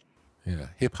 right? Yeah.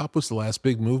 Hip hop was the last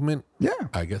big movement? Yeah.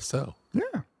 I guess so. Yeah.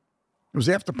 It was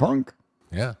after punk.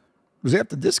 Yeah. It was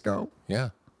after disco. Yeah.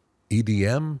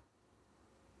 EDM?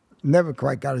 Never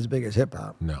quite got as big as hip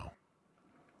hop. No.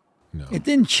 It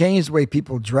didn't change the way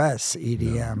people dress,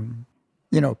 EDM.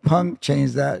 Punk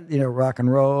changed that, rock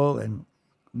and roll and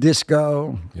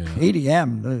disco. Yeah.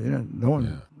 EDM, no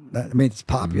one, it's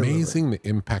popular. Amazing the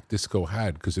impact disco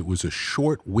had because it was a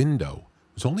short window.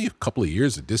 It was only a couple of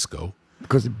years of disco.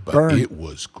 Because it But burned. it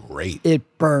was great.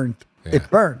 It burned. Yeah. It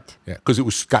burned. Yeah, because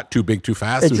it got too big too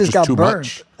fast. It It was just just got too burned.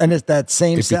 much. And it's that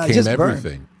same It sound. became It just burned.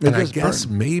 everything. It And I just guess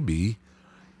burned. maybe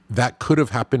that could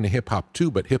have happened to hip hop too,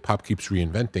 but hip hop keeps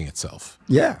reinventing itself.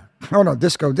 Yeah. Oh, no,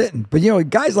 disco didn't. But,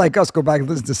 guys like us go back and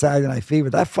listen to Saturday Night Fever.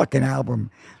 That fucking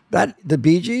album, the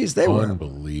Bee Gees, they were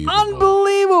Unbelievable.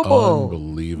 unbelievable.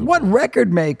 Unbelievable. What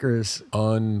record makers.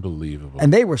 Unbelievable.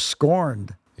 And they were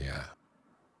scorned. Yeah.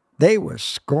 They were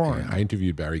scorned. I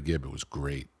interviewed Barry Gibb. It was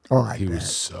great. Oh, I He bet.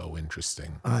 was so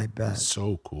interesting. I bet.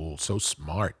 So cool. So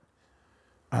smart.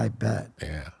 I bet.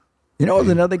 Yeah. There's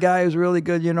another guy who's really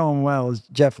good. You know him well. Is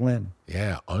Jeff Lynne.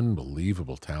 Yeah.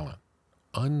 Unbelievable talent.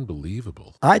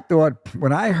 Unbelievable. I thought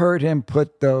when I heard him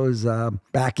put those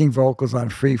backing vocals on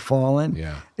Free Fallin',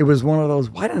 Yeah. it was one of those,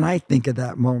 why didn't I think of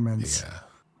that moments?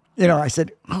 Yeah. I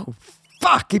said, oh,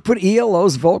 fuck. He put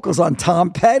ELO's vocals on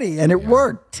Tom Petty, and it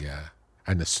worked. Yeah.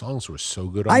 And the songs were so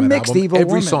good on I that mixed album. Evil Every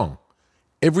Woman. song.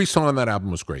 Every song on that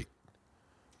album was great.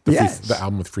 Yes. The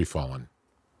album with Free Fallin'.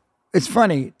 It's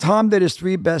funny. Tom did his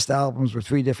 3 best albums with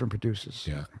 3 different producers.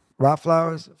 Yeah. Rock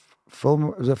Flowers, Full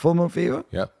Moon Fever,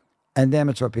 Yep. and Damn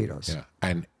It Torpedoes. Yeah.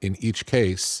 And in each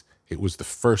case, it was the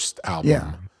first album.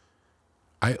 Yeah.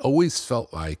 I always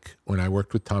felt like when I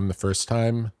worked with Tom the first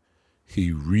time,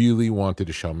 he really wanted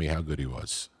to show me how good he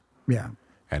was. Yeah.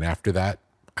 And after that,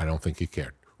 I don't think he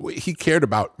cared. He cared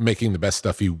about making the best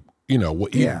stuff he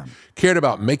cared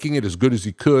about making it as good as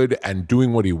he could and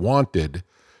doing what he wanted,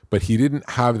 but he didn't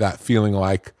have that feeling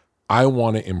like, I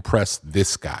want to impress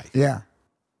this guy. Yeah.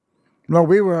 No,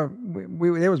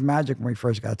 there was magic when we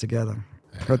first got together.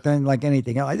 Yeah. But then, like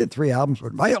anything else, I did 3 albums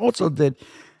with him. I also did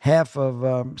half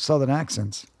of Southern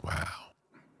Accents. Wow.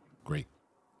 Great.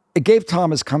 It gave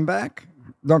Tom his comeback.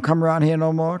 Don't Come Around Here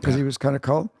No More, because he was kind of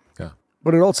cold. Yeah.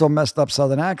 But it also messed up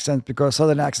Southern Accents because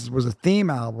Southern Accents was a theme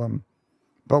album.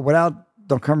 But without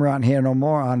Don't Come Around Here No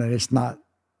More on it, it's not,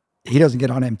 he doesn't get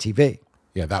on MTV.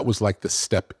 Yeah, that was like the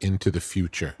step into the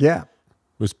future. Yeah. It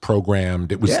was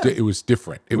programmed. It was it was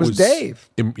different. It was Dave.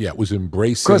 It was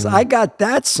embracing. Because I got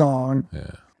that song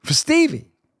for Stevie.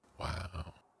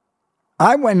 Wow.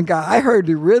 I heard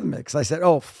the Rhythmics. I said,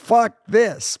 oh, fuck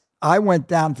this. I went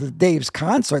down to Dave's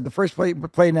concert, the first play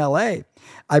in LA.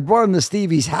 I brought him to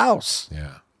Stevie's house.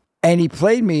 Yeah. And he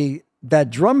played me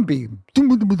that drum beat.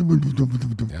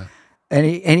 Yeah.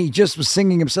 And he just was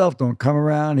singing himself, Don't Come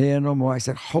Around Here No More. I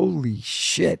said, holy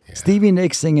shit. Yeah. Stevie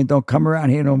Nicks singing Don't Come Around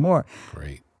Here No More.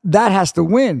 Great. That has to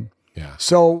win. Yeah.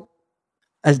 So,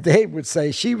 as Dave would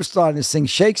say, she was starting to sing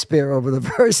Shakespeare over the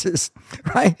verses,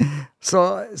 right?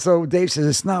 So Dave says,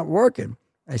 it's not working.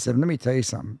 I said, let me tell you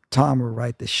something. Tom will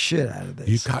write the shit out of this.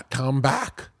 You got Tom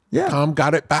back. Yeah. Tom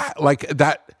got it back. Like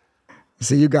that.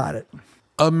 So you got it.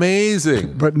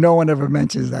 Amazing. But no one ever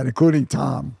mentions that, including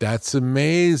Tom. That's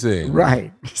amazing.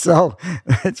 Right. So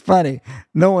it's funny.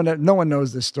 No one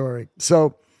knows this story.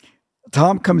 So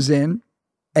Tom comes in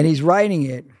and he's writing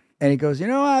it and he goes,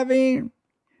 Iovine,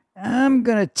 I'm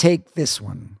going to take this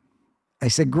one. I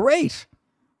said, great.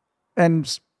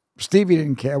 And Stevie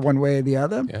didn't care one way or the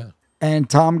other. Yeah. And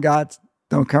Tom got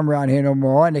Don't Come Around Here No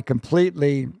More, and it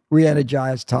completely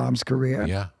re-energized Tom's career.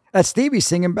 Yeah. That's Stevie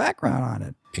singing background on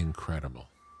it. Incredible.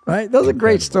 Right? Those are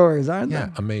great stories, aren't they? Yeah,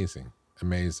 amazing.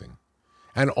 Amazing.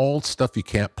 And all stuff you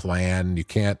can't plan. You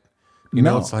can't,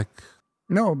 know, it's like.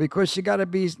 No, because you got to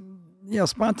be,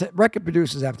 record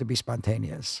producers have to be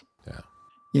spontaneous.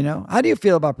 Yeah. How do you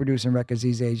feel about producing records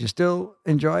these days? You still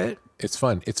enjoy it? It's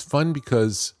fun. It's fun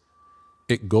because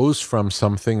it goes from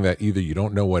something that either you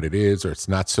don't know what it is or it's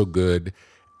not so good,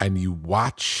 and you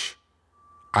watch.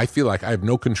 I feel like I have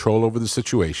no control over the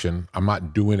situation. I'm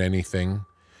not doing anything,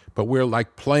 but we're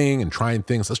like playing and trying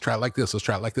things. Let's try it like this. Let's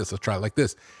try it like this. Let's try it like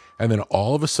this. And then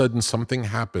all of a sudden something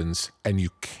happens and you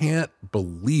can't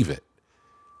believe it.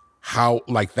 How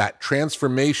like that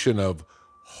transformation of,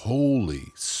 holy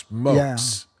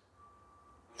smokes.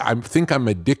 I think I'm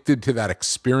addicted to that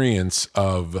experience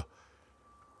of,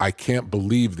 I can't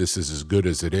believe this is as good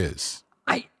as it is.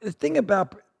 The thing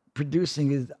about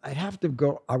producing is I'd have to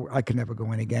go, I could never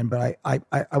go in again, but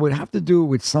I would have to do it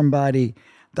with somebody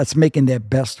that's making their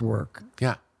best work.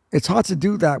 Yeah. It's hard to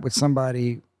do that with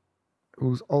somebody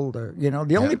who's older. You know,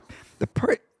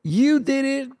 you did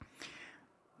it,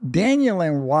 Daniel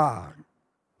and Wah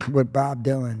with Bob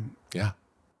Dylan. Yeah.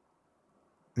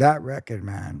 That record,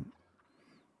 man.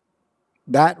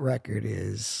 That record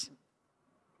is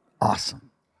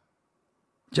awesome.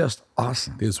 Just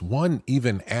awesome. There's one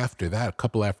even after that, a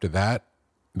couple after that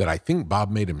I think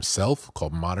Bob made himself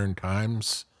called Modern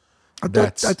Times. I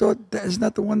thought isn't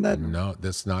that the one that? No,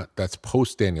 that's not. That's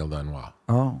post Daniel Lanois.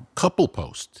 Oh. Couple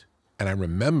post. And I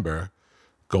remember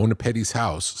going to Petty's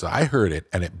house. So I heard it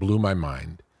and it blew my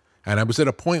mind. And I was at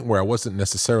a point where I wasn't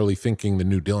necessarily thinking the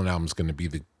new Dylan album is going to be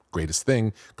the greatest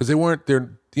thing, because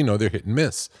they're hit and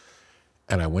miss.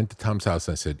 And I went to Tom's house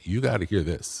and I said, you got to hear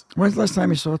this. When's the last time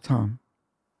you saw Tom?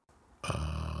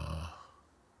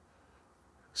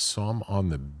 Saw him on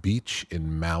the beach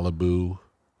in Malibu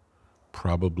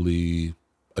probably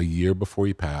a year before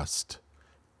he passed.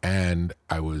 And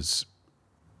I was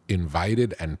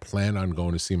invited and planned on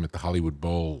going to see him at the Hollywood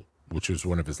Bowl, which was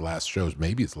one of his last shows,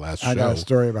 maybe his last show. I got a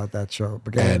story about that show.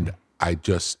 And I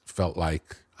just felt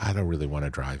like I don't really want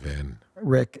to drive in.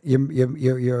 Rick, you're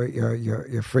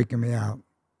freaking me out.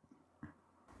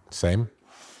 Same.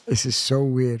 This is so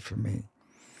weird for me.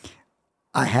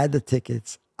 I had the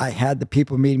tickets. I had the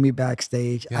people meeting me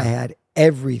backstage. Yeah. I had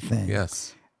everything.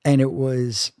 Yes. And it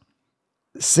was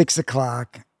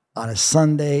 6:00 on a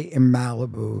Sunday in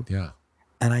Malibu. Yeah.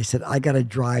 And I said, I got to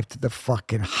drive to the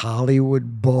fucking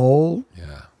Hollywood Bowl.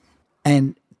 Yeah.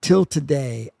 And till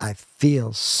today, I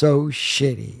feel so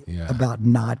shitty about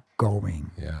not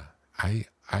going. Yeah.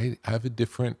 I have a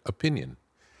different opinion.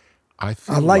 I'd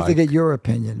like to get your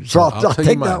opinion. So I'll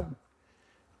take that.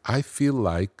 I feel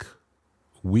like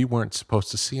we weren't supposed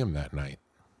to see him that night.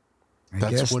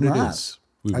 That's what it is.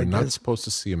 We were not supposed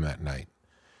to see him that night.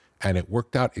 And it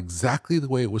worked out exactly the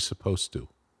way it was supposed to.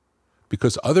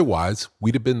 Because otherwise,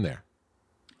 we'd have been there.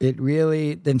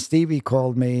 Then Stevie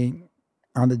called me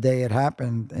on the day it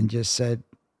happened and just said,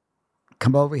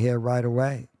 come over here right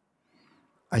away.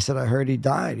 I said, I heard he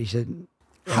died. He said,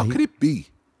 how could it be?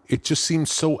 It just seems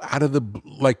so out of the,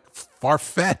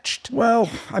 far-fetched. Well,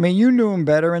 I mean, you knew him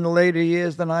better in the later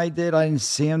years than I did. I didn't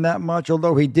see him that much,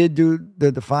 although he did do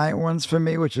the Defiant Ones for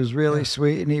me, which was really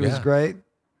sweet, and he was great.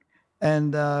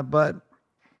 And I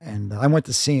went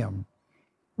to see him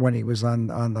when he was on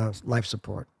the life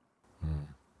support.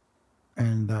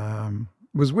 And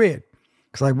it was weird,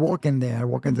 because I walk into,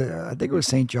 I think it was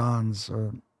St. John's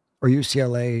or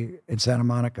UCLA in Santa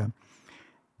Monica,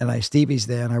 and Stevie's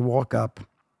there, and I walk up,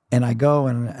 and I go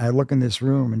and I look in this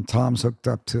room, and Tom's hooked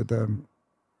up to the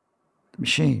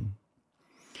machine.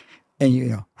 And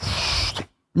you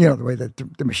know the way that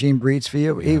the machine breathes for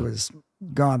you. He was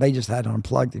gone. They just hadn't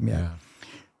unplugged him yet. Yeah.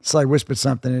 So I whispered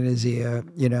something in his ear,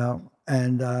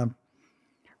 and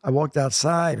I walked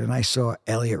outside and I saw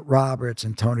Elliot Roberts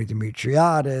and Tony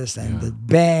Dimitriadis and the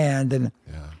band,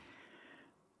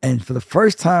 and for the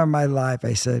first time in my life,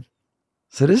 I said,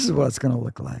 "So this is what it's going to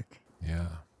look like." Yeah.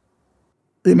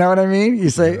 You know what I mean? You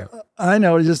say, I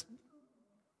know, just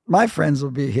my friends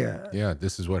will be here. Yeah,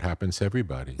 this is what happens to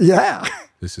everybody. Yeah.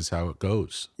 This is how it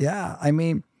goes. Yeah, I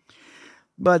mean,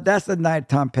 but that's the night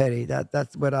Tom Petty.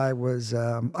 That's what I was.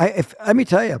 Let me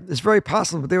tell you, it's very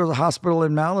possible. If there was a hospital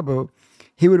in Malibu,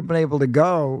 he would have been able to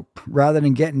go rather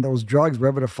than getting those drugs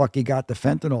wherever the fuck he got the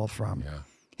fentanyl from. Yeah.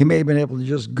 He may have been able to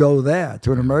just go there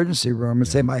to an emergency room and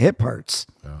say, my hip hurts.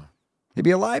 Yeah. He'd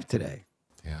be alive today.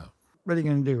 Yeah. What are you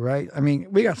going to do, right? I mean,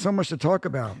 we got so much to talk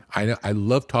about. I know. I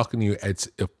love talking to you. It's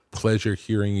a pleasure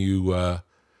hearing you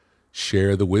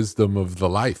share the wisdom of the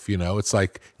life. It's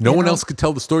like no one else could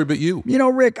tell the story but you.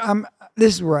 Rick,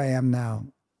 this is where I am now.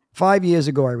 5 years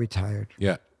ago, I retired.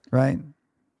 Yeah. Right?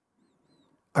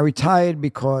 I retired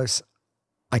because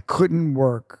I couldn't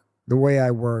work the way I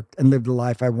worked and live the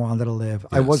life I wanted to live.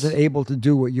 Yes. I wasn't able to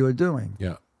do what you were doing.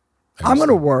 Yeah. I'm going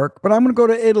to work, but I'm going to go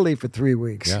to Italy for 3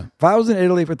 weeks. Yeah. If I was in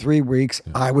Italy for 3 weeks,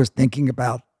 I was thinking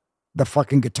about the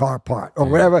fucking guitar part or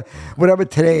whatever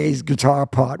today's guitar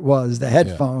part was, the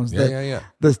headphones,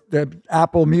 the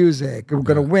Apple Music. We're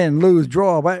going to win, lose,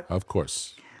 draw. But of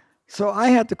course. So I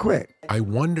had to quit. I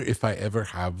wonder if I ever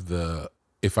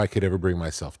if I could ever bring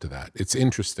myself to that. It's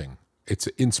interesting. It's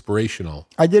inspirational.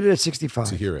 I did it at 65.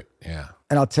 To hear it, yeah.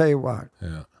 And I'll tell you what.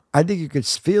 Yeah. I think you could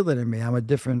feel it in me. I'm a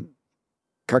different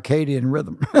circadian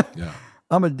rhythm. Yeah.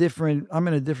 I'm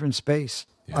in a different space.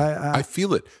 Yeah. I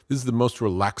feel it. This is the most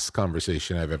relaxed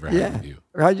conversation I've ever had with you.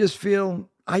 I just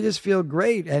feel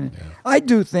great. And I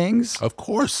do things. Of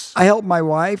course. I help my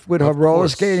wife with her roller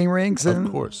skating rinks. And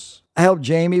of course. I help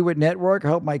Jamie with network. I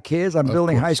help my kids. I'm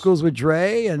building high schools with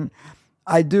Dre. And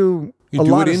I do you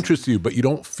do what interests you, but you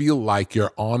don't feel like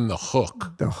you're on the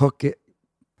hook. The hook,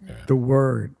 the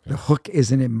word, the hook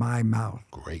isn't in my mouth.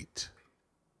 Great.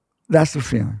 That's the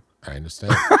feeling. I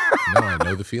understand. No, I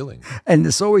know the feeling. And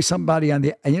there's always somebody on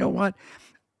the, and you know what?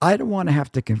 I don't want to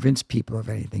have to convince people of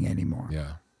anything anymore.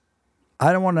 Yeah.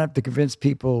 I don't want to have to convince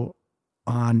people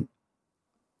on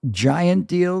giant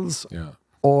deals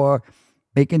or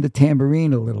making the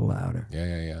tambourine a little louder.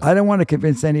 Yeah. I don't want to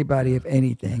convince anybody of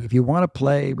anything. If you want to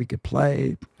play, we could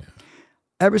play. Yeah.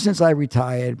 Ever since I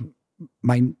retired,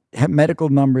 my medical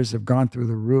numbers have gone through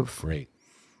the roof. Great.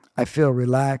 I feel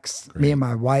relaxed. Great. Me and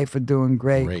my wife are doing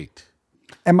great. Great.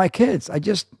 And my kids, I'm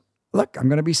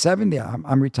going to be 70.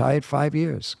 I'm retired 5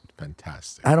 years.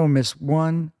 Fantastic. I don't miss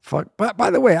one fuck. But by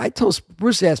the way,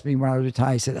 Bruce asked me when I was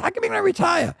retired, he said, how come you're going to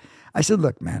retire? I said,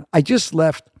 look, man, I just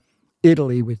left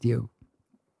Italy with you.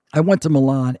 I went to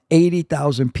Milan,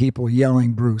 80,000 people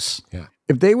yelling Bruce. Yeah.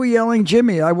 If they were yelling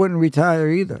Jimmy, I wouldn't retire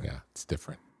either. Yeah, it's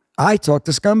different. I talk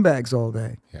to scumbags all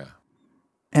day. Yeah.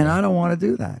 And I don't want to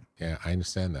do that. Yeah, I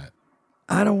understand that.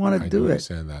 I don't want to do it. I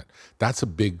understand that. That's a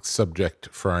big subject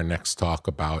for our next talk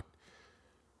about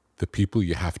the people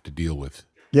you have to deal with.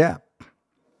 Yeah.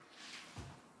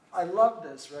 I love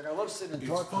this, Rick. I love sitting and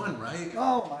talking. It's fun, right?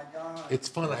 Oh, my God. It's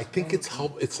fun. I think it's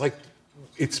like,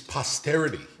 it's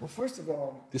posterity. Well, first of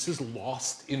all, this is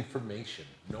lost information.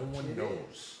 No one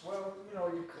knows. Well,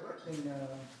 you're collecting.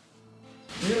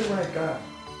 Here's what I got.